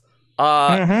guess.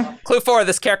 Mhm. Clue 4,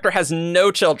 this character has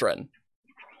no children.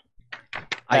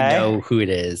 I Okay. know who it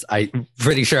is. I'm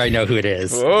pretty sure I know who it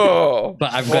is. Oh.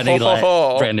 But I'm going to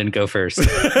let Brandon go first.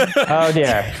 Oh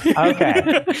dear.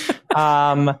 Okay.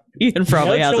 Ian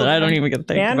probably No has it. I don't children even get to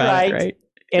think can about write. it, right?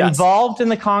 Yes. Involved in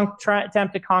the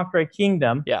attempt to conquer a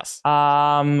kingdom. Yes.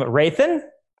 Wraithen?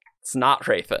 It's not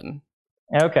Wraithen.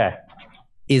 Okay.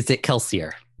 Is it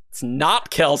Kelsier? It's not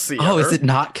Kelsier. Oh, is it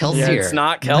not Kelsier? Yeah, it's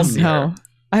not Kelsier. No.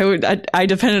 I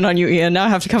depended on you, Ian. Now I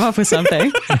have to come up with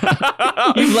something.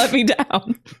 You've let me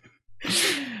down.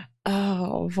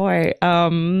 Oh boy.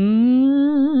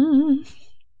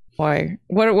 Boy.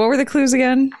 What were the clues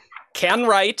again? Can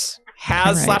write,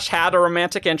 has Can write. / had a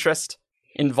romantic interest,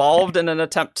 involved in an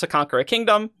attempt to conquer a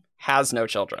kingdom, has no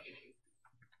children.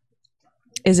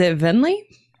 Is it Venli?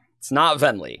 It's not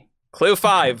Venli. Clue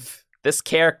 5, this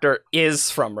character is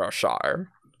from Roshar.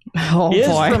 Oh Is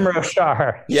boy. from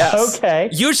Roshar. Yes. Okay.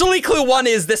 Usually clue 1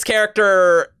 is this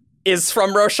character is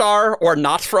from Roshar or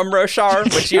not from Roshar,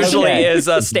 which usually Okay. is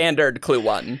a standard clue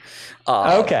 1.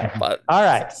 Okay. But All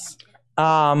right.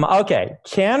 Okay.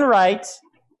 Can write,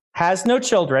 has no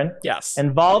children, yes.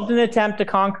 involved in an attempt to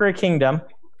conquer a kingdom.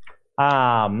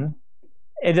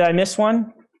 Did I miss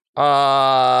one?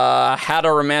 Had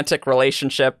a romantic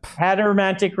relationship. Had a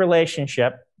romantic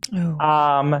relationship.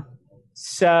 Oh.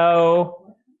 So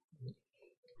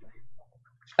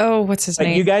What's his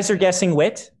name? you guys are guessing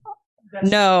wit?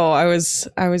 No, I was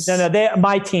No,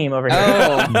 my team over here.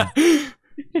 Oh.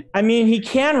 I mean, he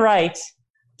can write.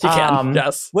 He can,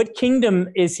 yes. What kingdom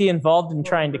is he involved in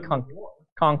trying to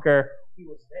conquer?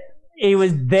 He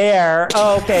was there.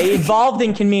 Oh, okay. Involved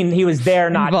in can mean he was there,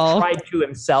 not Involved. tried to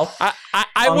himself. I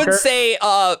would Conquer. say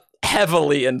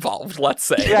heavily involved, let's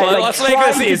say. Yeah, like Let's make tried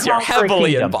this to easier. conquer a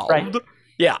Heavily kingdom, involved. right?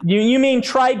 Yeah, You mean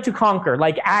tried to conquer,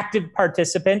 like active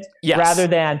participant, Yes. rather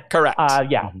than correct.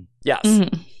 yeah. Yes.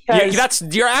 Mhm.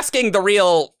 You're asking the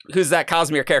real Who's That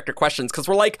Cosmere character questions because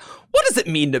we're like, what does it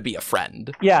mean to be a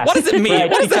friend? Yes. What does it mean? Right,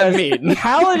 What does that because mean?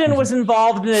 Paladin was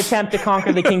involved in an attempt to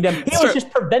conquer the kingdom. He was true. just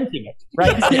preventing it,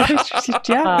 right?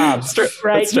 Yeah. It's true.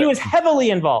 Right. It's true. He was heavily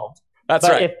involved. That's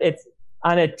but right. if it's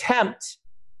an attempt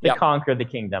to Yep. conquer the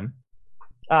kingdom.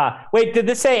 Wait, did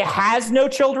this say has no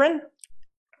children?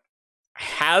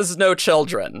 Has no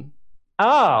children.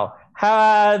 Oh,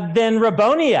 then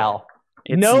Raboniel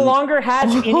It's no longer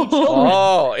has any children.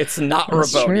 Oh, it's not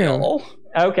That's Raboniel.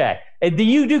 Okay. Do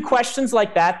you do questions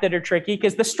like that are tricky?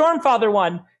 Because the Stormfather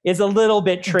one is a little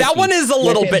bit tricky. That one is a with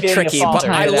little him bit being a tricky, but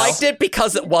father, I you know? liked it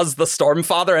because it was the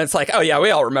Stormfather, and it's like, oh yeah, we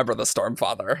all remember the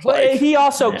Stormfather. But Like, he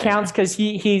also counts because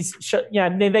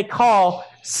they call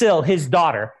Syl his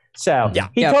daughter. So Yeah.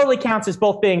 he Yep. totally counts as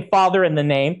both being father in the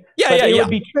name. Yeah, but yeah, it yeah. would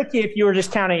be tricky if you were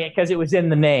just counting it because it was in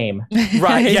the name.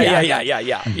 right?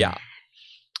 Yeah.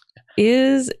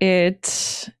 Is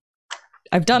it?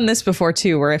 I've done this before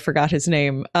too, where I forgot his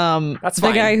name. That's the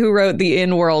fine. guy who wrote the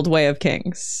In-World Way of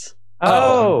Kings.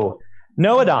 Oh,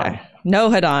 Nohadon.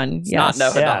 Nohadon. It's Yes.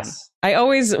 not Nohadon. Yes. I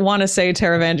always want to say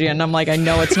Taravangian. I'm like, I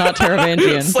know it's not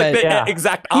Taravangian, It's like but the Yeah.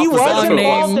 exact He opposite. was of name.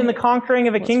 involved in the conquering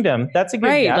of a kingdom. That's a good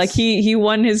right, guess. like he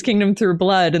won his kingdom through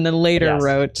blood, and then later Yes.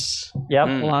 wrote Yep.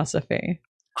 Mm. philosophy.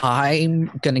 I'm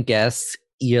going to guess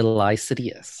Eli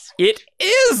Sidious. It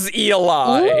is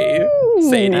Eli. Ooh.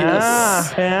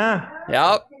 Sadius. Yeah.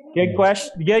 Yep. Good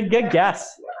question. Good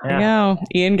guess. There you Yeah. go.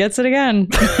 Ian gets it again.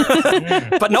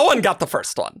 But no one got the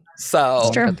first one. So, It's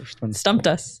true. Got the first one. Stumped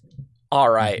us. all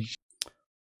right.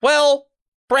 Well,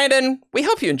 Brandon, we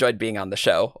hope you enjoyed being on the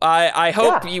show. I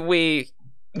hope we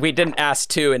didn't ask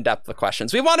too in-depth the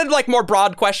questions. We wanted like more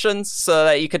broad questions so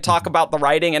that you could talk about the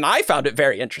writing, and I found it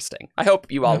very interesting. I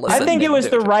hope you all listened. I think it and was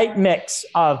did the too. right mix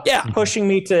of Yeah. pushing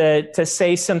me to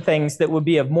say some things that would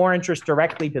be of more interest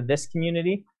directly to this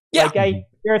community. Yeah. Like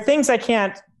there are things I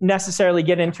can't necessarily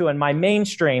get into in my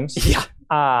mainstreams Yeah.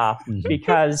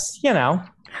 because,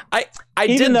 I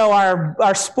even did. though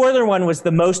our spoiler one was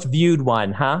the most viewed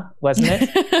one, wasn't it?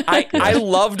 I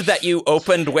loved that you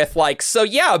opened with like, so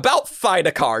yeah, about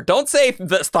Thydakar. Don't say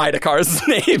this Thydakar's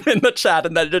name in the chat,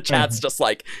 and then the chat's just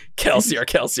like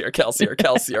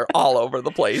Kelsier all over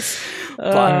the place.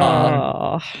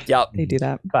 Oh, Yep. they do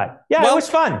that. But yeah, Well, it was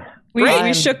fun. We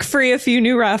I'm- shook free a few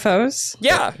new Raffos.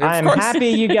 Yeah, of I'm course. happy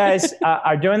you guys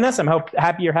are doing this. I'm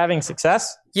happy you're having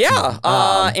success. Yeah,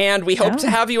 and we hope to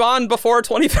have you on before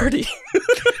 2030.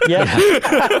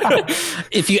 Yeah.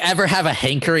 If you ever have a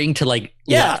hankering to like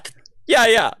Yeah. let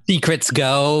Yeah. secrets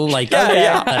go, like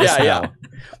Yeah. let us know. Yeah.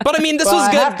 But I mean, this Well, was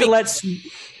I good.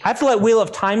 have to let Wheel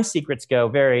of Time secrets go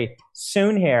very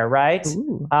soon here, right?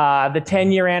 The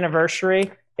 10-year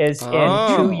anniversary is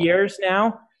in 2 years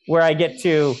now, where I get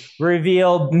to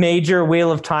reveal major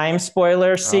Wheel of Time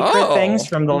spoiler secret things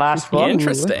from the last book.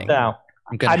 Interesting. So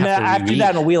I have to do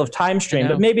that in a Wheel of Time stream,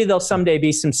 but maybe there'll someday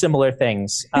be some similar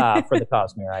things for the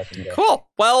Cosmere I can do. Cool.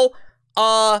 Well,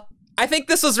 I think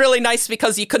this was really nice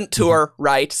because you couldn't tour,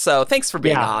 right? So thanks for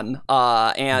being on.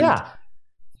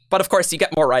 But of course, you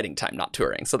get more writing time not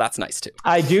touring, so that's nice too.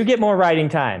 I do get more writing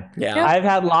time. Yeah. I've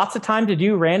had lots of time to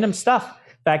do random stuff.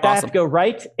 In fact, I have to go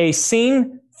write a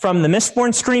scene from the Mistborn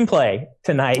screenplay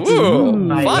tonight. Ooh,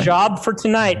 my fun. job for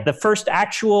tonight, the first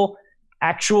actual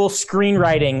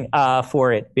screenwriting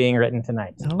for it being written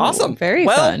tonight. Awesome. Very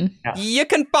fun. You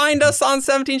can find us on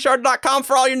 17shard.com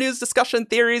for all your news, discussion,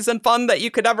 theories, and fun that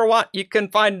you could ever want. You can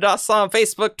find us on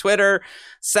Facebook, Twitter,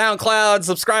 SoundCloud,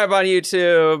 subscribe on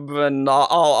YouTube, and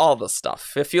all the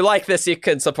stuff. If you like this, you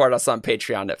can support us on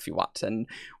Patreon if you want. And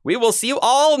we will see you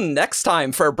all next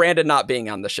time for Brandon not being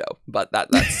on the show. But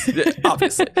that's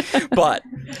obviously. But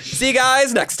see you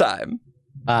guys next time.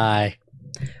 Bye.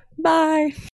 Bye.